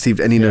haven't received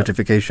any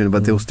notification,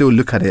 but they'll still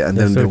look at it and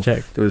then they'll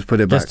just put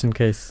it back. Just in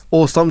case.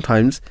 Or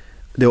sometimes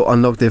they'll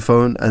unlock their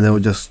phone and they'll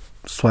just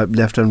swipe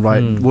left and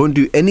right, won't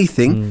do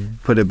anything,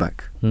 put it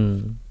back.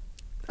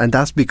 And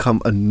that's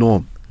become a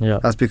norm. Yeah,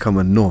 that's become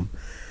a norm.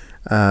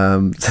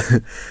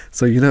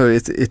 So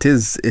it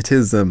is.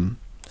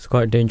 It's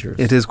quite dangerous.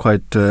 It is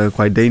quite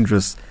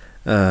dangerous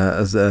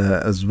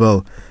as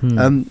well.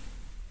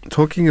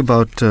 Talking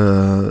about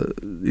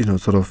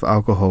sort of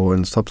alcohol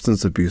and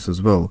substance abuse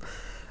as well.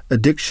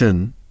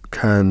 Addiction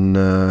can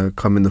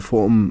come in the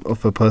form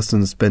of a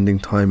person spending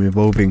time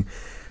involving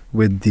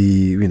with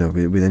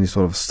with any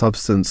sort of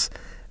substance.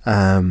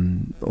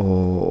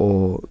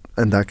 Or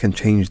and that can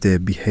change their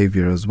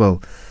behavior as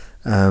well.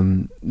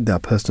 That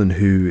person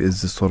who is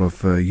sort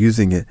of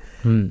using it,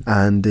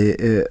 and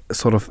it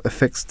sort of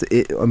affects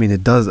it. I mean,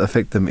 it does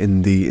affect them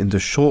in the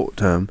short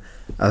term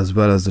as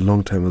well as the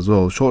long term as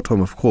well. Short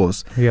term, of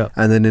course,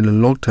 and then in the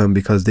long term,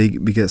 because they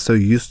get so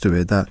used to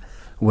it that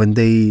when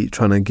they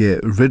trying to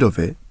get rid of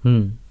it,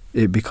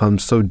 it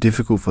becomes so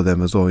difficult for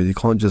them as well. You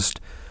can't just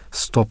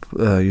stop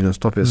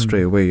it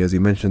straight away, as you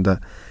mentioned that.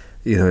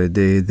 Their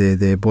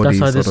body.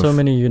 That's why there's so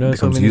many,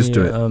 becomes used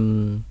to it.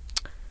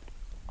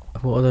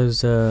 What are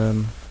those?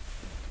 The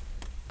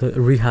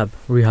rehab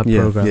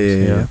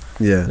programs.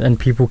 Yeah. And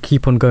people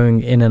keep on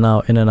going in and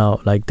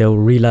out. Like they'll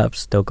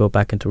relapse, they'll go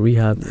back into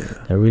rehab,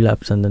 they'll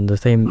relapse, and then the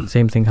same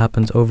thing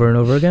happens over and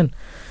over again.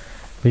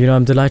 But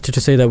I'm delighted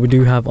to say that we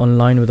do have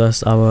online with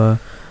us our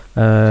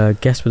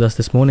guest with us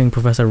this morning,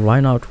 Professor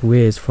Reinout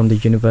Weers from the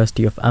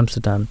University of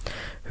Amsterdam,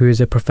 who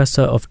is a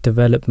professor of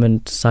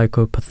development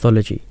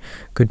psychopathology.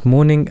 Good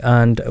morning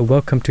and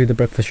welcome to the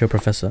Breakfast Show,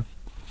 Professor.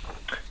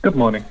 Good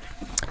morning.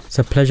 It's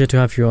a pleasure to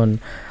have you on.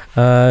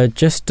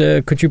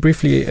 Could you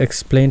briefly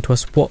explain to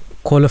us what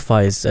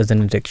qualifies as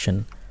an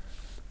addiction?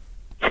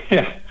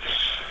 Yeah,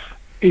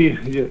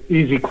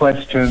 easy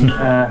question,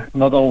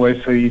 not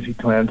always so easy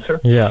to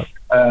answer. Yeah.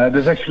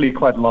 There's actually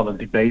quite a lot of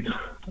debate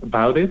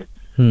about it.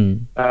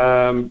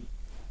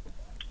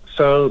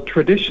 So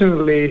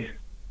traditionally,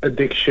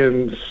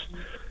 addictions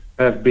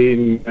have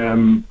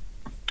been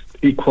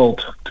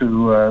equaled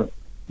to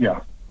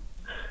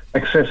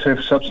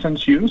excessive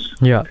substance use.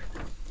 Yeah.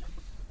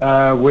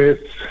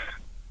 With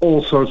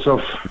all sorts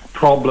of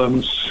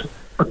problems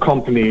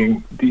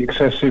accompanying the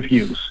excessive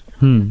use.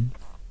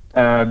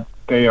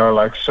 They are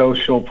like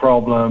social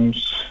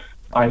problems,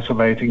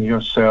 isolating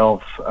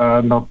yourself,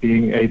 not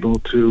being able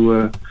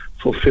to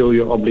fulfill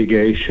your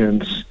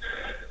obligations.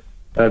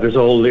 There's a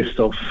whole list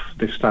of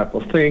this type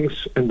of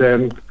things. And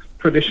then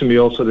traditionally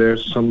also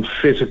there's some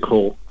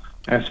physical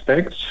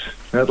aspects,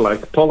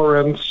 like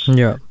tolerance.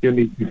 Yeah. You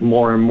need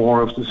more and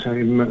more of the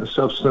same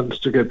substance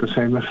to get the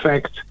same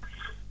effect.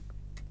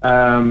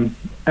 And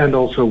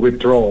also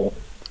withdrawal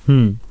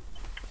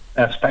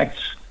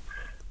aspects,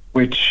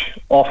 which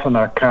often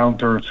are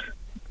countered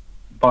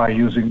by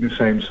using the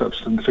same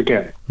substance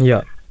again.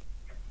 Yeah.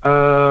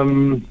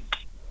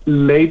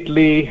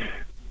 Lately,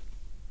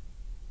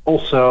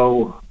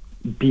 also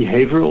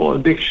behavioral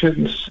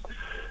addictions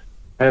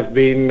have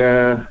been,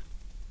 I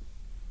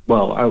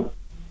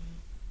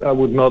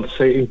would not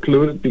say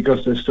included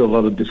because there's still a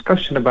lot of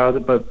discussion about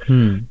it, but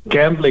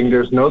gambling,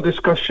 there's no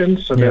discussion,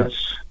 so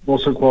that's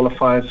also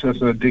qualifies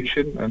as an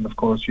addiction. And of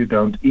course, you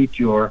don't eat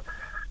your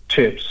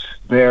chips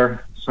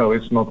there, so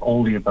it's not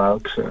only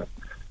about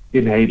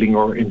inhaling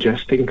or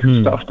ingesting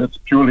stuff. That's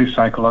purely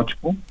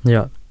psychological.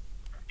 Yeah.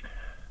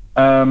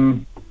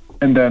 And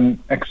then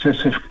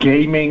excessive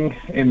gaming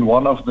in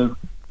one of the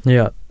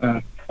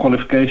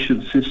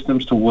qualification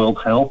systems, the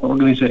World Health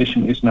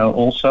Organization, is now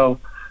also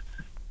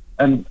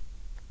a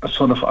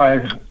sort of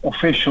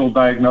official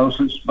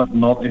diagnosis, but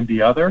not in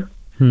the other.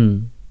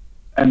 And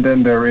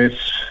then there is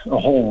a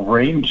whole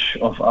range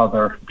of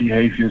other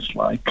behaviors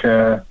like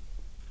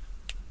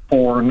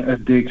porn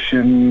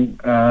addiction,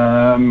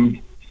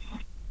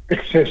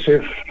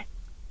 excessive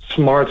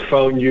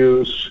smartphone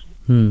use,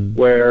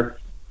 where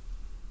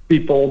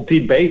people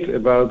debate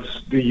about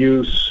the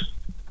use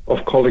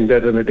of calling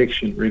that an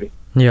addiction, really.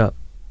 Yeah.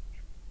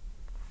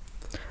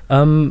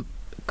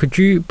 Could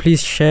you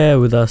please share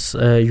with us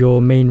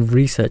your main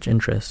research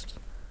interests?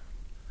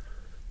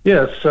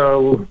 Yeah,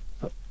 so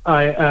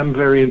I am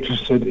very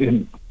interested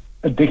in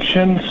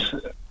addictions,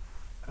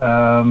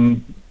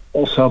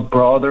 also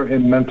broader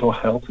in mental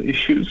health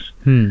issues.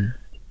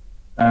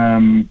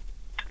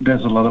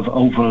 There's a lot of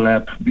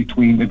overlap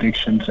between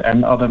addictions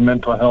and other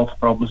mental health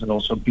problems, and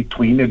also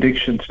between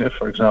addictions.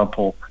 For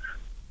example,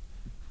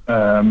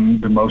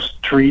 the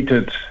most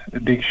treated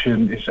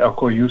addiction is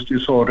alcohol use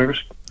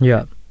disorders.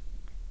 Yeah.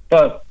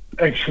 But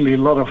actually, a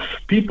lot of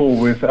people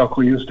with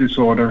alcohol use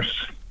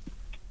disorders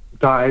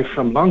die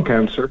from lung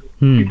cancer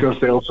because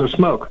they also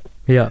smoke.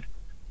 Yeah.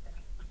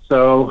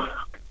 So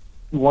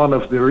one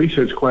of the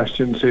research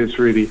questions is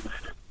really,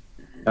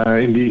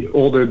 in the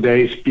older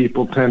days,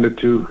 people tended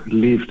to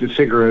leave the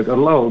cigarette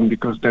alone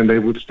because then they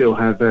would still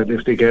have that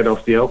if they get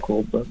off the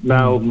alcohol. But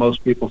now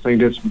most people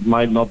think this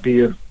might not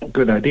be a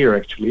good idea,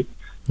 actually,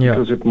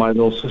 because it might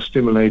also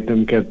stimulate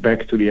them get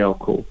back to the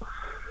alcohol.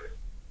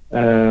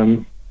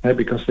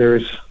 Because there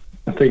is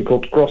a thing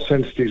called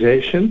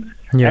cross-sensitization,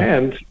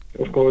 and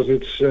of course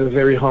it's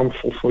very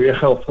harmful for your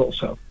health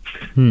also.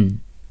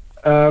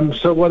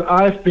 So what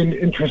I've been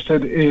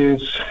interested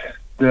is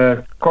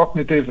the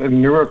cognitive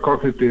and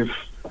neurocognitive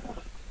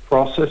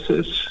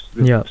processes.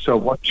 So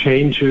what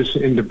changes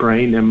in the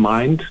brain and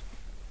mind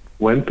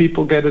when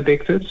people get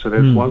addicted. So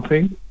that's one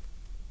thing.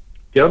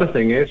 The other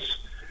thing is,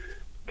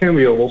 can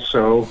we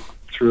also,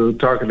 through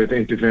targeted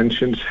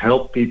interventions,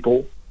 help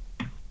people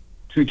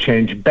to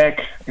change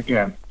back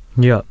again?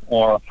 Yeah.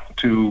 Or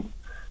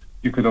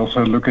you could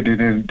also look at it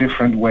in a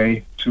different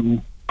way,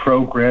 to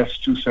progress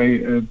to,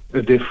 say,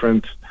 a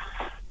different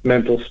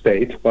mental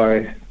state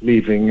by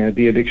leaving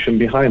the addiction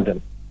behind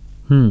them.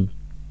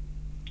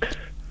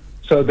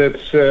 So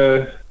that's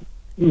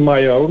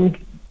my own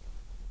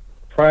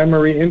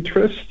primary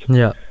interest.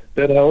 Yeah.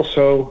 That I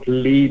also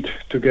lead,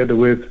 together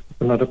with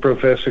another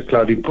professor,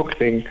 Claudie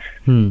Boekting,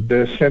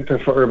 the Center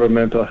for Urban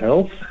Mental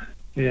Health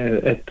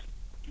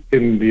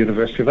in the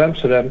University of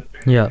Amsterdam.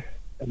 Yeah.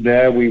 And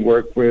there we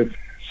work with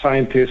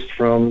scientists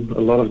from a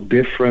lot of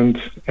different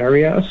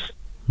areas.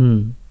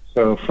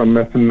 So from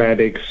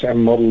mathematics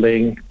and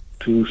modeling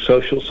to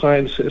social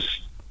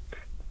sciences,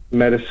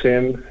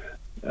 medicine,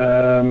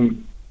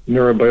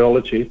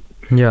 neurobiology.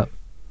 Yeah.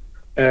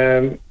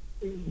 And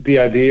the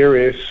idea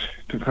is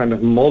to kind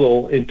of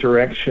model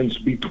interactions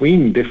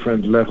between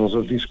different levels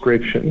of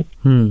description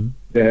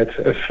that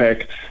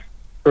affect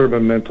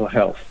urban mental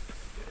health.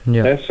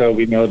 Yeah. And so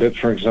we know that,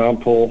 for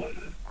example,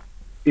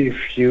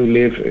 if you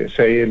live,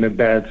 say, in a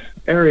bad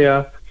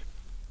area,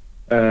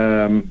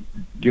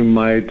 you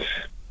might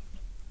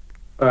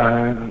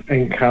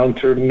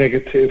encounter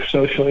negative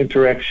social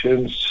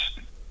interactions,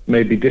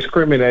 maybe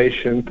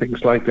discrimination,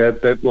 things like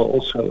that, that will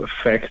also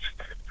affect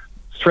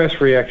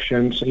stress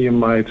reactions, and you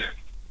might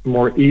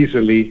more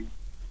easily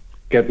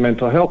get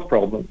mental health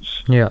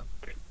problems. Yeah.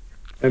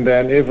 And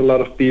then if a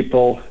lot of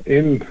people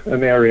in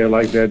an area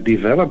like that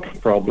develop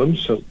problems,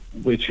 so,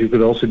 which you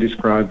could also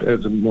describe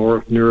as a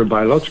more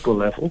neurobiological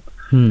level,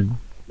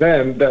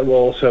 then that will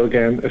also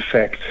again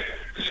affect,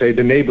 say,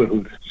 the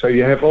neighborhood. So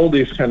you have all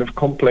these kind of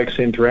complex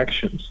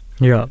interactions.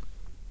 Yeah.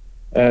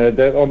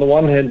 That on the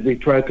one hand we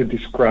try to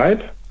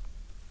describe,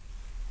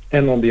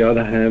 and on the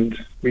other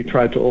hand we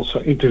try to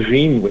also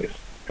intervene with.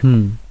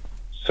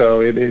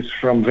 So it is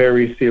from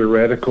very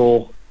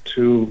theoretical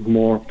to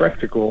more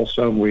practical.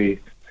 So we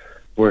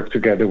work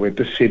together with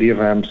the City of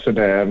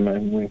Amsterdam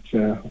and with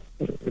a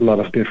lot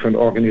of different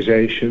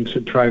organizations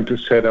and trying to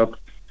set up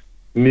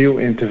new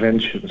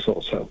interventions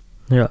also.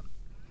 Yeah.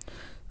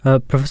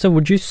 Professor,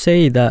 would you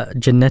say that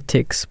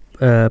genetics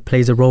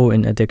plays a role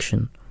in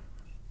addiction?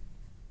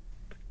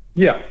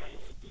 Yeah,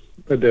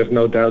 but there's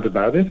no doubt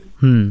about it.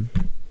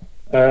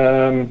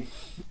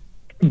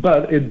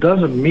 But it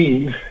doesn't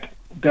mean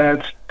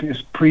that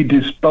this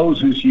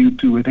predisposes you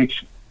to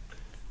addiction.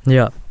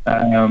 Yeah.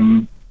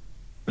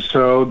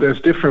 So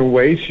there's different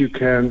ways you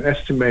can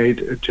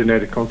estimate a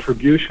genetic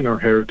contribution or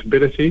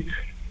heritability.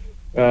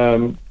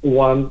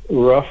 One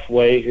rough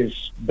way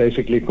is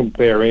basically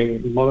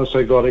comparing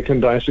monozygotic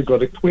and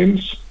dizygotic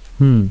twins.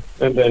 And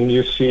then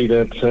you see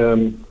that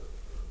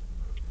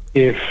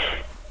if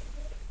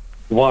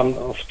one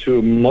of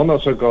two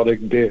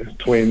monozygotic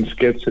twins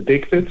gets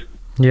addicted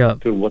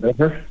to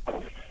whatever,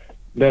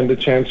 then the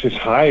chance is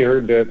higher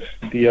that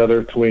the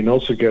other twin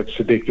also gets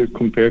addicted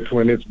compared to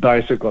when it's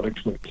dizygotic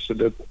twins. So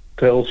that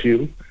tells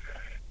you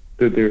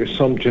that there is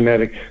some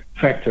genetic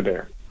factor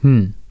there.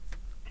 And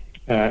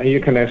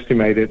you can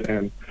estimate it,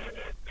 and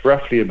it's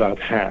roughly about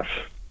half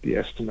the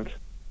estimate.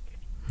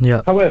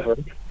 However,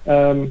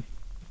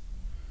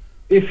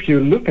 if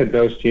you look at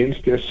those genes,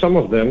 there's some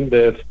of them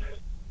that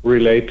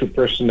relate to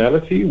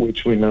personality,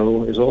 which we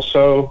know is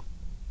also,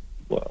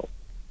 well,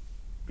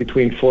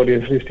 between 40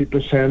 and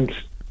 50%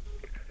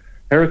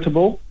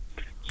 heritable.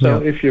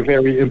 So if you're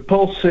very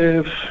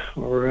impulsive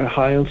or a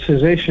high on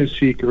sensation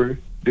seeker,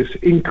 this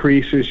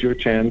increases your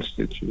chance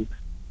that you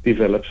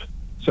develop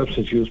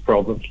substance use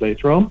problems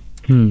later on.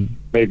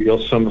 Maybe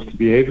also some of the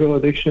behavioral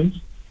addictions.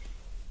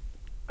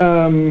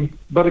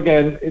 But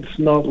again, it's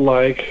not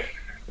like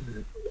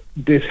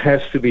this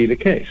has to be the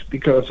case,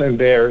 because, and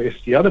there is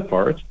the other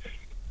part,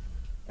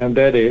 and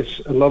that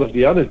is a lot of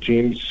the other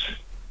genes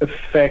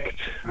affect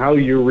how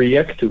you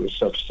react to a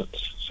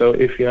substance. So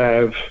if you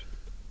have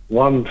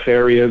one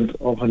variant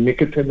of a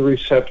nicotine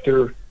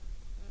receptor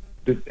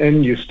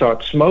and you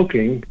start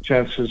smoking,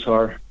 chances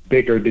are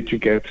bigger that you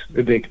get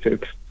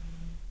addicted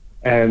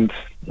and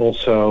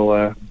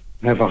also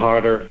have a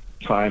harder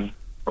time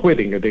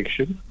quitting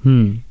addiction.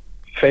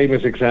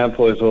 Famous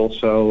example is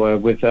also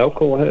with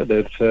alcohol,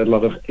 that a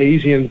lot of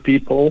Asian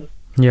people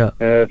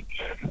have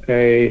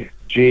a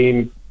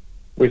gene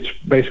which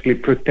basically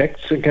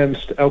protects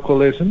against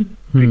alcoholism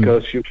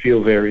because you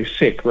feel very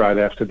sick right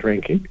after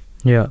drinking.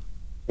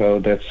 So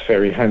that's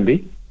very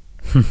handy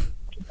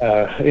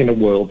in a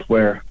world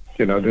where,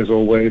 you know, there's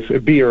always a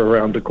beer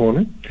around the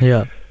corner.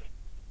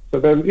 So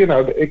then, you know,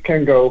 it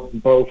can go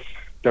both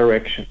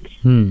directions.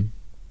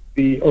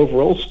 The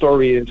overall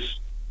story is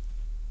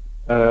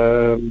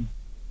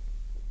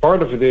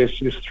part of it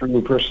is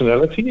through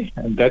personality,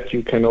 and that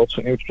you can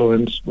also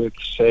influence with,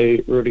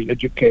 say, early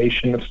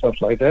education and stuff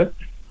like that.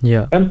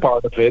 And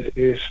part of it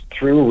is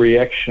through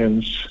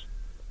reactions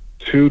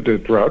to the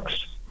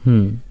drugs.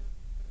 And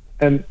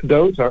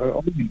those are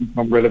only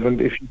become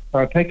relevant if you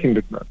start taking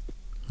the drug.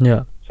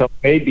 So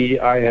maybe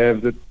I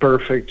have the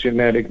perfect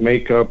genetic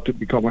makeup to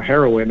become a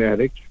heroin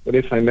addict, but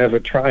if I never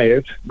try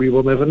it, we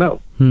will never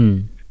know.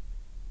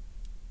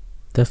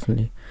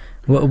 Definitely.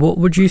 What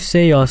would you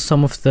say are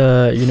some of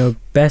the, you know,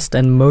 best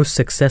and most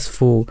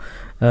successful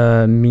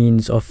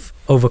means of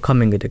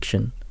overcoming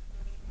addiction?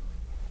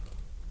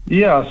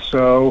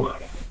 So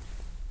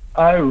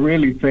I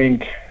really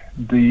think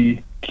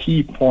the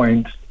key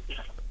point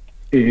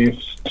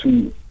is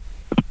to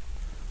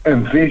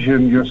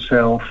envision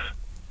yourself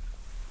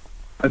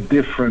a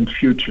different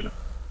future.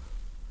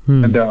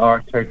 And there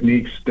are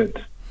techniques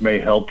that may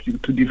help you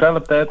to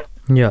develop that.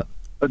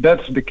 But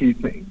that's the key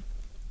thing.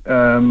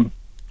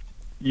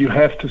 You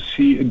have to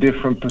see a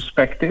different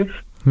perspective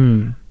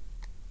and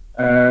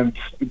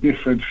a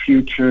different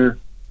future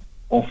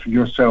of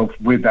yourself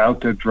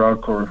without the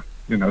drug or,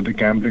 you know, the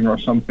gambling or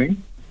something.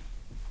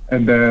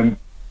 And then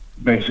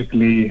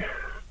basically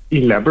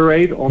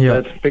elaborate on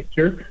that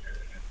picture.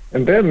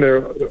 And then there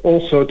are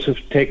all sorts of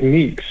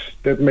techniques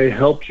that may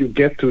help you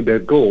get to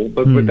that goal.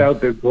 But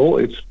without that goal,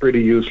 it's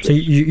pretty useless. So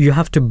you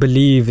have to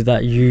believe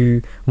that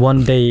you,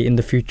 one day in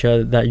the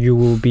future, that you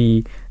will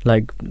be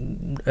like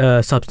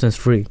substance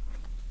free.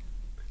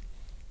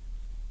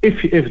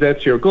 If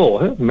that's your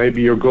goal,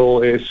 maybe your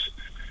goal is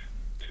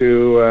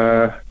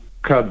to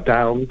cut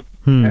down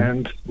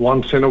and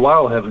once in a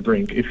while have a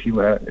drink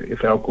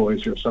if alcohol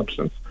is your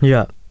substance.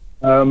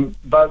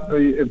 But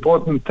the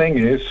important thing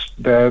is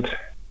that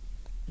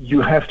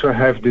you have to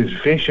have this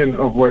vision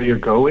of where you're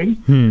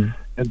going. And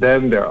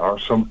then there are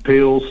some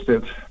pills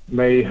that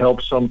may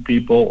help some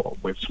people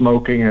with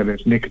smoking, and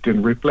it's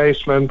nicotine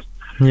replacement.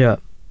 There's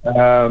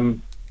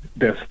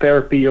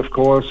therapy, of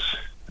course.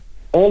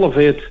 All of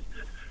it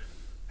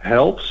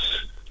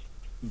helps,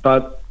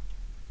 but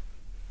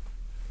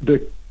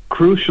the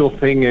crucial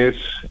thing is,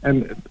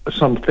 and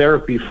some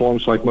therapy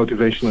forms like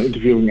motivational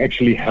interviewing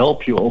actually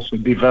help you also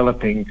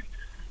developing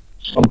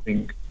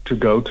something to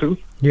go to,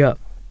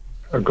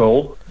 a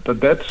goal.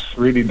 But that's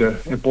really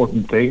the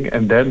important thing.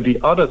 And then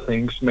the other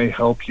things may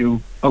help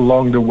you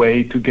along the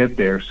way to get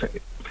there,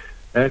 say.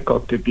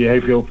 Cognitive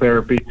behavioral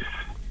therapy.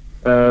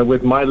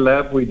 With my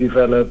lab, we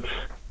developed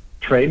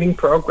training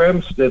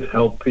programs that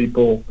help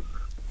people.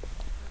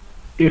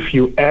 If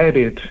you add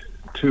it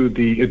to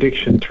the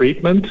addiction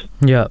treatment,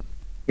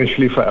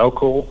 especially for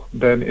alcohol,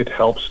 then it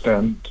helps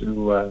them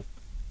to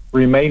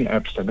remain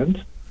abstinent.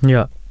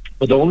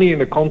 But only in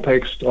the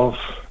context of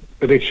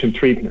addiction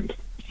treatment.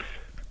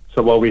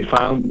 So what we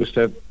found is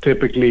that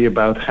typically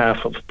about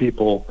half of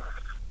people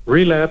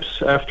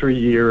relapse after a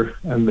year,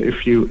 and if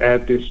you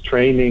add this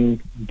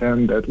training,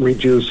 then that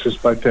reduces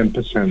by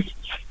 10%.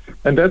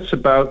 And that's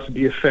about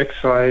the effect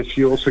size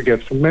you also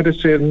get from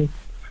medicine,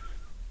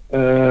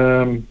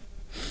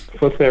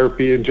 for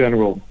therapy in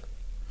general.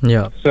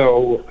 Yeah. So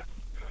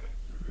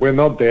we're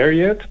not there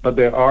yet, but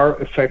there are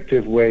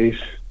effective ways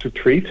to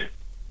treat.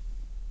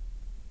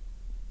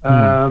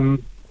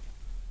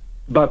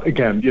 But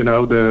again,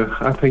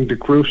 I think the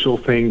crucial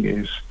thing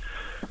is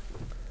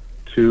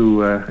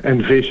to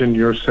envision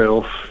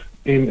yourself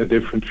in a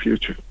different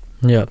future.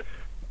 Yeah.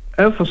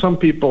 And for some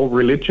people,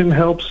 religion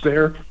helps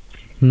there.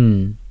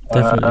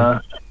 Definitely.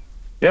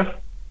 Yeah.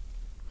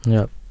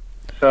 Yeah.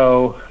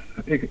 So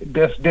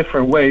there's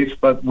different ways,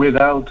 but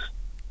without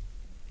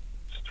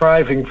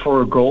striving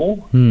for a goal,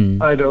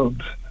 I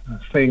don't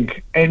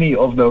think any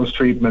of those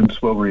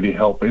treatments will really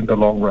help in the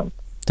long run.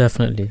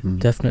 Definitely.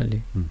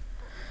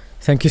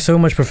 Thank you so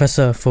much,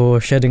 Professor,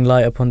 for shedding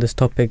light upon this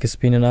topic. It's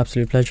been an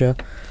absolute pleasure.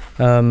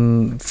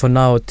 For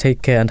now,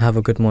 take care and have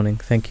a good morning.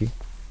 Thank you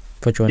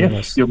for joining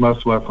us. You're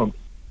most welcome.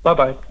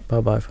 Bye-bye.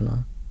 Bye-bye for now.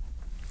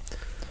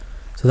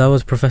 So that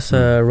was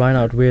Professor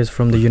Reinout Weers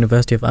from the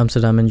University of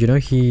Amsterdam, and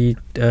he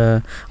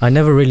I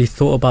never really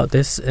thought about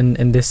this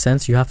in this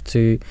sense.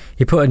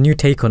 He put a new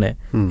take on it,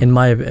 in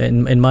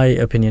my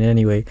opinion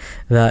anyway,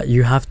 that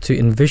you have to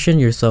envision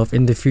yourself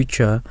in the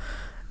future,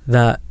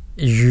 that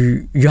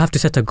you have to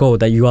set a goal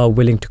that you are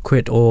willing to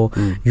quit or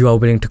you are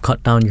willing to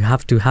cut down. You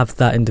have to have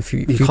that in the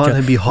future. You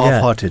can't be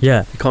half-hearted.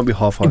 Yeah. You can't be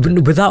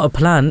half-hearted. Without a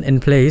plan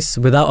in place,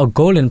 without a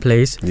goal in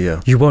place,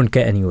 you won't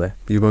get anywhere.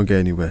 You won't get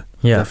anywhere.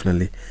 Yeah.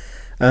 Definitely.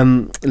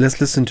 Let's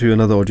listen to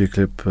another audio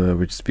clip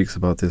which speaks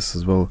about this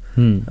as well,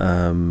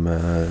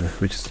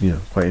 which is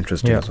quite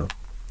interesting as well.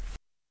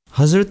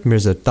 Hazrat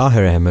Mirza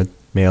Tahir Ahmad,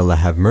 may Allah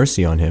have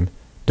mercy on him,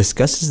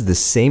 discusses the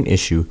same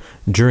issue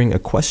during a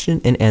question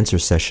and answer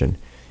session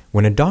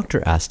when a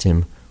doctor asked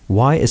him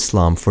why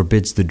Islam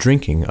forbids the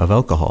drinking of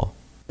alcohol.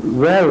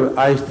 Well,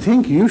 I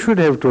think you should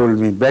have told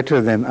me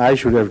better than I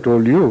should have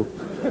told you.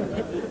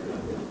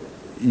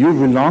 You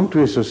belong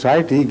to a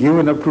society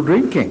given up to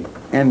drinking,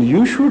 and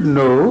you should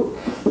know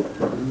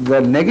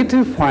the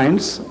negative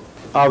points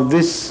of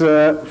this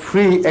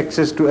free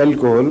access to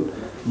alcohol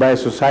by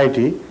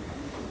society,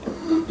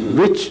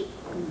 which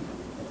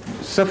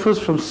suffers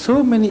from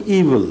so many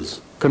evils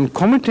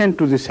concomitant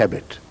to this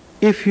habit.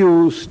 If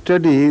you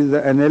study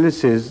the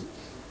analysis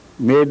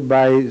made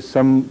by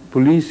some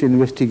police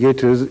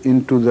investigators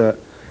into the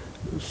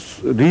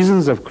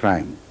reasons of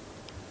crime,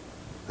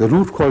 the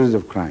root causes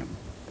of crime,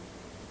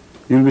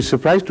 you'll be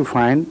surprised to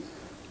find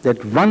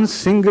that one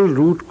single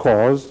root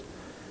cause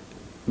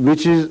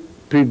which is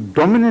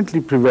predominantly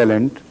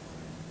prevalent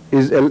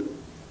is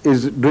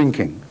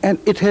drinking. And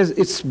it has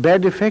its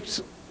bad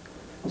effects,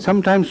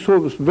 sometimes so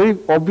very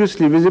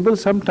obviously visible,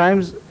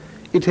 sometimes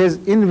it has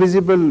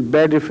invisible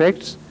bad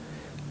effects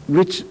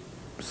which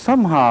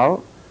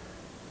somehow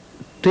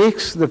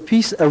takes the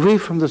peace away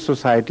from the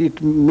society.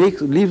 It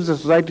leaves the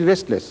society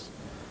restless.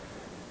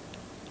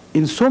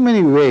 In so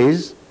many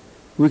ways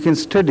we can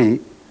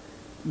study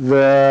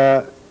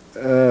the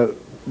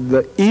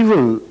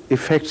evil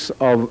effects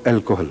of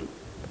alcohol.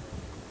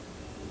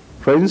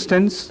 For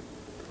instance,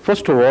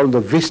 first of all, the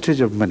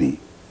wastage of money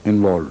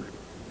involved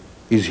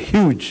is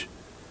huge.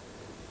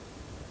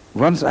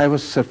 Once I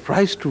was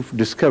surprised to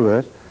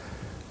discover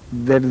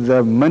that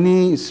the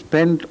money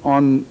spent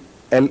on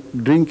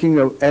drinking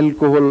of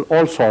alcohol,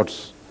 all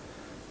sorts,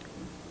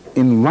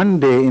 in one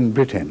day in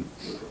Britain,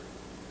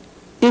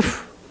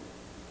 if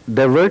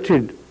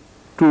diverted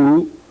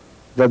to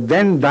the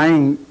then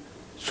dying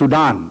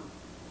Sudan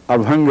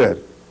of hunger,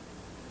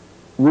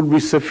 would be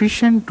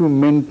sufficient to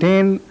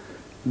maintain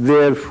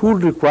their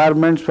food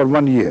requirements for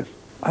 1 year.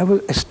 I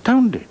was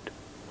astounded.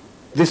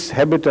 This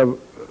habit of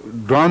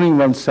drowning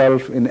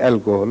oneself in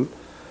alcohol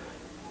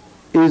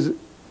has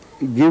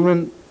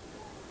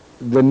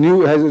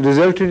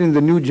resulted in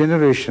the new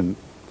generation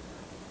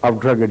of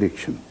drug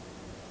addiction.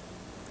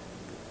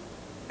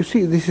 You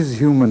see, this is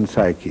human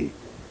psyche.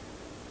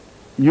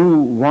 You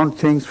want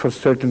things for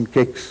certain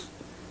kicks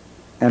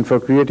and for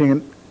creating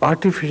an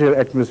artificial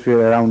atmosphere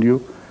around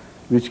you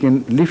which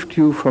can lift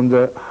you from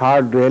the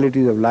hard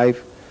realities of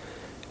life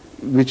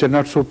which are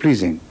not so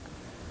pleasing.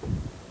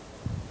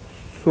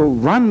 So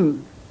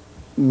one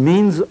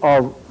means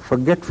of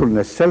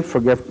forgetfulness,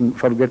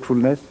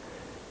 self-forgetfulness,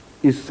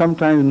 is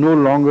sometimes no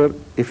longer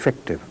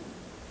effective.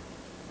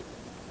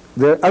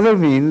 There are other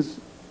means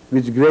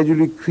which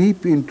gradually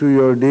creep into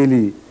your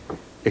daily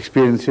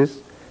experiences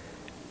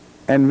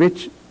and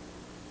which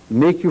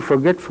make you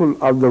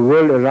forgetful of the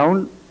world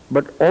around,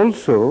 but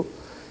also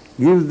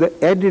give the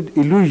added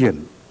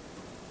illusion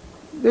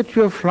that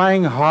you are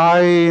flying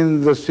high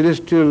in the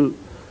celestial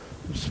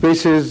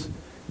spaces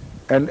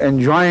and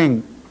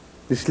enjoying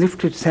this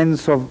lifted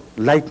sense of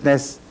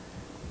lightness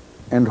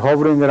and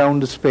hovering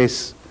around the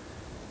space.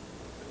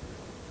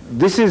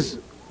 This is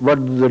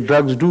what the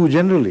drugs do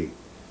generally.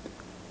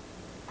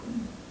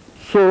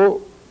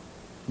 So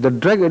the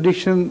drug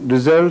addiction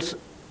results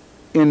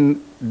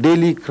in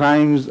daily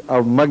crimes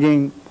of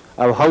mugging,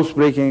 of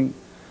housebreaking,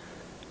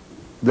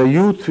 the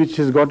youth which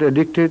has got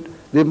addicted,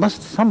 they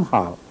must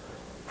somehow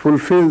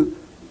fulfill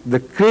the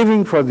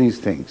craving for these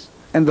things.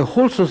 And the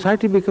whole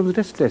society becomes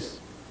restless,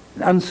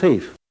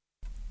 unsafe.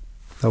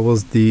 That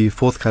was the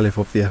fourth caliph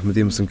of the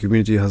Ahmadi Muslim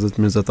community, Hazrat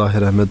Mirza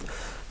Tahir Ahmad.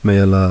 May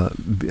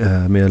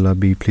Allah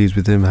be pleased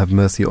with him, have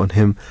mercy on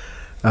him.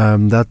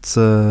 That's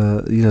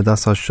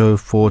that's our show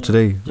for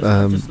today.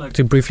 I'd just like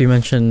to briefly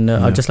mention.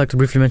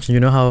 You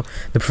know how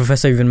the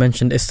professor even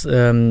mentioned is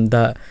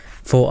that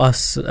for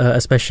us,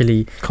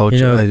 especially,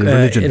 culture,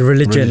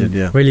 religion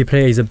yeah, really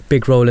plays a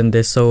big role in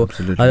this. So,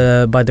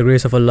 by the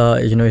grace of Allah,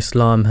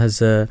 Islam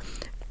has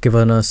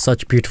given us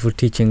such beautiful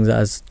teachings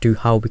as to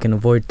how we can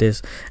avoid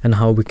this and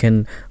how we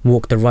can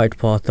walk the right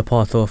path, the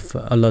path of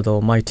Allah the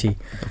Almighty.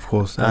 Of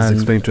course, as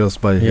explained to us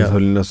by His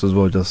Holiness as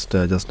well, just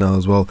now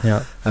as well.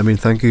 Yeah. I mean,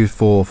 thank you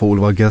for all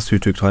of our guests who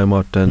took time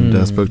out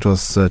and spoke to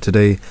us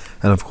today,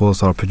 and of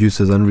course our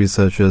producers and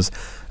researchers.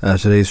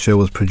 Today's show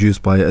was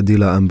produced by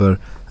Adila Amber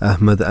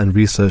Ahmed and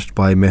researched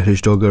by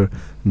Mehrish Dogar,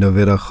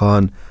 Novera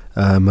Khan,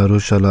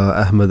 Marushala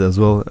Ahmed as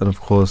well, and of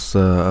course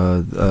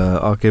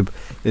Aqib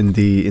in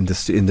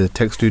the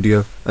tech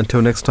studio.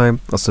 Until next time,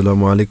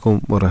 Assalamu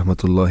alaikum wa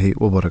rahmatullahi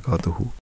wa barakatuhu.